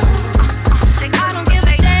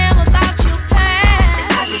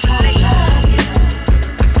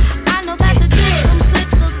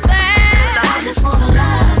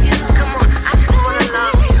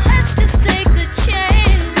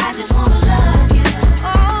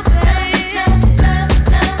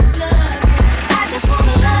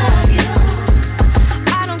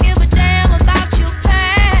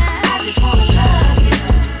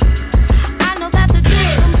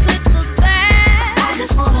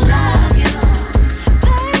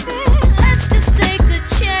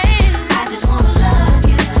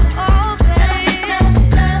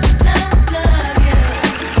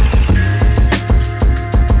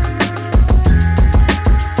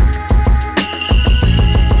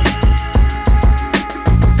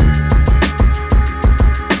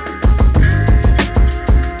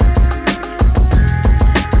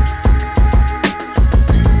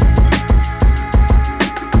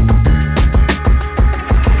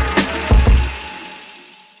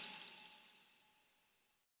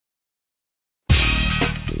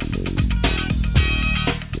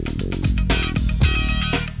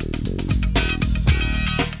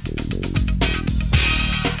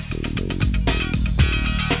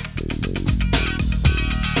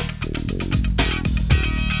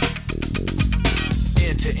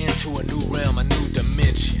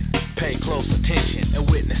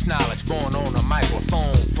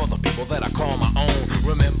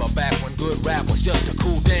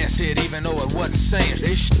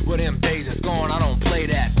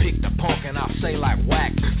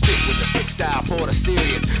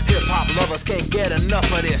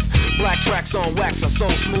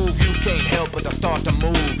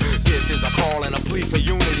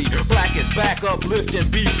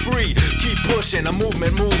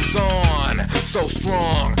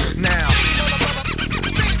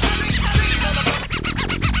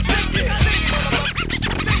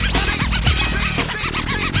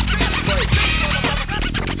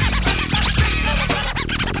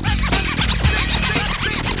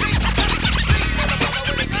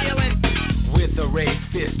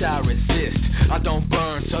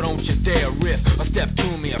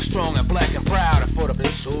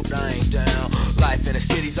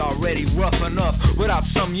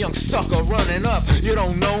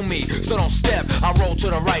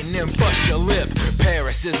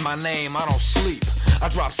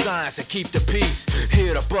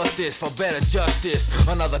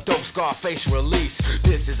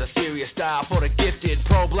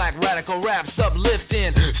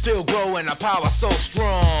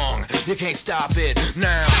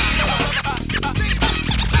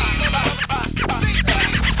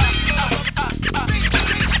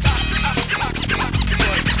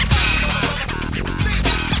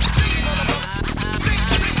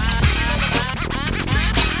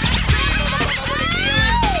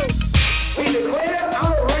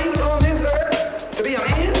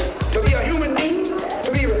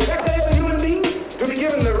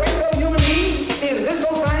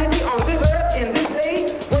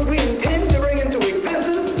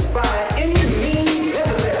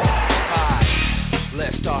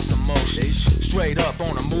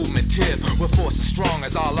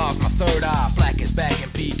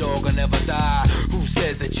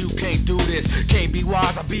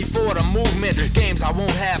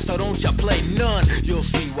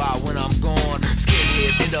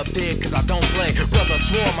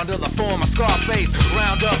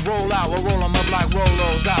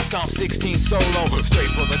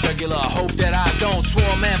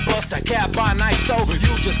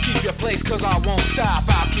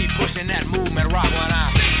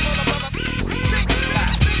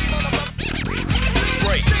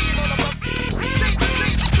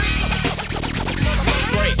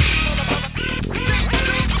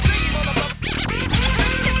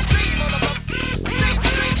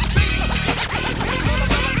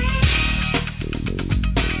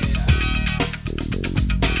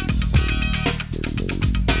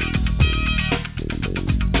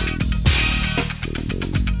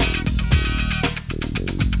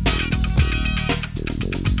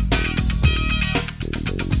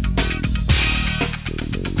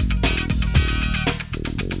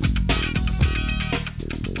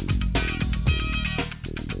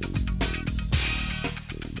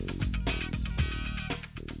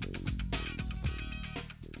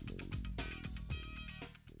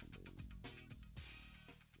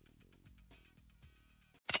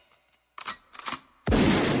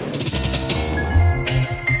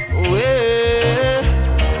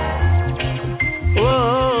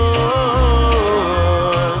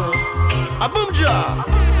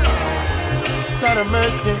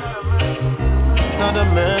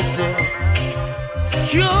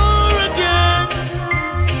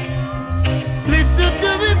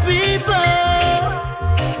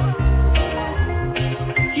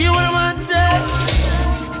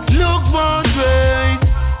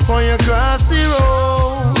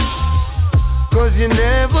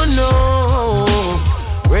 never know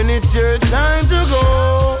when it's your time to go.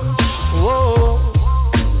 Whoa.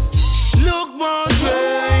 Look both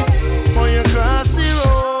ways when you cross the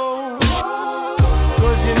road,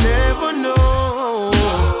 'cause you never know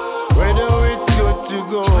whether it's good to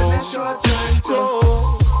go.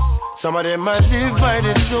 Some of them might live by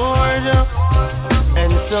the sword,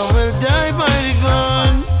 and some will die by the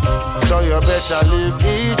gun. So you better live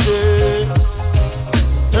easy,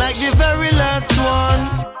 like the very last one.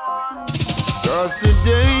 'Cause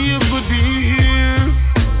today you could be here,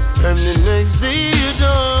 and the next day you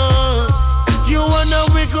don't. You wanna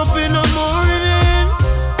wake up in the morning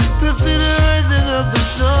to see the rising of the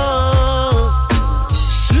sun.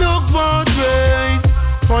 Look both ways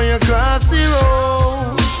when you cross the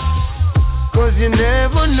road, 'cause you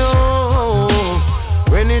never know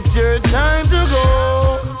when it's your time to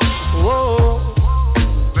go. Whoa.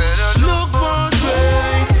 Better look both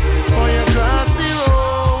ways when you cross the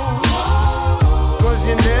road, 'cause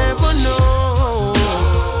you never know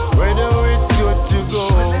whether it's good to go.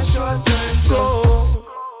 So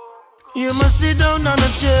you must sit down on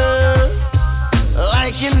a chair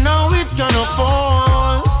like you know it's gonna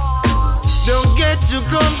fall. Don't get too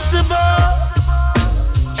comfortable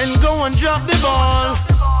and go and drop the ball.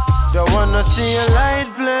 Don't wanna see a light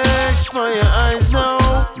flash for your eyes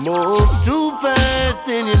now. Move too fast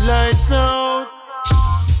in your lights out.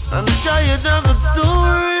 I'm tired of the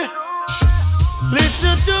story.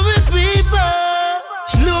 Listen to it, people.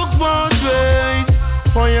 Look both ways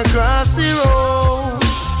when you cross the road,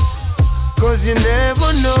 'cause you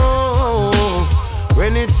never know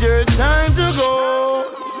when it's your time to go.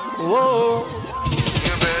 Whoa.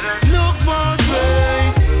 You better look both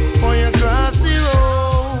ways when you cross the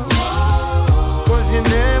road, 'cause you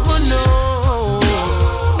never know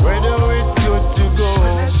whether it's good to go.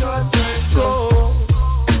 So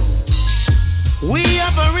we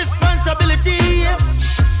have a responsibility.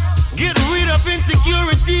 Get rid of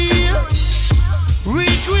insecurity.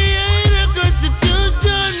 Recreate a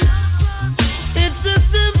constitution. It's a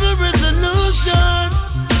simple resolution.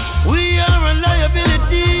 We are a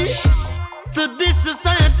liability to this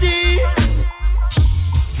society.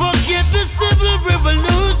 Forget the civil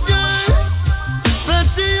revolution.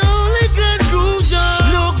 That's the only conclusion.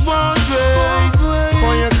 Look both ways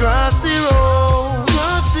when you cross the road,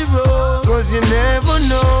 'cause you never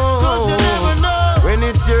know when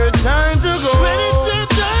it's your time to go.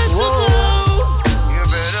 You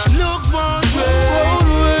better look both ways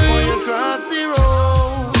when you cross the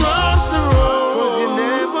road, 'cause you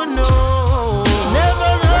never know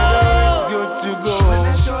whether it's good to go.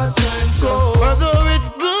 Whether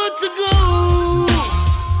it's good to go.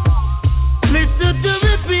 Listen to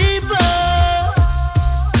the people.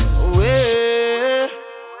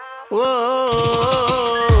 Whoa.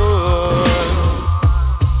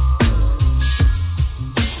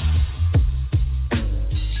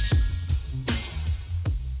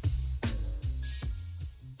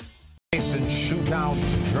 Shootout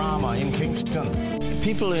drama in Kingston.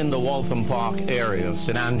 People in the Waltham Park area of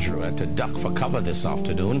St. Andrew had to duck for cover this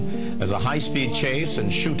afternoon as a high-speed chase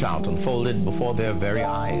and shootout unfolded before their very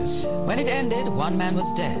eyes. When it ended, one man was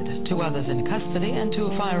dead, 2 others in custody, and 2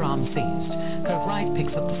 firearms seized. K.r.i.t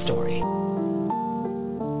picks up the story.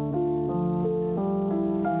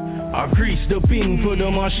 I grease the pin for the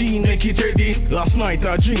machine, make it ready. Last night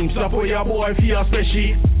I dreamed, stop for your boy feel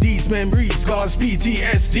special. These memories cause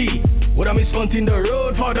PTSD. When I'm hunting the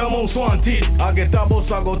road for the most wanted, I get a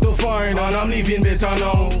bus, I go to foreign and I'm living better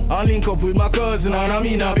now. I link up with my cousin and I'm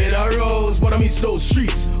in a better roads, but I miss those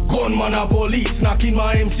streets. Gunman and police knocking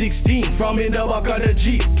my M16 from in the back of the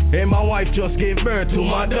Jeep. And my wife just gave birth to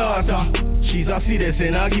my daughter. She's a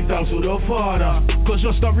citizen, I give thanks to the Father. Cause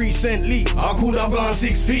just recently, I could have gone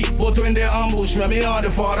 6 feet. But when they ambush me and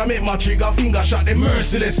the Father make my trigger finger shot them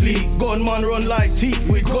mercilessly. Gunman run like teeth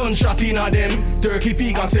with gunshot in at them. Turkey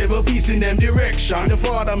peak and 7 piece in them direction. The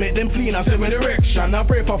Father make them flee in a 7 direction. I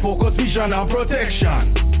pray for focus, vision and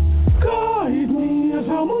protection. Guide me as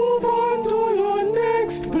I move on to your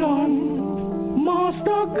next plan.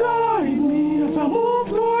 Master, guide me as I move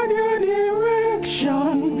toward your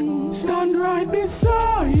direction. Stand right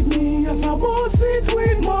beside me as I boss it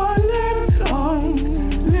with my left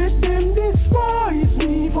hand. Let them despise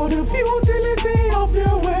me for the futility of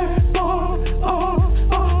their weapon.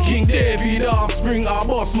 King David offspring, I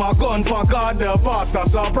bust my gun for God the pastor.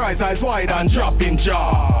 Surprise, eyes wide and dropping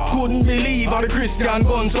jaw. Couldn't believe how the Christian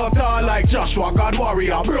guns so tall like Joshua, God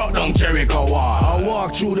warrior, brought down Jericho wall. I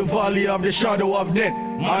walk through the valley of the shadow of death.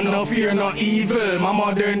 Man, no fear, no evil. My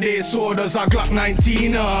modern day sword is a Glock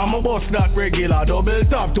 19. I'm a boss that regular, double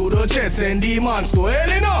top to the chest and demons to hell,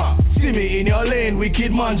 you know. see me in your lane,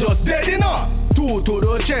 wicked man just dead enough. 2 to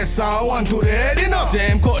the chest and 1 to the head enough.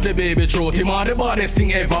 Them cut the baby throat, him on the baddest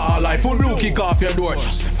thing ever alive. Full blue kick off your door.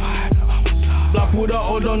 Black Buddha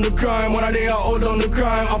hold on the crime, one of they hold on the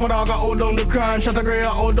crime, Upper Dog hold on the crime, Shatter Grey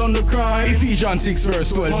hold on the crime. Ephesians 6 verse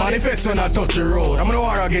 12, manifest when I touch the road. I'm gonna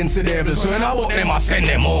war against the devil, so when I walk them I send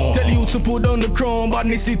them home. Tell you to put down the crown,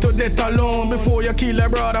 badness it to death alone. Before you kill a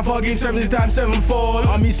brother, forgive 70 times 7-fold.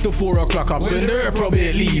 I miss the 4 o'clock up when the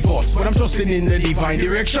reprobate leave us, but I'm trusting in the divine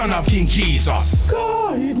direction of King Jesus.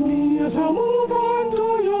 Guide me as I move on to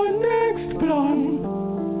your next plan.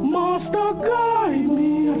 Master, guide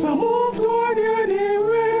me as I move toward your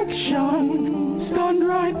direction. Stand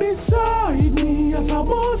right beside me as I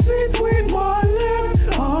boss it with my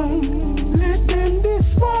left hand. Let them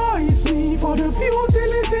despise me for the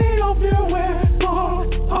futility of their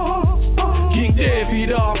weapon. King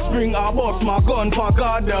David offspring, I bust my gun for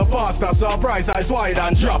God the pastor. Surprise, eyes wide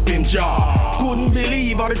and drop him jaw. Couldn't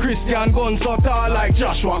believe how the Christian gun so tall like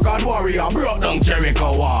Joshua, God warrior, broke down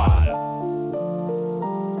Jericho wall.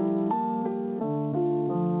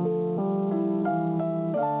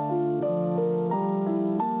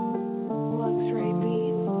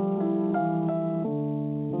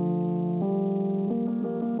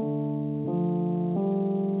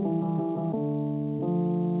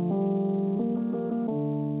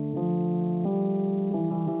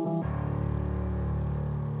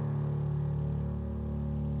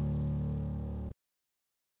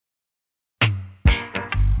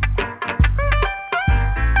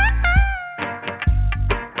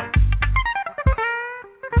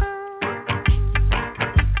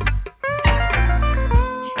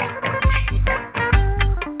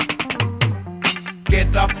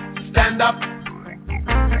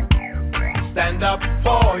 Stand up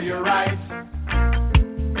for your rights.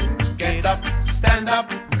 Get up, stand up.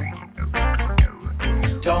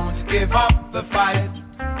 Don't give up the fight.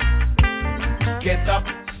 Get up,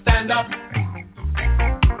 stand up.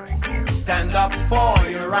 Stand up for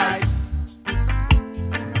your rights.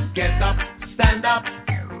 Get up, stand up.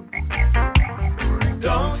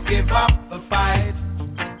 Don't give up the fight.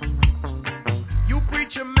 You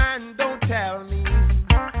preacher man, don't tell me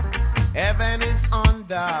heaven is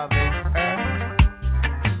under the earth.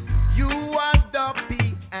 You are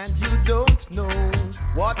dumpy and you don't know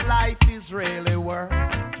what life is really worth.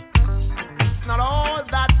 Not all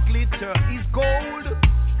that glitter is gold,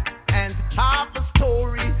 and half the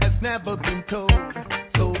story has never been told.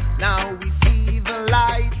 So now we see the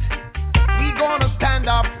light. We gonna stand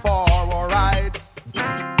up for our rights.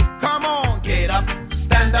 Come on, get up,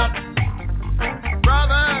 stand up.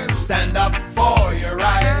 Brothers, stand up for your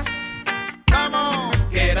rights. Come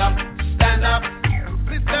on, get up, stand up.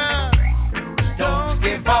 Sister, don't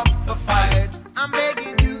give up the fight. I'm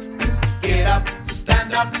begging you, get up,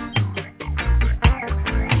 stand up.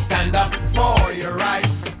 Stand up for your rights.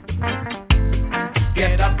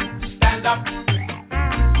 Get up, stand up.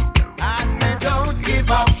 I said don't give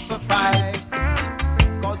up the fight.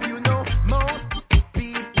 Cause you know most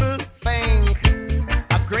people think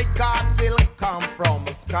a great God will come from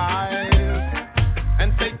the skies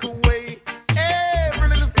and take away every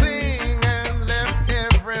little thing and left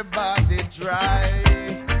everybody dry.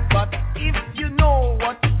 But if you know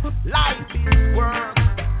what life is worth,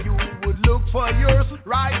 you would look for yours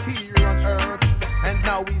right here on earth. And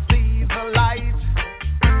now we see the light.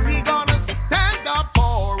 We gonna stand up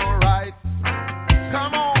for our rights.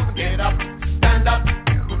 Come on, get up, stand up.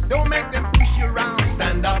 Don't make them push you around.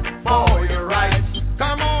 Stand up for your rights.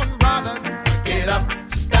 Come on, brothers, get up,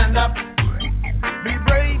 stand up. Be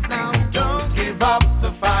brave now, don't give up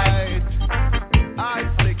the fight. I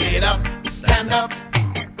say get up, stand up.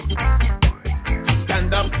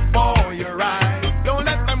 Stand up for your rights. Don't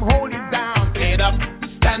let them hold you down. Get up,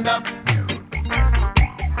 stand up.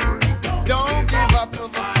 Don't give up the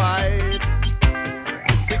fight.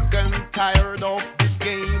 Sick and tired of this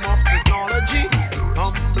game of technology.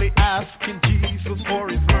 Humbly asking Jesus for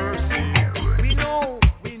his mercy. We know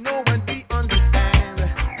and we understand.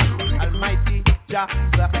 Almighty Jah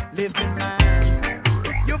is a living man.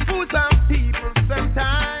 You fool some people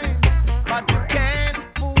sometimes, but you can't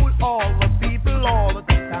fool all the people all the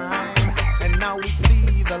time. And now we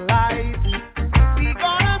see the light. We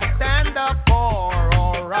gonna stand up for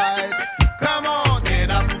our rights. Come on, get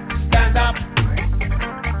up, stand up.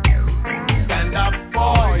 Stand up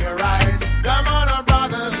for your rights. Come on, our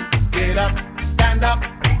brothers, get up, stand up.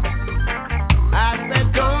 I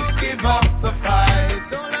said don't give up the fight.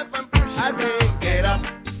 Don't let them push you. I say get up,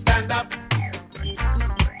 stand up.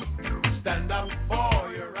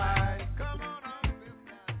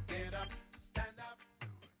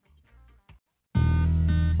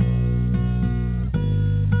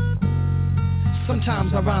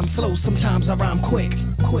 I rhyme slow, sometimes I rhyme quick.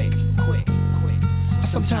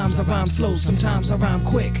 Sometimes I rhyme slow, sometimes I rhyme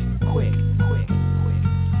quick.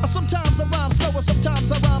 Sometimes I rhyme slower,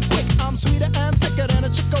 sometimes I rhyme quick. I'm sweeter and thicker than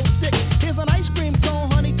a Chico stick. Here's an ice cream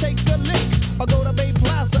cone, honey, take a lick. I'll go to Bay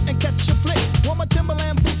Plaza and catch a flick. Want my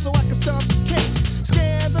Timberland boots so I can start to kick.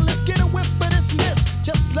 Scandalous, get a whiff, but it's missed.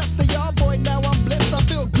 Just left the yard, boy, now I'm blessed. I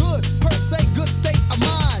feel good, per se, good state of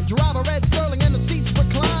mind. Drive a red Sterling and the seats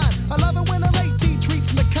recline. I love it when a lady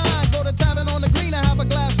treats me kind. Go to tavern on the green and have a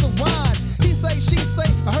glass of wine. He say, she say,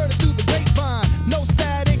 I heard it through the grapevine. No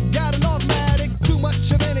static, got an automatic. Too much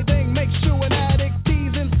of anything makes you an addict.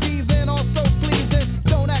 Teasing, season, also pleasing.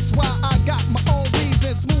 Don't ask why, I got my own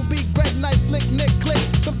reasons. Smooth beat, bread, nice, flick, nick, click.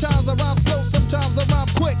 Sometimes I rhyme slow, sometimes I rhyme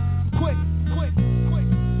quick.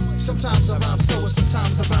 Sometimes I rhyme slow,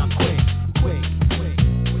 sometimes I rhyme quick.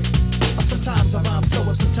 Sometimes I rhyme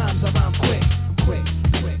slow, sometimes I rhyme quick.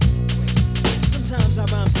 Sometimes I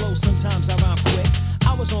rhyme slow, sometimes I rhyme quick.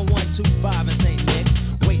 I was on 125 in St. Nick,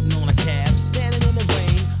 waiting on a cab, standing in the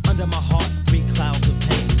rain, under my heart, 3 clouds of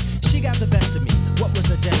pain. She got the best of me, what was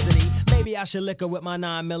her destiny? Maybe I should lick her with my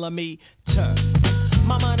 9mm.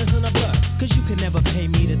 My mind is in a blur, cause you could never pay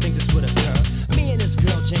me to think this would occur. Me and this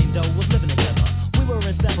girl Jane Doe was living together. We were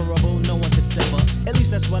inseparable, no one could sever. At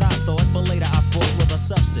least that's what I thought, but later I fought with a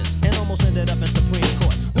substance and almost ended up in Supreme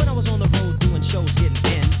Court. When I was on the road doing shows, getting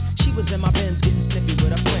ends, she was in my Benz getting snippy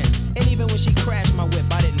with her friends. And even when she crashed my whip,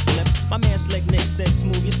 I didn't flip. My man Slick Nick said,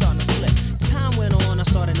 "Smooth, you're starting to slip." Time went on, I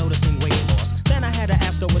started noticing weight loss. Then I had to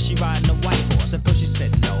ask her, was she riding a white horse? At first she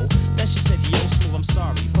said no. Then she said, "Yo, Smooth, I'm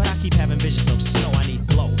sorry, but I keep having visions of snow. I need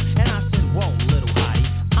blow." And I said, "Whoa, little hottie,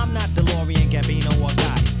 I'm not DeLorean, Gambino, or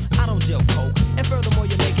Gotti. I don't deal coke, and furthermore,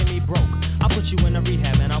 you're making me broke. I'll put you in a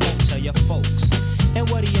rehab, and I won't tell your folks." And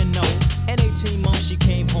what do you know? In 18 months, she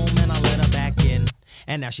came home, and I let her back in.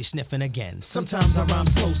 And now she's sniffing again. Sometimes I rhyme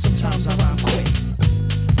slow, sometimes I rhyme quick.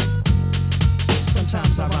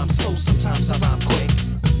 Sometimes I rhyme slow, sometimes I rhyme quick.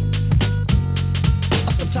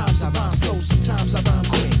 Sometimes I rhyme slow, sometimes I rhyme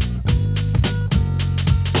quick.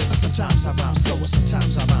 Sometimes I rhyme slow,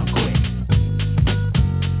 sometimes I rhyme quick.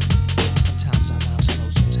 Sometimes I rhyme slow,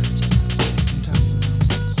 sometimes I rhyme quick.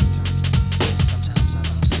 Sometimes I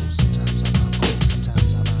rhyme slow, sometimes I rhyme quick. Sometimes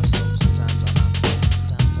I rhyme slow, sometimes I rhyme quick.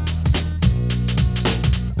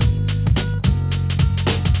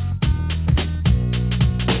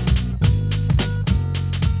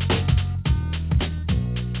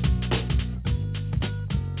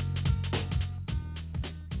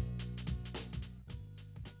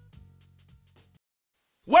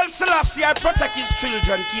 Well, Selassie, I protect his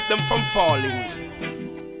children, keep them from falling.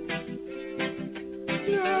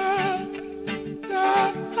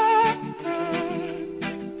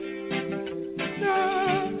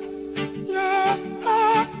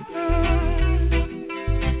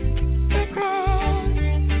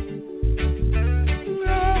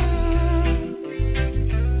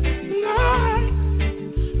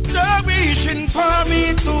 They're wishing for me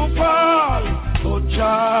to fall, oh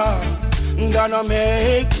Jah, gonna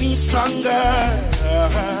make me stronger.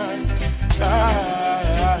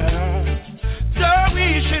 They're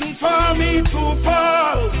wishing for me to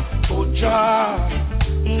fall, oh Jah,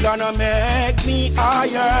 gonna make me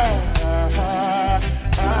higher.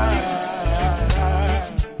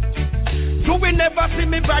 You will never see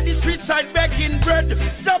me by the street side begging bread.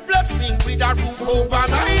 The blessing with a roof over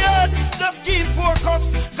my head. Just keep focus,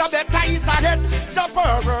 the better is ahead. The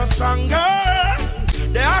power stronger.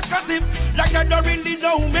 They are kasim, like I don't really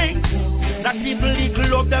know me. That even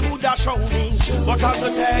little of them would have shown me. But as the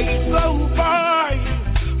days go by,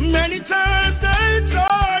 many times they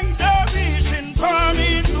try. They're wishing for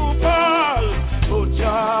me to fall. Oh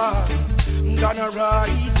Jah, gonna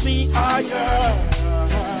rise me higher.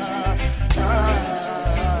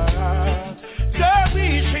 They're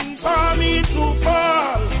wishing for me to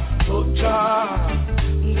fall. Oh Jah,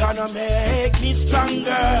 gonna make me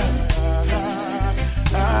stronger.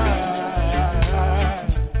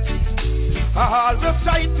 I always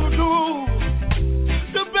try to do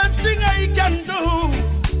the best thing I can do.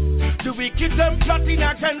 The wicked them plotting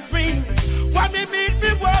against me. Why me meet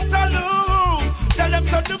me Waterloo? Tell them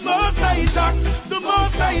that the most I talk, the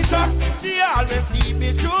most I talk, they always leave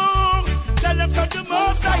me true. Tell them that the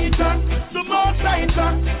most I talk, the most I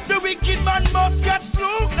talk, the wicked man must get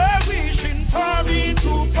through. They're wishing for me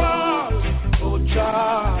to fall. Oh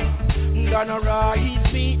Jah, gonna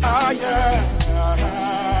rise me higher.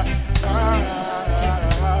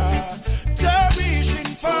 They're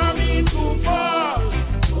wishing for me to fall.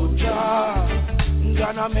 Oh Jah,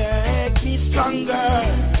 gonna make me stronger.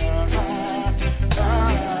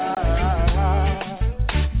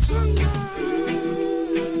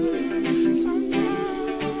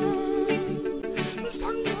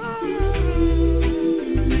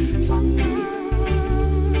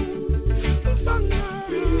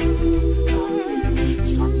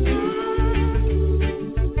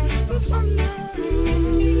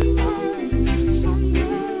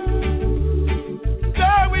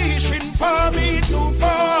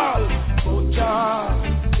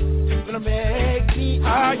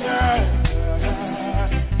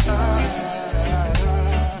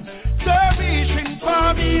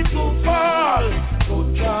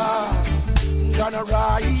 gonna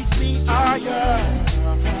rise me higher.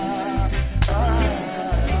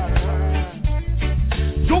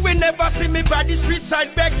 You will never see me by the street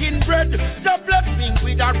side begging bread. The blessing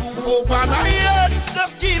with a roof over my head.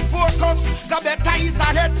 Just keep focused, the better is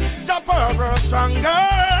ahead. The power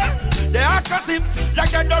stronger. They are kasim,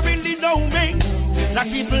 like they don't really know me. Not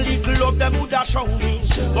even little of them would have shown me.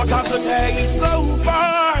 But as the days go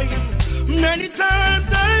by, many times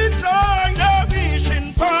they try, they're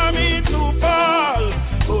wishing for me to fall.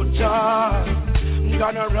 But Jah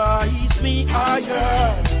gonna rise me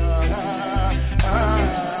higher.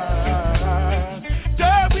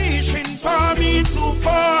 They're wishing for me to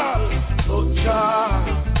fall, but Jah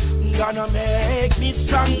gonna make me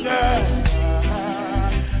stronger.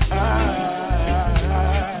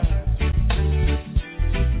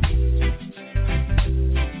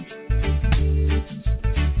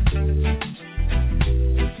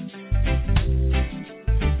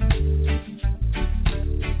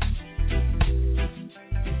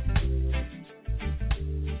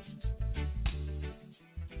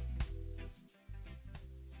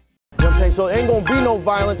 So it ain't gonna be no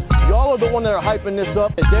violence. Y'all are the one that are hyping this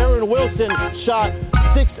up. Darren Wilson shot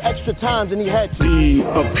 6 extra times and he had to.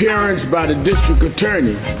 The appearance by the district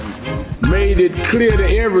attorney made it clear to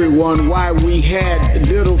everyone why we had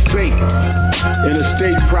little faith in a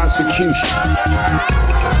state prosecution.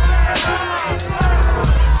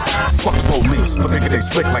 Fuck the police, but nigga they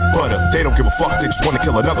slick like butter. They don't give a fuck, they just wanna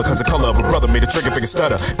kill another. Cause the color of a brother made a trigger finger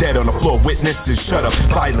stutter. Dead on the floor, witnesses shut up.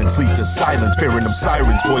 Violence leads to silence, fearing them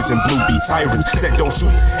sirens. Boys in blue be tyrants, said don't shoot,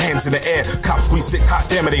 hands in the air. Cops we sick, hot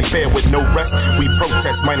damn it ain't fair with no rest. We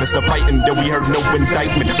protest minus the fighting, then we heard no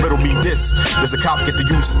indictment. Riddle me this, does a cop get to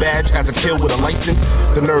use badge as a kill with a license?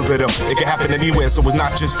 The nerve of them, it can happen anywhere, so it's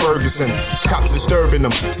not just Ferguson. Cops disturbing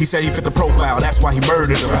him, he said he fit the profile, that's why he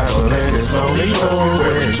murdered him. Traveling is slowly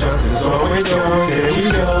moving, justice always goes, here we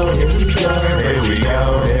go, here we go, here we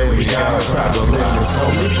go, here we go. Traveling is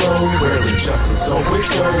slowly moving, where injustice always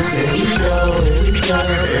goes, here we go, here we go,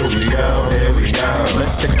 here we go, here we go.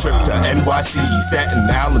 Let's take a trip to NYC, Staten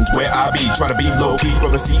Island's where I be. Trying to be low-key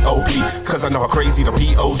from the COP, cause I know how crazy the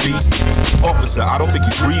POG. Officer, I don't think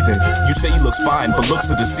he's breathing. You say he looks fine, but looks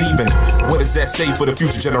are deceiving. What does that say for the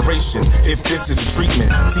future generation? If this is a treatment,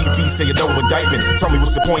 CP say a no indictment. Tell me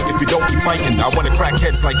what's the point if you don't keep fighting? I want to crack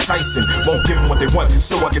heads like Tyson. Won't give them what they want,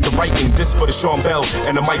 so I get the writing. This for the Sean Bell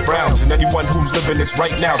and the Mike Browns and anyone who's living this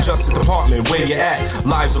right now. Justice Department, where you at?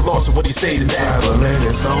 Lives are lost, so what do you say to that? Traveling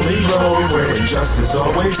is slowly road, where injustice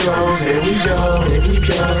always goes. Here we go, here we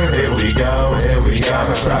go, here we go, here we go.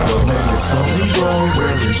 Traveling is slowly road,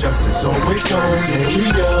 where injustice always goes. Here we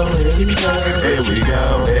go, here we go, here we go,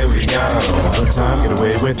 here we go. All the time, get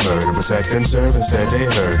away with murder, protect and serve, and said they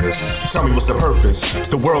heard us. Tell me what's the purpose?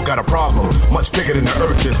 The world got a problem, much bigger than the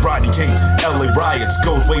earth is. Rodney King, LA riots,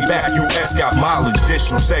 goes way back. US got mileage,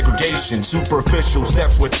 digital segregation, superficial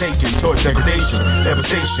steps were taken towards degradation,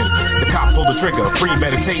 devastation. The cop pulled the trigger,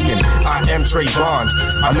 premeditating. I am Trayvon,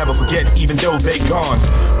 I'll never forget, even though they gone.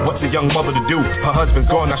 What's a young mother to do? Her husband's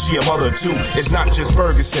gone, now she a mother too. It's not just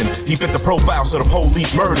Ferguson, he fit the profile, so the police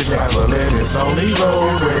murdered him. Traveling is only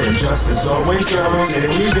road, where injustice always goes. Here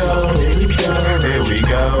we go, here we go, here we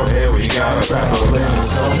go, here we go. Traveling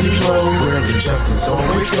is only road, where injustice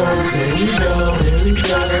always goes. Here we go, here we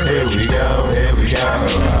go, here we go, here we go.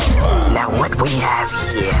 Now what we have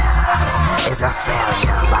here is a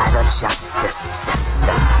failure by the justice system.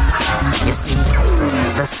 You see,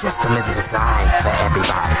 the system isn't designed for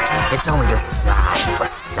everybody. It's only designed for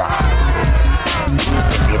some.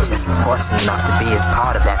 If you're just fortunate enough to be a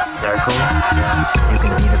part of that circle, you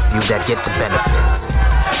can be the few that get the benefit.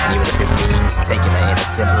 Even if it means taking an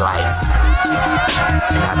innocent life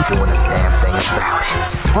and not doing a damn thing about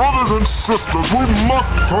it. Brothers and sisters, we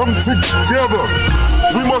must come together.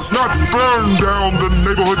 We must not burn down the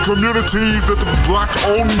neighborhood communities and the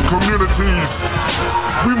black-owned communities.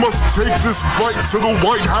 We must take this fight to the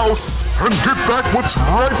White House and get back what's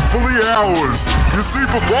rightfully ours. You see,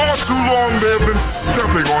 for far too long they have been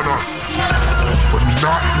stepping on us, but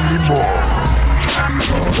not anymore.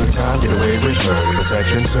 All the time, get away with murder,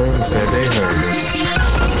 protection, serve, said they heard us.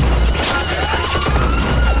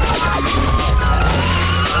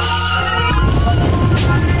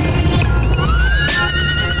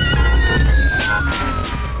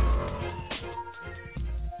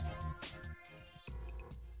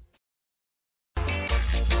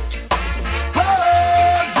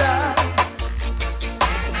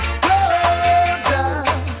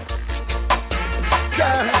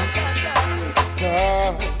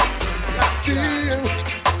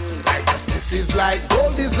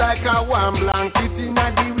 Like a warm blanket in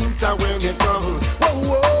the winter when it comes. Whoa,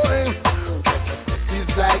 whoa.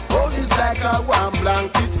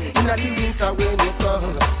 winter when you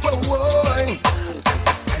come. Whoa, whoa.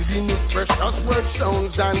 And in its precious word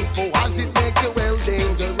sounds and for as it make you well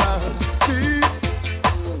dangerous. See,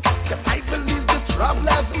 the Bible is the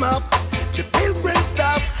traveler's map, the pilgrim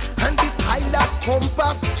staff, and the pilot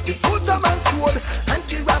compass, the Sojaman sword, and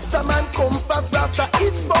the Rastaman compass. Rasta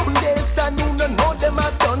is foundation, you no know them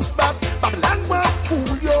a done spot. Babylon was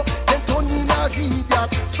fool you, then turn in a idiot.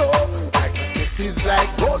 So, this is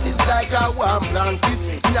like gold, is like a warm blanket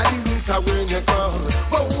in the winter when you come.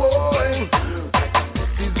 Whoa, whoa.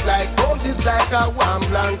 This is like gold, is like a warm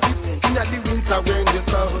blanket in the winter when you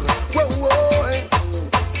come. Whoa, whoa.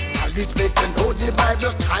 This makes you know the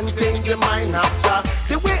Bible contains the mind of God,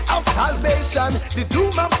 the way of salvation, the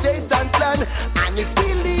doom of Satan's plan. And if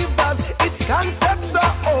believers, its concepts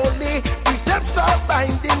are holy, precepts are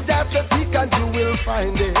binding. That's the seek and you will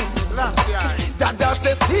find it. That's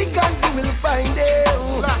the seek and you will find it.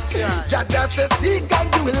 That's the seek and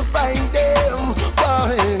you will find it.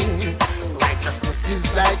 Righteousness is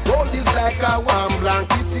like gold, is like a warm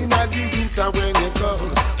blanket in the winter when you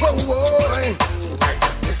come. Whoa, whoa.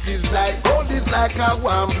 Is like gold, is like a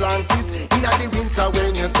warm blanket in the winter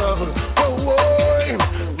when you come. Oh, oh.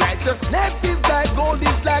 Righteousness is like gold,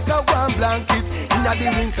 is like a warm blanket in the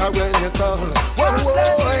winter when you come. Oh,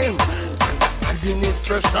 oh. And in its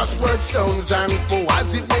precious word sounds and for as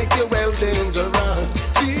it make you well dangerous.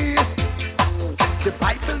 See, the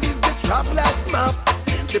Bible is the traveler's map,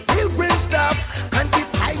 the pilgrim staff, and the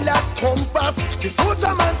pilot compass, the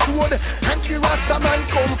Sojaman sword, and the Rastaman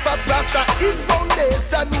compass. Rasta is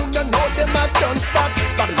foundation, you no know them a done spot.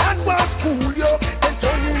 Babylon was fool you, then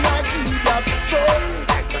turn in a idiot. So,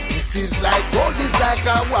 this is like gold, is like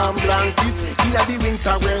a warm blanket in the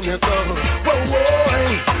winter when you come. Whoa, whoa.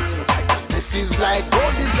 This is like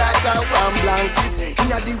gold, is like a warm blanket in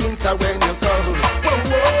the winter when you come. Whoa,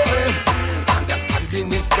 whoa. In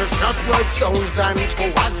its precious word sounds and for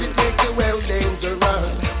what it make you well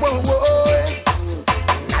dangerous. Whoa, whoa.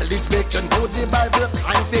 Knowledge make you know the Bible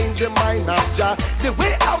contains the mind of Jah, the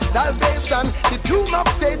way of salvation, the doom of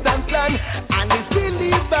Satan's plan. And its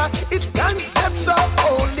believer, its concepts are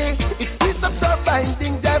holy, its precepts are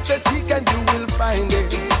binding. That's the seek and you will find it.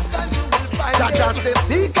 That's the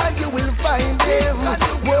seek and you will find him.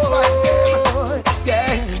 Whoa,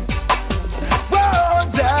 yeah. Whoa,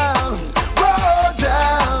 down.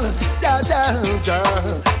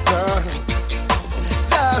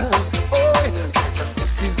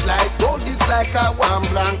 This is like gold, is like a warm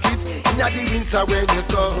blanket in the winter when you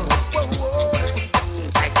come.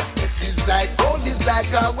 This is like gold, is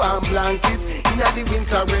like a warm blanket in the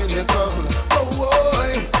winter when you come.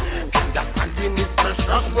 And in its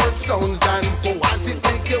precious word sounds and for what it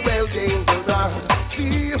make you well dangerous.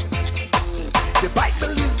 See, the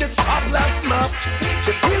Bible is the traveler's map,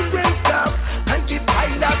 the pilgrim staff, and the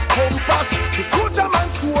pilot compass, the Sojaman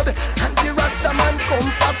sword, and the Rastaman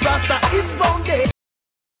compass. Rasta is foundation.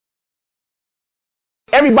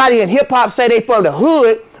 Everybody in hip-hop say they from the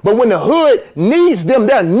hood, but when the hood needs them,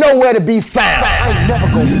 they're nowhere to be found. I ain't never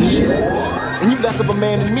gonna be shit. And you less of a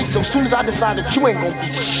man than me, so as soon as I decide that you ain't gonna be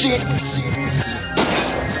shit,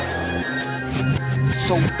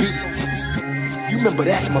 so be it. You remember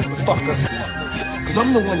that, motherfucker. Cause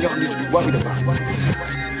I'm the one y'all need to be worried about.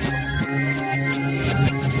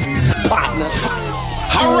 Partner.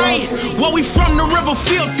 Alright, well we from the river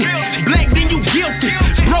filthy. Black then you guilty,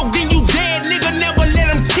 broke then you dead, nigga never let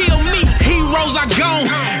him kill me. Heroes are gone,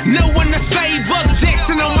 no one to save us.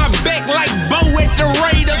 Jackson on my back like Bo at the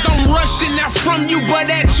Raiders. I'm rushing out from you,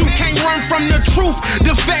 but at you can't run from the truth.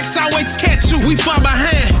 The facts always catch you, we far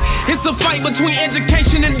behind. It's a fight between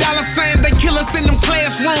education and dollar signs. They kill us in them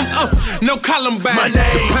classrooms, no Columbine.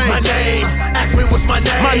 My name, ask me what's my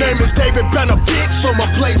name. My name is David Banner, bitch, from a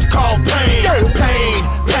place called Pain.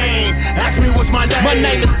 Pain, ask me what's my name. My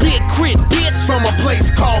name is Big Crit, bitch, from a place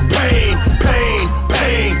called Pain.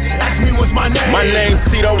 Ask me what's my name. My name's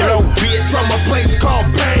Cito Low, bitch, from a place called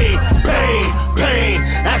Pain.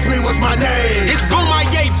 Ask me what's my name. It's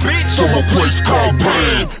Bomaye, bitch, from a place called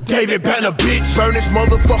Pain. David Banner, bitch, burn this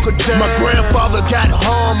motherfucker down. My grandfather got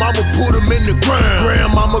harm, I'ma put him in the ground.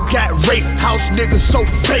 Grandmama got raped, house niggas so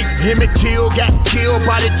fake. Emmett Till got killed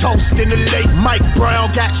by the toast in the lake. Mike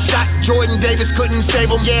Brown got shot, Jordan Davis couldn't save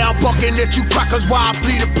him. Yeah, I'm bucking at you crackers while I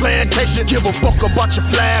flee the plantation. Give a fuck about your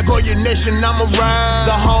flag or your nation, I'm around.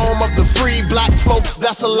 The home of the free black folks,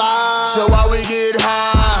 that's a lie. So why we get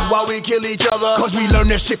high, why we kill each other? Cause we learn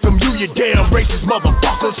that shit from you damn racist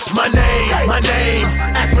motherfuckers. My name,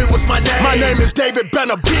 ask me what's my name. My name is David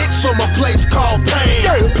Banner, bitch, from a place called Pain.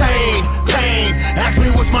 Ask me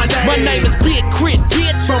what's my name. My name is Big Crit,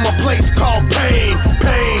 bitch, from a place called Pain.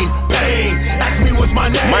 Ask me what's my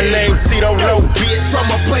name. My name's Cito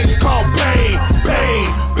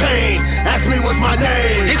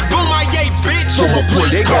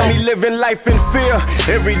got me living life in fear.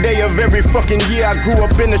 Every day of every fucking year, I grew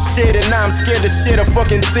up in the shit, and now I'm scared to shit a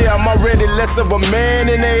fucking tear. I'm already less of a man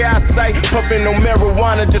in their eyesight. Puffing on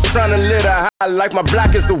marijuana, just trying to live a high life. My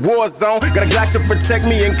block is the war zone. Got a Glock to protect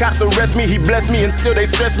me, and cops arrest me. He bless me, and still they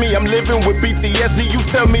stress me. I'm living with PTSD. You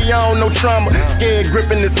tell me I don't know trauma. Scared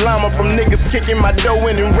gripping this llama from niggas kicking my dough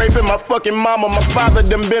in and raping my fucking mama. My father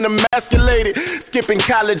done been emasculated. Skipping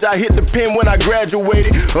college, I hit the pen when I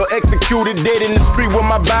graduated, or executed dead in the street where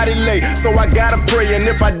my body lay. So I gotta pray, and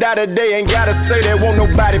if I die today, ain't gotta say there won't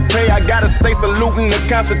nobody pay. I gotta stay saluting the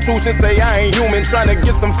Constitution, say I ain't human. Trying to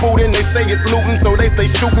get some food and they say it's looting, so they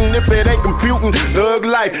say shooting if it ain't computing. Thug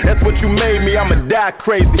life, that's what you made me. I'ma die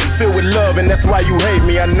crazy, filled with love, and that's why you hate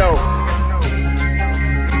me, I know.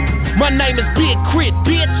 My name is Big K.r.i.t,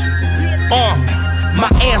 bitch. My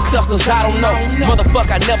ancestors, I don't know.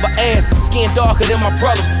 Motherfucker, I never asked. Skin darker than my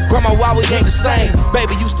brothers. Grandma, why we ain't the same?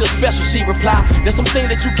 Baby, you still special, she replied. There's some things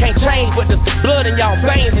that you can't change, but there's blood in y'all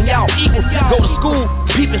veins and y'all equal. Go to school,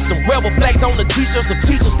 peeping some rebel flags on the t-shirts of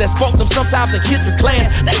teachers that spoke them sometimes in history class.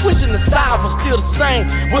 They wishing the style was still the same.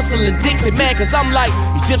 Whistling Dixie, man, cause I'm like,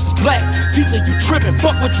 you just black. Teacher, you tripping,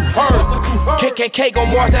 fuck what you heard. KKK gon'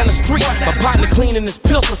 march down the street. My partner cleaning his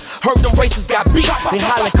pistols. Heard them racists got beat. They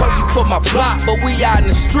hollering cause you put my block, but we out in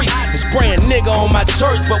the street. They spraying nigga on my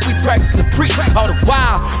church, but we practicing preach. All the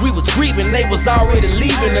while, we was grieving, they was already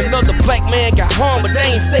leaving. Another black man got home, but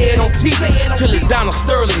they ain't say it on TV. Till it's down on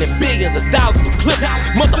Sterling and billions of dollars of clips.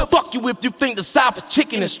 Motherfuck you if you think the South is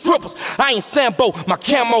chicken and strippers. I ain't Sambo, my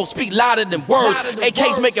camo speak louder than words.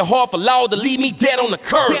 AKs make it hard for law to leave me dead on the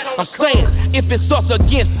curb. I'm saying, if it's us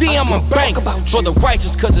against them, I'm banging. For the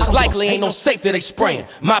righteous, cause it's likely ain't no safe that they spraying.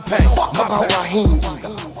 My pain. Fuck about Raheem.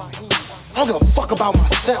 I don't give a fuck about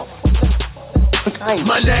myself.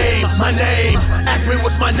 My name, ask me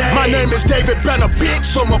what's my name. My name is David Benner,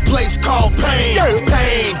 bitch, from a place called Pain.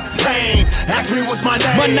 Pain, ask me what's my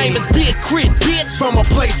name. My name is Big K.r.i.t, bitch, from a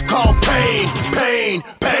place called Pain,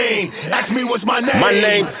 ask me what's my name. My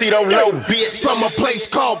name, Cito Low, bitch, from a place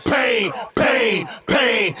called Pain,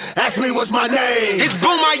 ask me what's my name. It's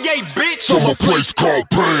Boomaye, bitch, from a place called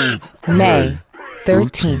Pain. May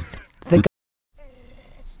 13th.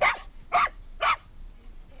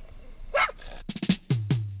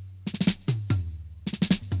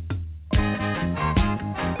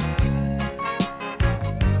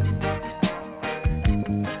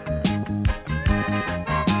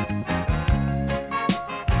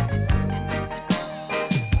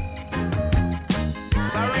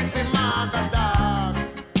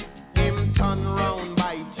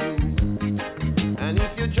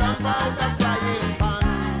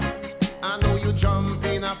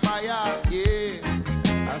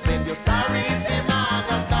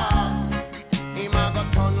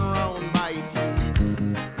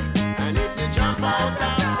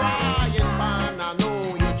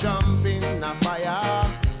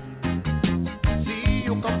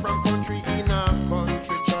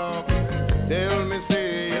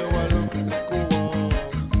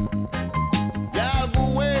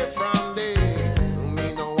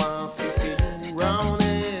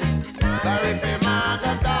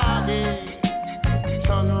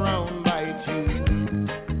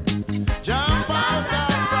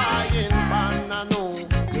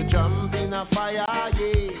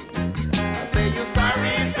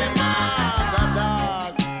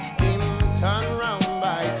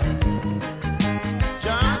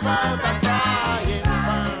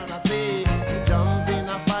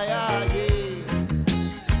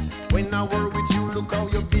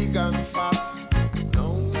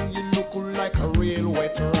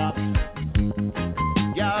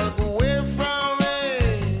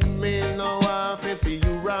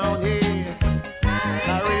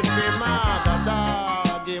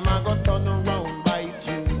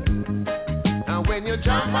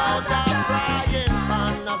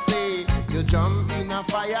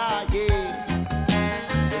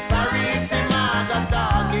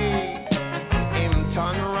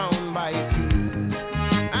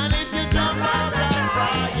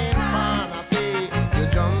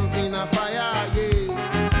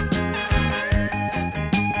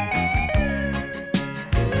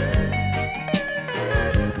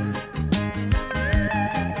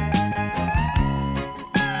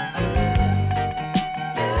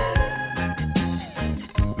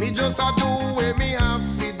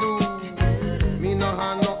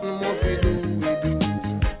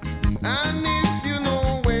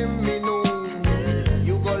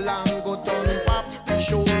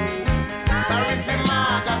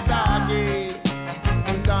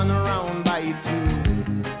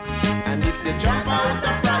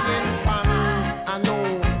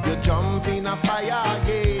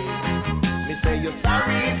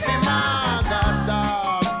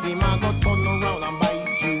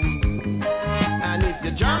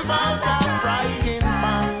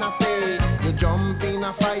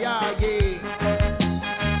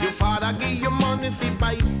 I give you money to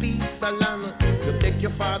buy piece of land. You take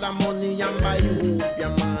your father money and buy you your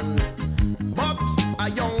man. But a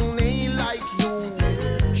young name like you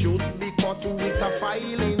should be caught with a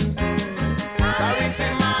filing. Sorry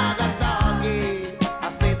for Magatagi,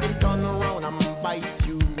 I said him turn around and bite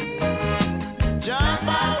you. Jump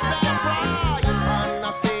out the frying pan,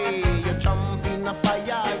 I say you jump in the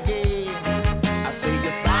fire again. I say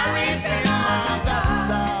you sorry for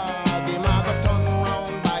Magatagi, Maga turn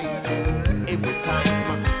around bite you every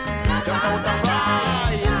time. Jump out the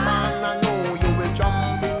frying pan, I know you will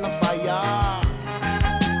jump in the fire.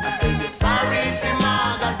 I say you sorry for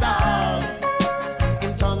Magatagi,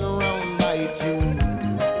 him turn around bite you.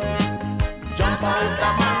 Jump out the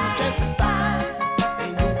Manchester,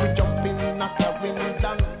 and you will jump in the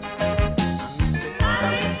Carrington.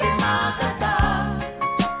 Sorry for Magatagi,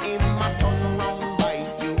 him a turn around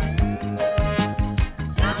bite you.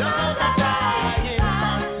 Jump out the frying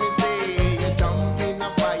pan, me say you jump in the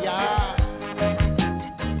fire.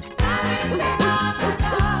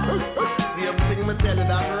 See, I'm singing me tell you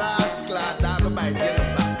that rascal, that go bite you.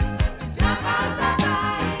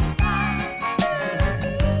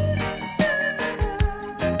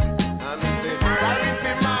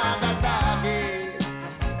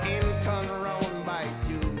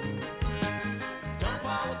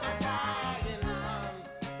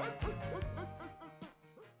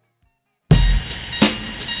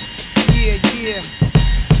 Yeah.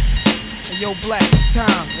 Hey, yo, Black, it's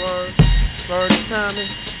time. Word time.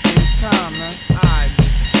 It's time, man. Alright,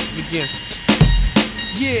 begin.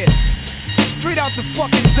 Yeah. Straight out the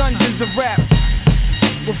fucking dungeons of rap,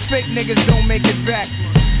 where fake niggas don't make it back.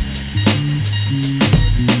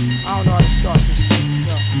 I don't know how to start this shit.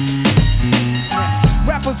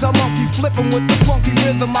 Rappers are monkey flipping with the funky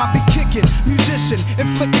rhythm I be kicking. Musician,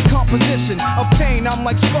 inflicting composition of pain. I'm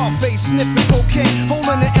like Scarface, sniffing cocaine,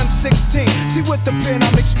 holding an M16. See with the pen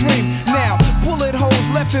I'm extreme. Now, bullet holes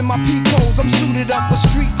left in my peep holes. I'm suited up with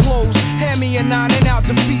street clothes. Hand me a 9 and out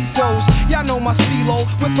the beat foes. Y'all know my stilo,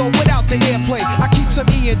 with or without the airplay. I keep some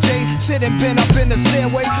E and J, sitting bent up in the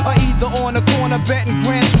stairway, or either on the corner betting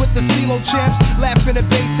grants with the CeeLo champs. Laughing at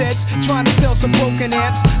bass heads, trying to sell some broken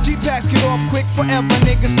amps. G-Packs get off quick forever.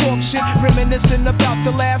 Niggas talk shit, reminiscing about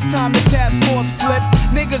the last time the task force flipped.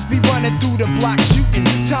 Niggas be running through the block shooting.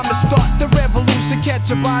 Time to start the revolution. Catch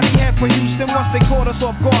a body head for Houston. Once they caught us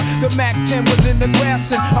off guard, the Mac 10 was in the grass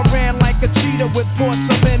and I ran like a cheetah with thoughts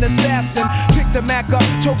of an assassin. Picked the Mac up,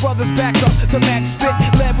 told brothers back up. The Mac spit,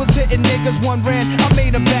 lead was hitting niggas. One ran, I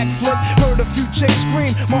made a backflip. Heard a few chicks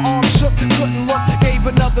scream, my arm shook, couldn't look. Gave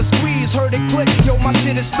another squeeze, heard it click. Yo, my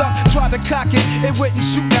shit is stuck. Tried to cock it, it wouldn't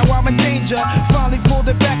shoot. Now I'm in danger. Finally pulled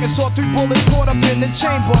it back and saw 3 bullets caught up in the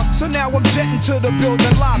chamber. So now I'm jetting to the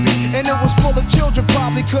building lobby, and it was full of children,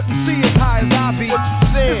 probably couldn't see as high as I be.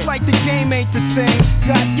 It's like the game ain't the same.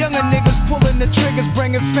 Got younger niggas pulling the triggers,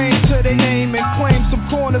 bringing fame to their name and claim some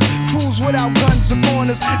corners. Crews without guns or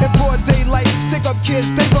corners. In broad daylight, stick up kids,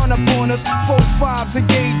 they run up on us. 4-5s and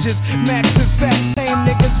gauges, max and fat. Same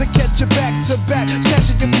niggas that catch you back to back,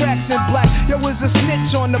 catching your cracks in black. Yo, is a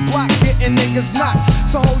snitch on the block, getting niggas knocked.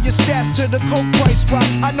 So hold your stats to the coke price drop.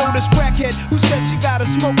 I know this crackhead who said she gotta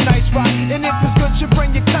smoke nice rock, and if it's good, you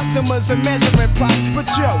bring your customers a measuring pot.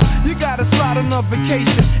 But yo, you gotta slide on a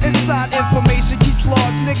vacation. Inside information keeps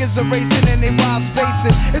large niggas erasing and they wild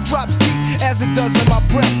spacing. It drops deep as it does in my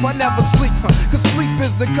breath. I never sleep, cause sleep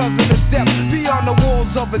is the cousin of death. Beyond the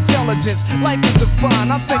walls of intelligence, life is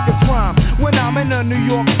defined. I think of crime when I'm in a New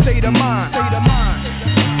York state of mind. State of mind.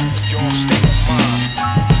 Your state of mind.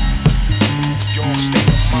 Your state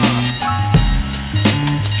of mind.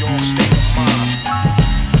 Your state of mind.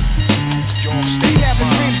 Your state of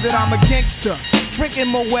mind. Dreams that I'm a gangster, drinking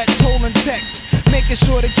my wet, holding text, making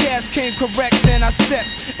sure the cash came correct. Then I stepped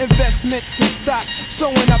investments in stock,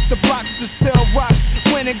 sewing up the blocks to sell rocks.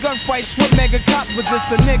 Winning gunfights with mega cops, but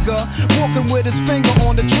just a nigga walking with his finger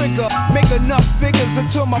on the trigger. Make enough figures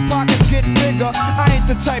until my pockets get bigger. I ain't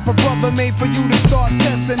the type of brother made for you to start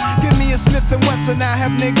testing. Give me a Smith & Wesson, I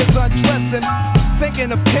have niggas undressing.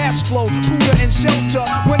 Thinking of cash flow, food and shelter.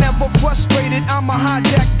 Whenever frustrated, I'ma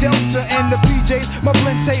hijack Delta and the PJs. My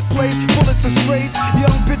blend tape plays, bullets are sprays.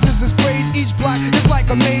 Young bitches is sprayed. Each block is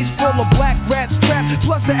like a maze full of black rats trapped.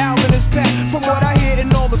 Plus the Allen is packed. From what I hear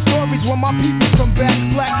in all the stories, when my people come back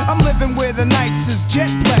black, I'm living where the nights is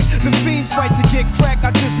jet black. The fiends fight to get crack.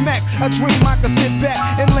 I just mac. I dream I could sit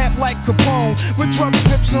back and laugh like Capone with drug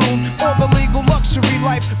strips on. All the legal luxury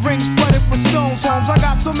life rings flooded with stones. Homes. I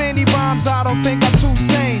got so many rhymes, I don't think I'm too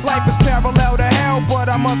sane. Life is parallel to hell. hell,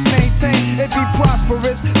 but I must maintain it be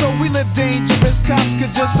prosperous. So we live dangerous. Cops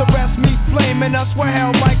could just arrest me, flaming us were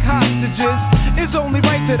held like hostages. It's only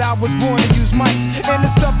right that I was born to use mics, and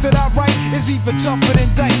the stuff that I write is even tougher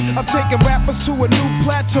than dice. I'm taking rappers to a new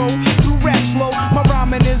plateau through rap slow. My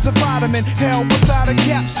rhyming is a vitamin, hell without a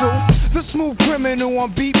capsule. The smooth criminal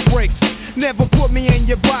on beat breaks. Never put me in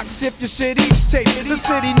your box if your shit eats tape. The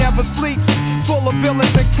city never sleeps, full of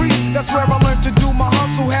villains and creeps. That's where I learned to do my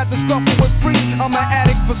hustle, had to scuffle with freaks. I'm an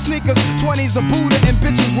addict for sneakers, 20s a Buddha and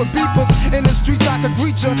bitches with beepers. In the streets I could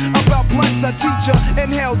reach her, about blunts I teach her.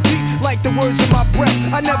 Inhale deep like the words in my breath.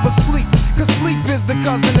 I never sleep, cause sleep is the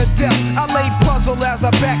cousin of death. I lay puzzle as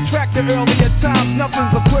I backtrack to earlier times.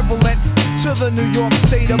 Nothing's equivalent to the New York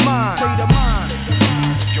state of mind. State of mind.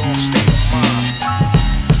 Your state of mind.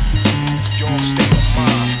 Your state of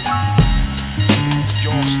mind.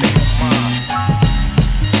 Your state of mind.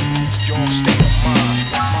 Your state of mind.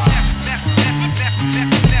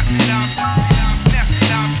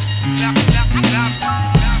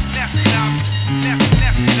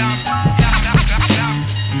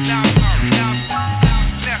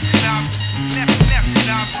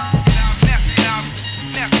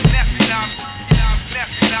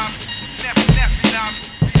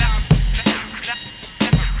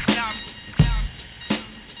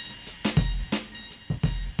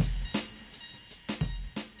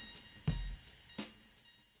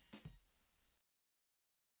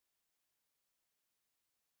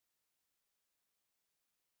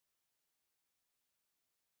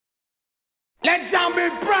 Let down be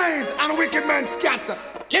brains and wicked men scatter.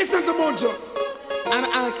 Listen to Muncho and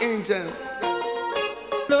Archangel.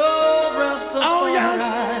 Oh yeah.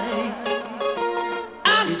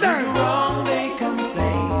 Answer. Wrong they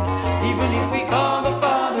complain. Even if we call the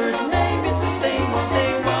Father's name, it's the same what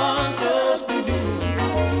they want us to do.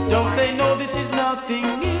 Don't they know this is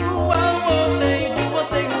nothing new? Well, won't they do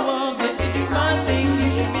what they want? Let me do my thing.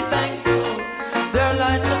 You should be thankful. Their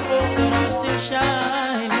lights of hope that are still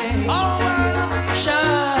shining. Oh.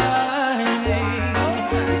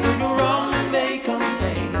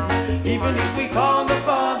 Even if we call the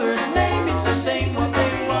Father's name, it's the same what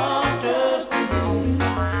they want us to do.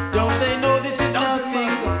 Don't they know this is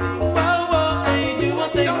nothing? Well, won't they do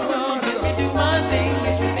what they want? Let me do my thing,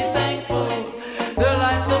 you should be thankful. The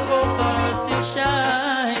lights of hope are still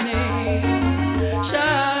shining,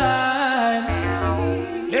 shining.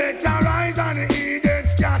 Let your rise on the Eden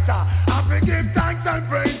scatter. I forgive thanks and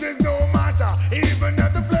praises no matter. Even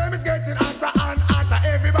if the flame is getting hotter and hotter,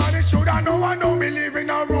 everybody should I know believe in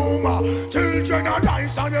a rumor. Children are rise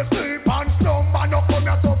and you sleep and slumber. No come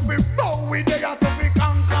here to be bow with they have to be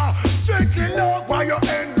conquer. Strictly love while you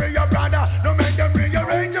envy your brother. No make them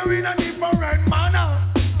rearrange you in a different manner.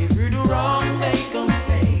 If you do wrong, they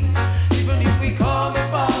complain. Even if we call the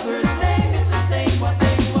Father's name, it's the same what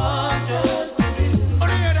they want us to do.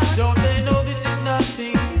 Don't they know this is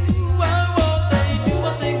nothing? Well, won't they do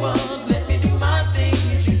what they want? Let me do my thing,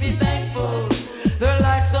 you should be thankful. The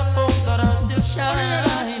lights of hope that are still shining.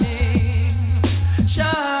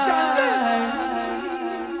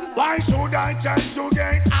 Why should I try to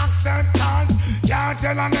gain acceptance? Can't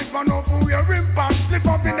tell an next man up who we're impact. Slip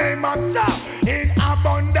up the name of God in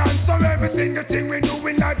abundance. So every single thing we do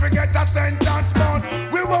in life we get a sentence. But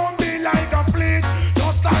we won't be like a fleet.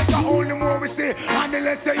 Just like the only more we see. And the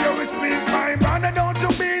less you will speak my brother. Don't you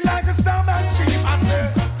be like a stubborn sheep. I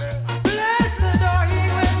say blessed are he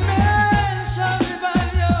when men shall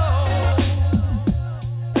revile you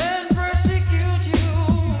and persecute you,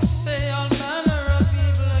 say all manner of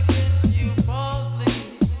evil against you falsely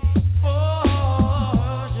for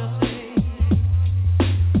your sake.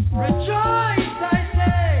 Rejoice, I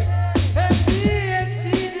say, and be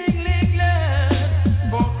exceedingly glad,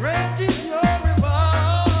 for great is your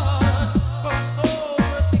reward. For so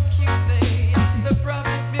persecute they the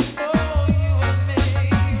prophet before you and me.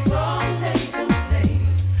 Wrong they complain,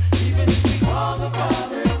 even if we call the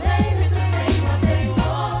Father's name, it's the same what they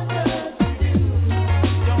want us to do.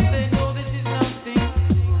 Don't they know this is nothing?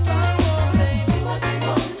 Why won't they do what they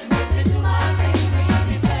want? Let me do my thing, we should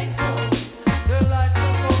be thankful. Their lights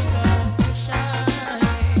of hope are still shining,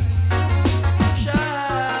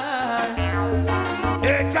 shining.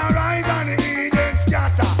 It's a rise on the Eden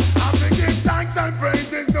scatter. I forgive thanks and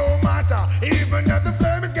praises no matter. Even if the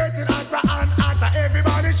flame is getting hotter and hotter,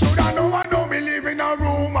 everybody should I know believe in a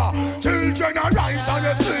rumor. Children are rise and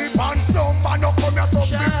you sleep and slumber. No come here to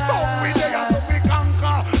be bow with they have to be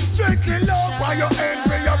conquer. Strictly love while you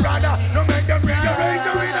envy your brother. No make them rearrange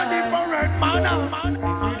you in a different manner. If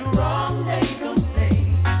we do wrong, they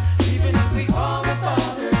complain. Even if we call the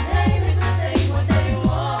Father's name, it's the same what they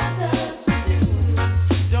want us to do.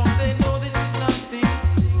 Don't they know this is nothing?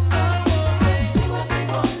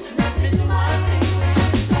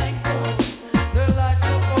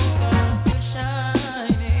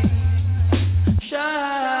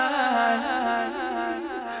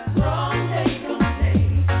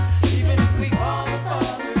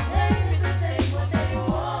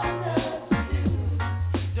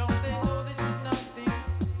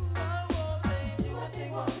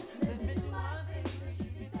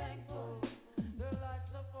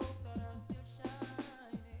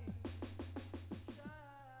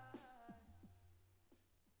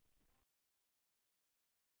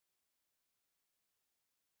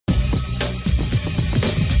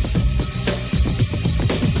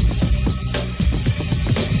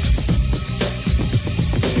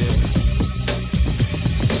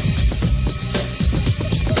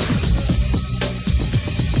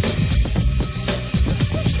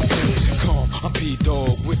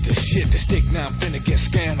 shit to stick, now I'm finna get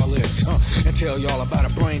scandalous, and tell y'all about a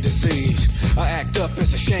brain disease. I act up,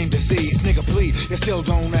 it's a shame disease. Nigga, please, you still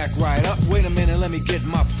don't act right. Wait a minute, let me get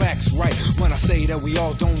my facts right. When I say that we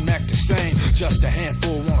all don't act the same, just a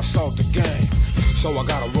handful wanna start the game. So I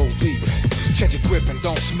gotta roll deep, catch a grip and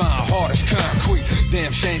don't smile, hard as concrete.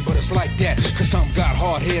 Damn shame, but it's like that, cause some got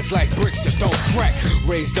hard heads like bricks that don't crack.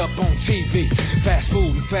 Raised up on TV, fast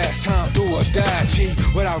food and fast time, do or die, G.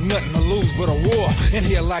 Without nothing to lose but a war. In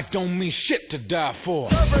here life don't mean shit to die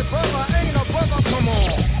for. Every brother ain't a brother. Come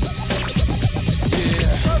on.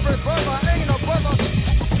 Yeah. Every brother ain't a brother.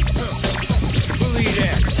 Believe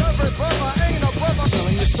that. Every brother ain't a brother.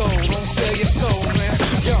 Selling your soul, don't sell your soul, man.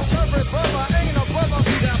 Yo. Every brother ain't a brother.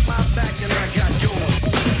 You got my back and I got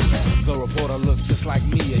yours. The reporter looks just like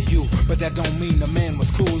me or you, but that don't mean the man was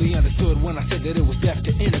cool. He understood when I said that it was death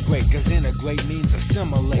to integrate, cause integrate means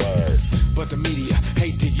assimilate. But the media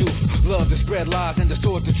hate the youth, love to spread lies and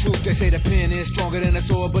distort the truth. They say the pen is stronger than the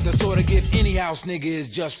sword, but the sword to give any house nigga is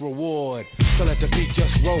just reward. So let the beat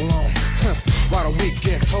just roll on, while the weak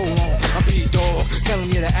gets hold on. I'm P-Dog, telling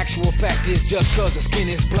you the actual fact is just cause the skin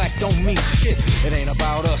is black don't mean shit. It ain't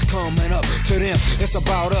about us coming up to them, it's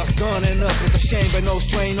about us gunning up. It's a shame but no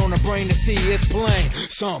strain on the brain to see it's plain.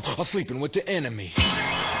 Some are sleeping with the enemy.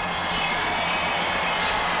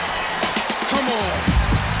 Come on.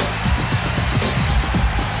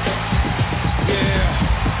 Yeah.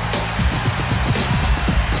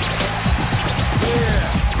 Yeah.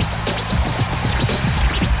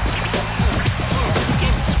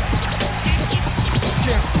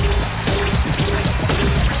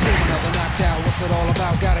 What's it all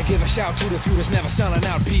about? Gotta give a shout to the few that's never selling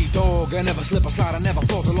out. P-Dog, I never slip aside, I never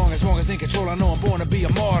fall too long as in control. I know I'm born to be a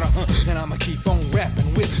martyr, and I'ma keep on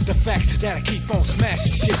rapping with the fact that I keep on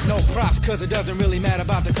smashing shit. No props, cause it doesn't really matter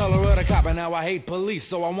about the color of the cop. And now I hate police,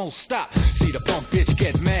 so I won't stop. See the punk bitch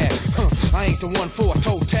get mad, I ain't the one for a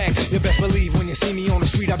toe tag. You best believe when you see me on the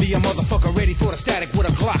street, I be a motherfucker ready for the static with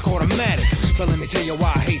a Glock automatic. So let me tell you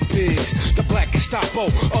why I hate pigs. The black Gestapo,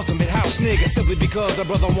 ultimate house nigga, simply because a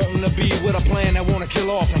brother wanting to be with a plan that wanna kill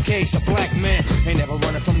off in case a black man ain't never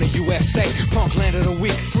running from the USA. Punk land of the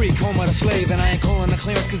weak, freak, home of the slave, and I ain't calling the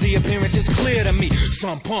clearance cause the appearance is clear to me.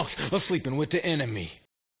 Some punks are sleeping with the enemy.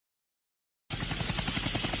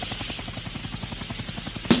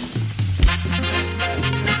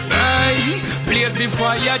 Blaze the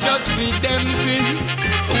fire just feed them things.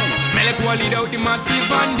 Melek walled out the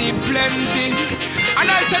massive and the plenty. And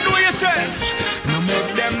I said, do yourself. Now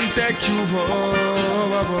make them take you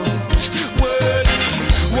over. Word,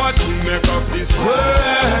 what will make up this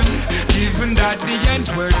world? Even that the end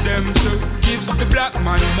word them to gives the black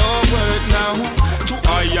man no word now. To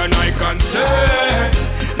I and I concern.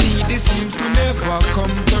 Need seems to never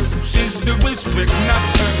come to. Is the respect not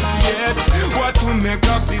earned yet? What will make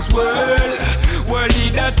up this world? World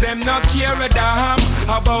leaders them not care a damn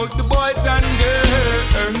about the boys and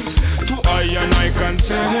girls. To I and I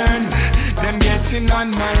concern, them getting on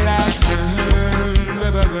my last nerve.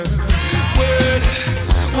 World,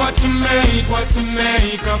 what to make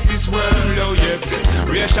of this world? Oh yeah,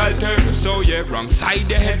 racial terms. So yeah, wrong side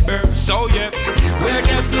the head burn. So yeah, where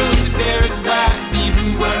there's good there's bad,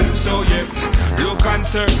 even worse. So yeah, look and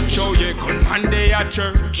search. Show yeah, come and they at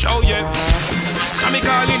church. Show yeah, come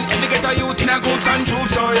calling every ghetto youth in a good and true.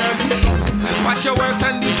 So yeah, watch your work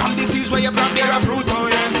and this from disease where you from there a fruit. Oh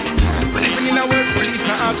yeah, when it's in a work, police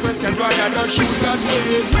not ask questions rather than shoot that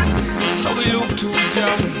way. So we look to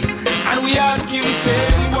them. And we ask him,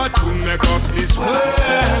 say, what will make up this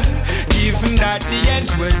world? Even that the end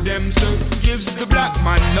where them so gives the black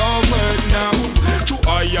man no word now. To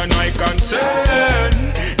I and I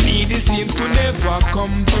concern, need seems to never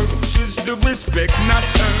come first. Is the respect not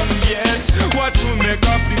earned yet? What will make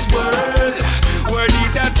up this world? Where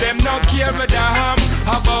leaders them not care a damn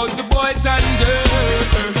about the boys and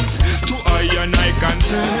girls. To I and I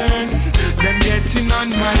concern, them getting on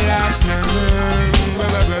my last nerve.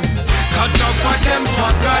 Cut off what them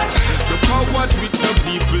forgot. The cowards with the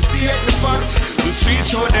people see at the back. The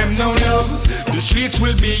streets show them no love. The streets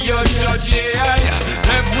will be your judge, yeah.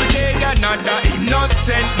 Every day another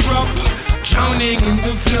innocent drop, drowning in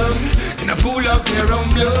the flood, in a pool of their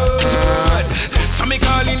own blood. So me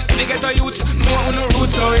calling every ghetto youth, no on the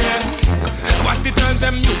roots, oh yeah. What's the turn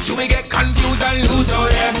them youth, you will get confused and lose,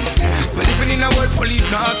 oh yeah. But even in a world, police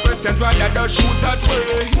not ask questions, rather than shoot that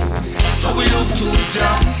way. So we look to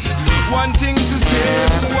jump. One thing to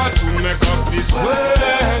say, what will make up this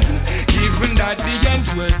world? Even that the end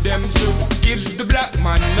where them so gives the black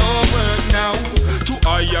man no word now. To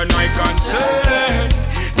I and I concern,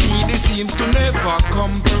 need seems to never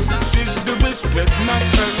come. Is the respect not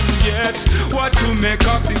earned yet? What will make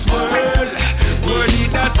up this world. World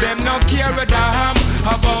leaders, them no care a damn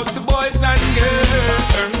about the boys and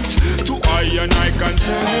girls. To I and I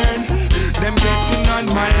concern, them getting on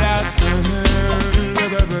my last nerve.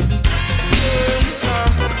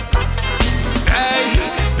 Hey,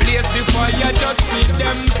 place the fire, just feed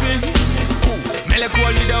them things. Melek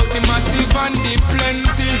wall without the massive and the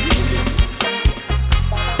plenty.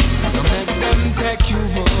 Don't make them take you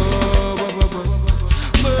home.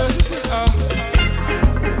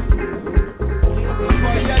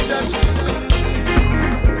 Fire just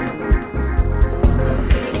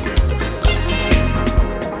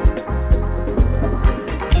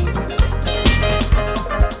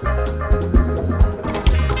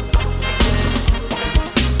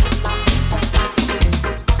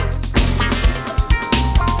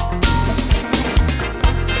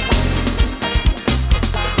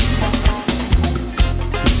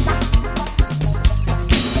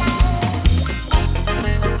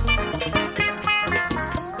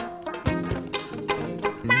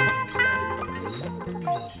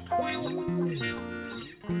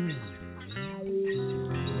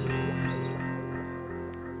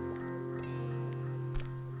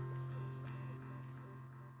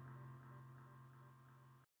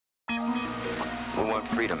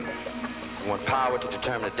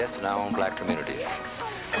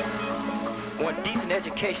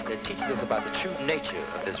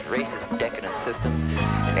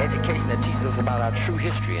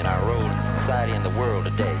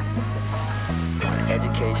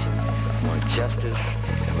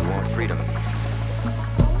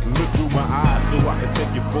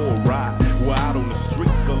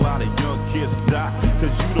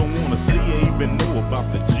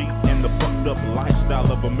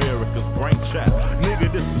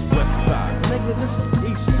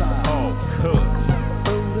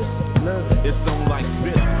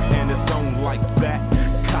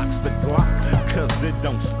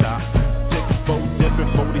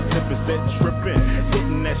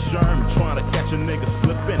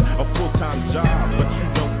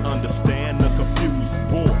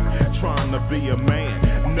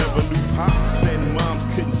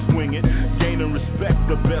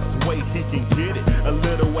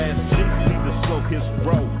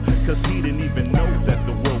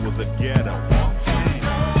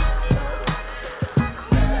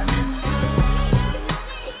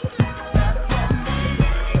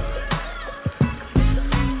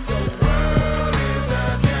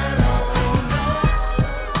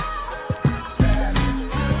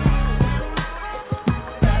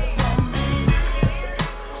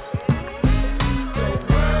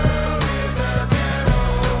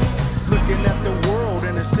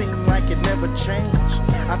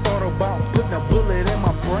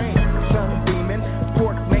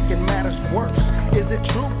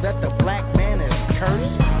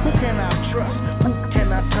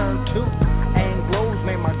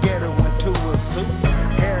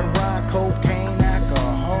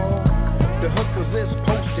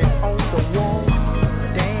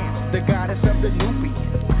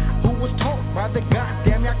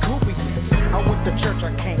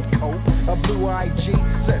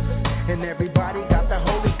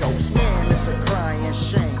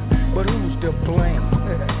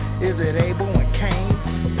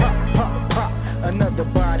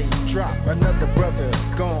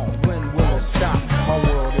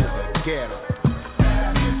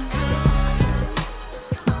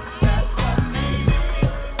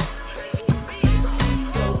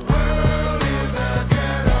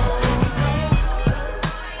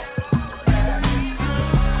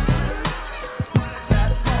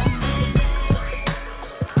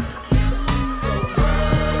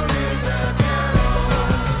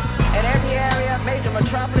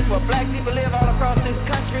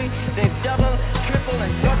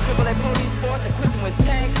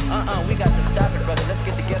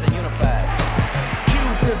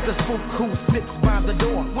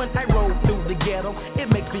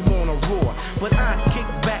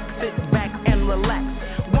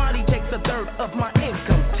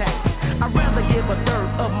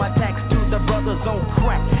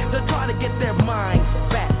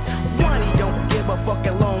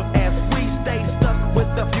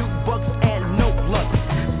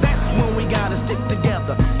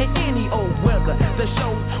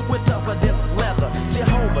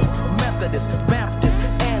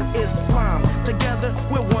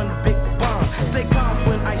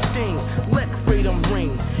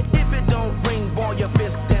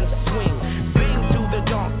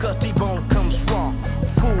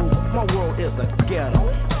ghetto.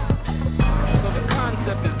 So the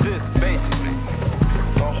concept is this, basically.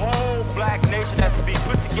 The whole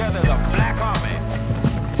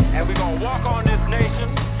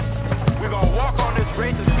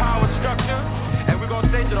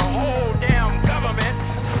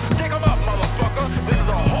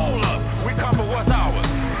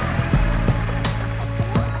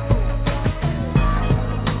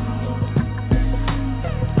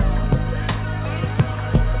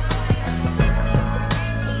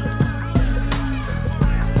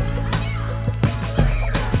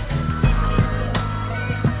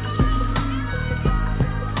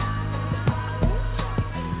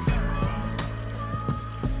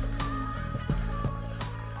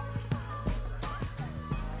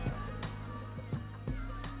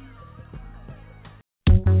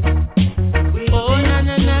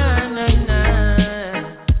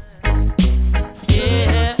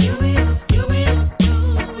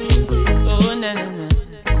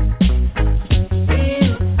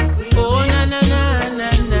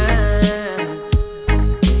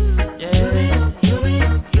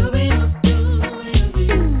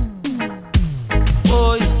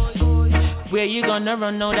gonna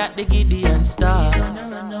run out at the Gideon star.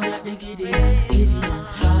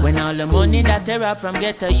 When all the money that they rob from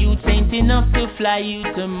ghetto youth ain't enough to fly you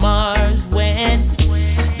to Mars. When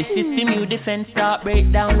the system you defend start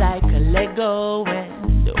break down like a Lego.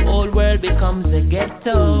 When the whole world becomes a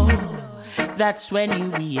ghetto, that's when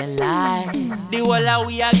you realize the whole of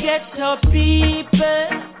we are ghetto people.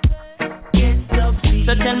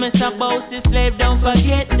 So tell me about the slave, don't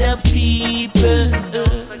forget the people.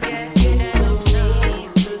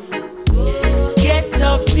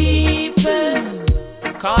 Ghetto people,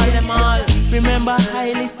 call them all. Remember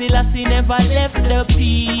Haile Selassie never left the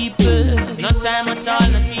people. No time at all,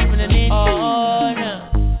 not even an inch. Oh no.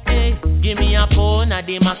 Give me a phone, a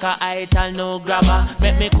k.r.i.t, no grabber.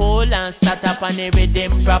 Make me cool and start up on every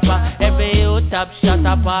damn proper. Every top shot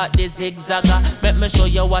apart the zigzagger. Make me show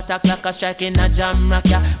you what a clock a strike in a jam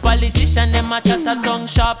rocker. Politician them a chat a tongue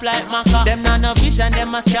sharp like maca. Them not no vision,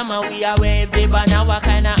 them a scammer. We a wave the banner. What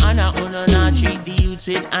kind of honor? Uno not treat the youth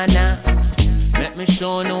with honor. Let me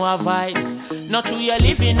show no a vibe. Not who you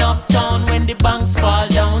living uptown. When the banks fall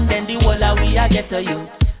down, then the whole of we a get to you.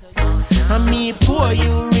 And me poor,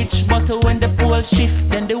 you rich, but when the pole shift,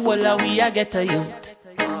 then the whole of we a get to you.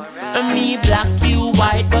 And me black, you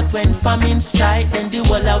white, but when famine strike, then the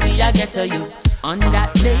whole of we a get to you. On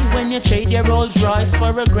that day when you trade your Rolls Royce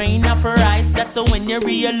for a grain of rice, that's when you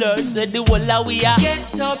realize that the whole of we a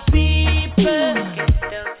ghetto people.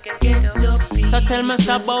 So tell me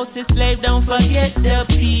about the slave, don't forget the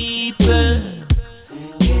people.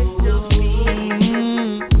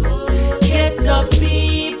 Ghetto people.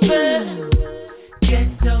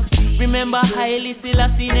 Remember Haile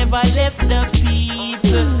Selassie never left the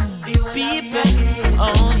people.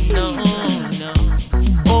 Oh no, no.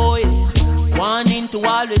 Boys, warning to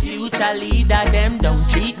all the future leader them. Don't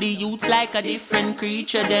treat the youth like a different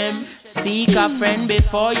creature them. Seek a friend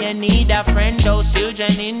before you need a friend. Those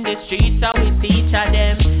children in the streets are with each of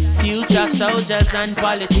them. Future soldiers and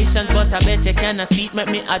politicians, but I bet you cannot see. Make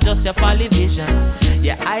me adjust your poly vision.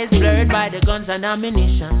 Your eyes blurred by the guns and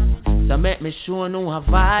ammunition. So make me show no a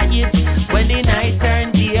vibe. When the night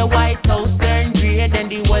turn day, White House turn grey, then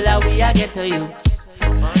the whole of we a get to you.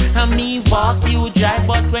 And me walk, you drive,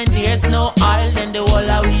 but when there's no oil, then the whole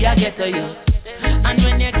of we a get to you. And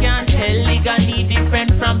when you can't tell legally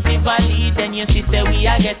different from Tivoli, then you see say we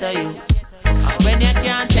a get to you. And when you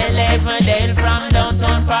can't tell Everdale from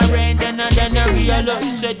downtown Parade, then you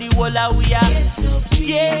realize that the whole of we a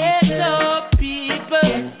ghetto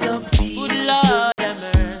people. Good Lord have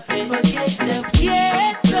mercy.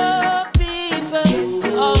 Ghetto people.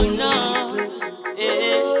 Oh no.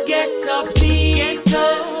 Ghetto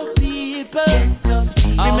people.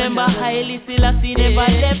 Remember Haile Selassie never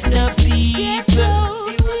left the people.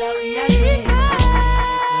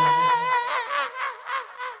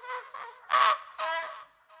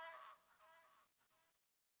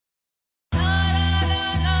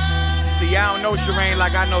 Y'all don't know Shireen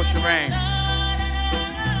like I know Shireen.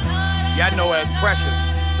 Y'all know her as precious,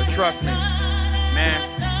 but trust me, man.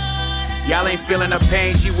 Y'all ain't feeling her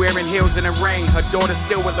pain, she wearing heels in the rain. Her daughter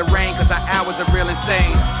still with the rain, cause her hours are real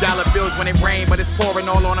insane. Dollar bills when it rain, but it's pouring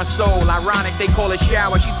all on her soul. Ironic, they call it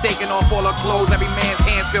shower, she's taking off all her clothes. Every man's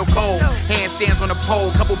hands feel cold. Handstands on the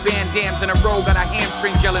pole, couple bandams in a row, got her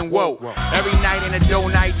hamstring gelling, whoa. Every night in a dough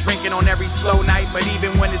night, drinking on every slow night. But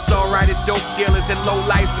even when it's alright, it's dope dealers and low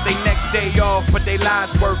life with their next day off, but they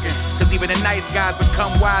lives working. Cause even the nice guys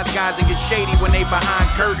become wise guys and get shady when they behind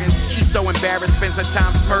curtains. She's so embarrassed, spends her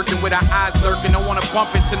time smirking with her eyes lurking. Don't wanna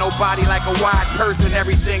bump into nobody like a wide person.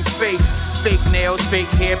 Everything's fake. Fake nails, fake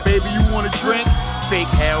hair. Baby, you wanna drink?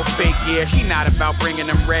 Fake hell, fake yeah. She not about bringing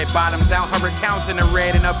them red bottoms out. Her accounts in the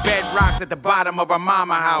red and her bed rocks at the bottom of her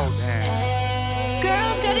mama house.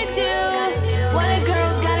 Girls gotta do what a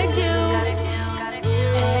girl's gotta do.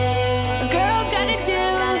 A girl's gotta do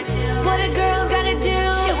what a girl's gotta do.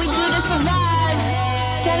 Yeah, we do this for life.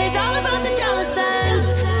 Said it's all about the dollar signs.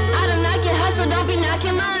 I don't knock your hustle, don't be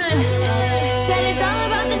knocking mine. Said it's all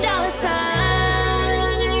about the dollar signs.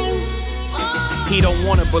 He don't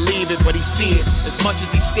wanna believe it, but he see it. As much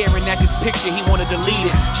as he's staring at this picture, he wanna delete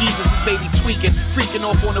it. Jesus, his baby tweaking, freaking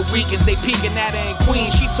off on the weekends. They peeking at her in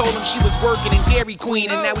Queens. She told him she was working in Dairy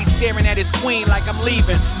Queen, and now he's staring at his queen like I'm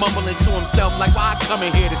leaving. Mumbling to himself like, why I come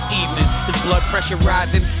in here this evening? His blood pressure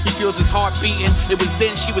rising, he feels his heart beating. It was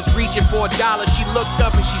then she was reaching for $1. She looked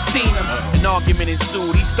up and she seen him. An argument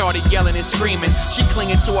ensued. He started yelling and screaming. She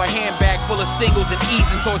clinging to her handbag full of singles and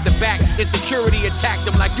easing towards the back. His security attacked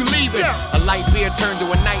him like, you leaving? A light beer turned to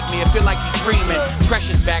a nightmare. Feel like he's dreaming.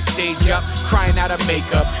 Precious backstage up, crying out of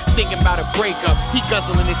makeup, thinking about a breakup. He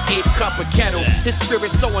guzzling his 8 cup of kettle. His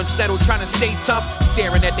spirit so unsettled, trying to stay tough,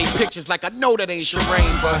 staring at they pictures like I know that ain't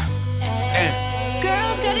Shireen, but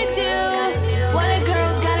girls gotta do what a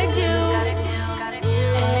girl's gotta do.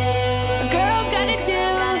 A girl's gotta do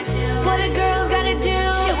what a girl's gotta do.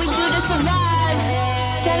 Shit we do to survive.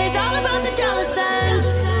 That is all about the dollar signs.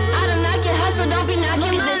 I don't knock your hustle, don't be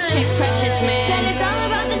knocking mine. This chick precious, man. That is all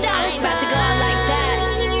about the dollar. I ain't about to go out like that.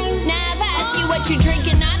 Now if I ask you what you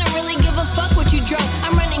drinking, I don't really give a fuck what you drunk.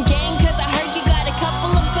 I'm running game cause I heard you got a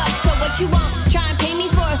couple of bucks. So what you want? Try and pay me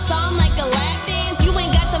for a song like a lap dance? You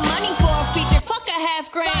ain't got the money for a feature. Fuck a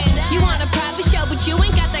 $5,000. You want a private show, but you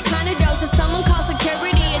ain't got that kind of dough. So someone call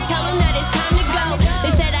security and tell them that it's time to go.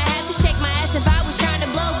 They said I had to shake my ass if I was trying to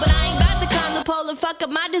blow, but I ain't about to climb the pole and fuck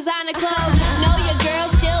up my designer clothes. Know your girl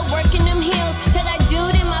still working them heels. Tell that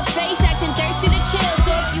dude in my face acting thirsty to chill.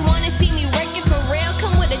 So if you wanna see me working for real,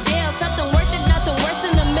 come with a deal. Something worth it, nothing worse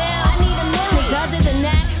than the mail. I need a million. Cause other than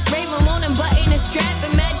that, Raven won't unbutton a strap.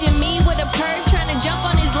 Imagine me with a purse trying to jump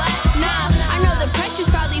on his lap. Nah, I know the pressure's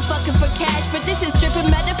probably fucking for cash, but this is stripping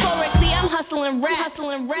metaphorically. I'm hustling rap.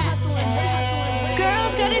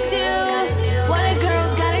 Girls gotta do what a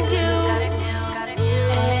girl's gotta do.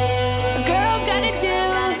 A girl's gotta do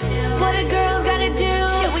what a girl's gotta do.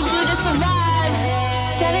 Shit we do to survive.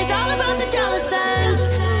 That is all about the dollar signs.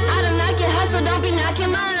 I don't knock your hustle, don't be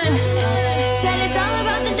knocking mine. That is all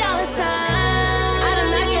about the dollar signs. I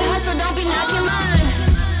don't knock your hustle, don't be knocking mine.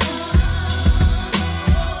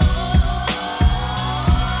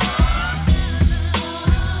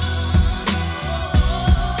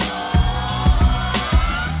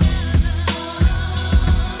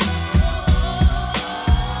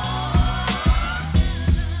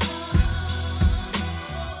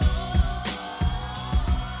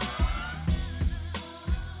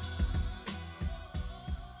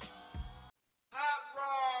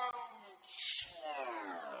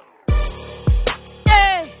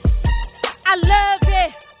 I love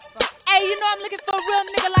it. Hey, you know I'm looking for a real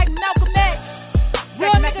nigga like Malcolm X.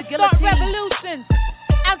 Real nigga start revolutions.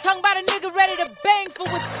 I'm talking about a nigga ready to bang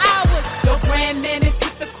for what's ours. Your grand man is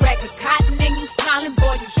just a cracker, cotton and you smiling,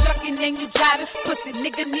 boy, you shucking and you driving. Pussy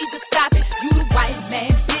nigga need to stop it. You the white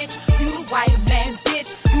man, bitch. You the white man,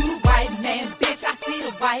 bitch. You the white man, bitch. I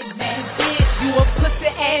see the white man, bitch. You a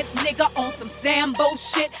pussy ass nigga on some Sambo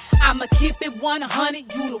shit. I'ma keep it 100.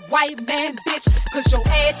 You the white man, bitch. Cause your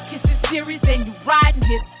ass kisses serious and you riding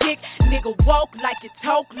his dick. Nigga walk like you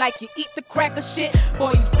talk, like you eat the cracker shit.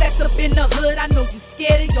 Boy, you flex up in the hood, I know you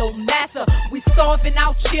scared of your master. We starving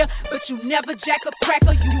out here, but you never jack a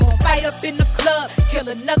cracker. You gon' fight up in the club,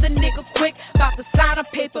 kill another nigga quick. About to sign a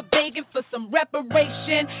paper begging for some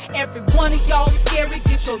reparation. Every one of y'all scary,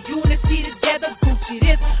 get your unity together. Gucci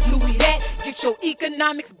this, Louie that, get your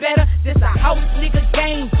economics better. This a house nigga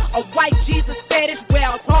game, a white Jesus fetish.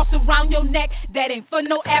 Wear a cross around your neck, that ain't for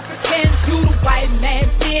no Africans. You the white man,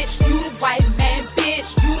 bitch. You the white man, bitch.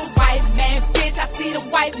 You the white man, bitch. I see the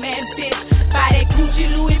white man, bitch. Buy that Gucci,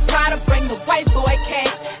 Louie, Prada, bring the white boy cash.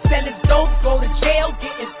 Selling dope, go to jail,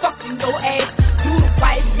 getting fucked in your ass. You the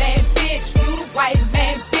white man, bitch. You the white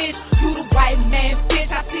man, bitch. You the white man, bitch.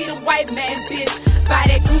 I see the white man, bitch. Buy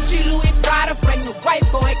that Gucci, Louie, Prada, bring the white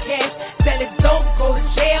boy cash. Selling dope, go to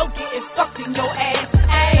jail, getting fucked in your ass.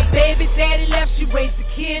 Ay, baby daddy left, she raised the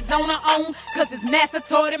kids on her own. Cause his master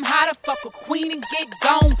taught him how to fuck a queen and get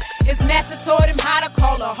gone. His master taught him how to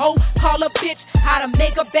call a hoe, call a bitch, how to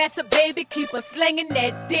make a better baby, keep her slinging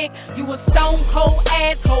that dick. You a stone cold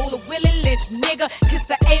asshole, a Willie Lynch nigga. Kiss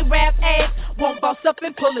the A-rap ass, won't boss up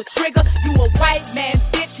and pull a trigger. You a white man,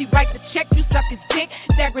 bitch, he write the check, you suck his dick.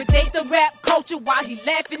 Degradate the rap culture while he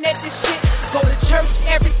laughing at this shit. Go to church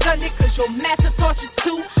every Sunday cause your master taught you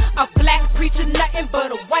to. A black preacher nothing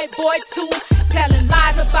but a white boy too. Telling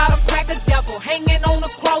lies about a cracker devil hanging on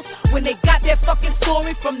the cross. When they got that fucking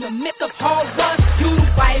story from the myth of hard run. You the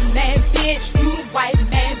white man, bitch. You the white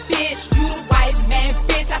man, bitch. You the white man,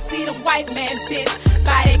 bitch. I see the white man, bitch.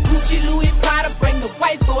 Buy that Gucci, Louie, Prada, bring the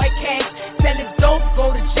white boy cash. Selling dope,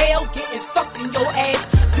 go to jail, getting fucked in your ass.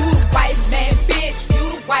 You the white man, bitch.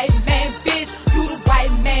 You the white man, bitch. You the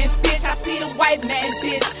white man, bitch. I see the white man,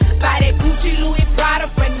 bitch. Buy that Gucci, Louie, Prada,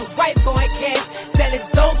 bring the white boy cash. Selling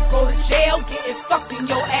dope, go to jail, getting fucked in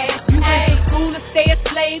your ass. You ain't school to stay a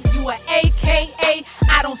slave, you a AKA.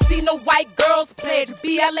 I don't see no white girls play the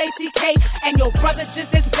BLACK. And your brother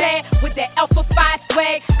just as bad with that Alpha 5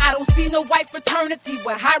 swag. I don't see no white fraternity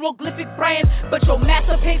with hieroglyphic brands. But your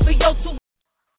master pays for your tuition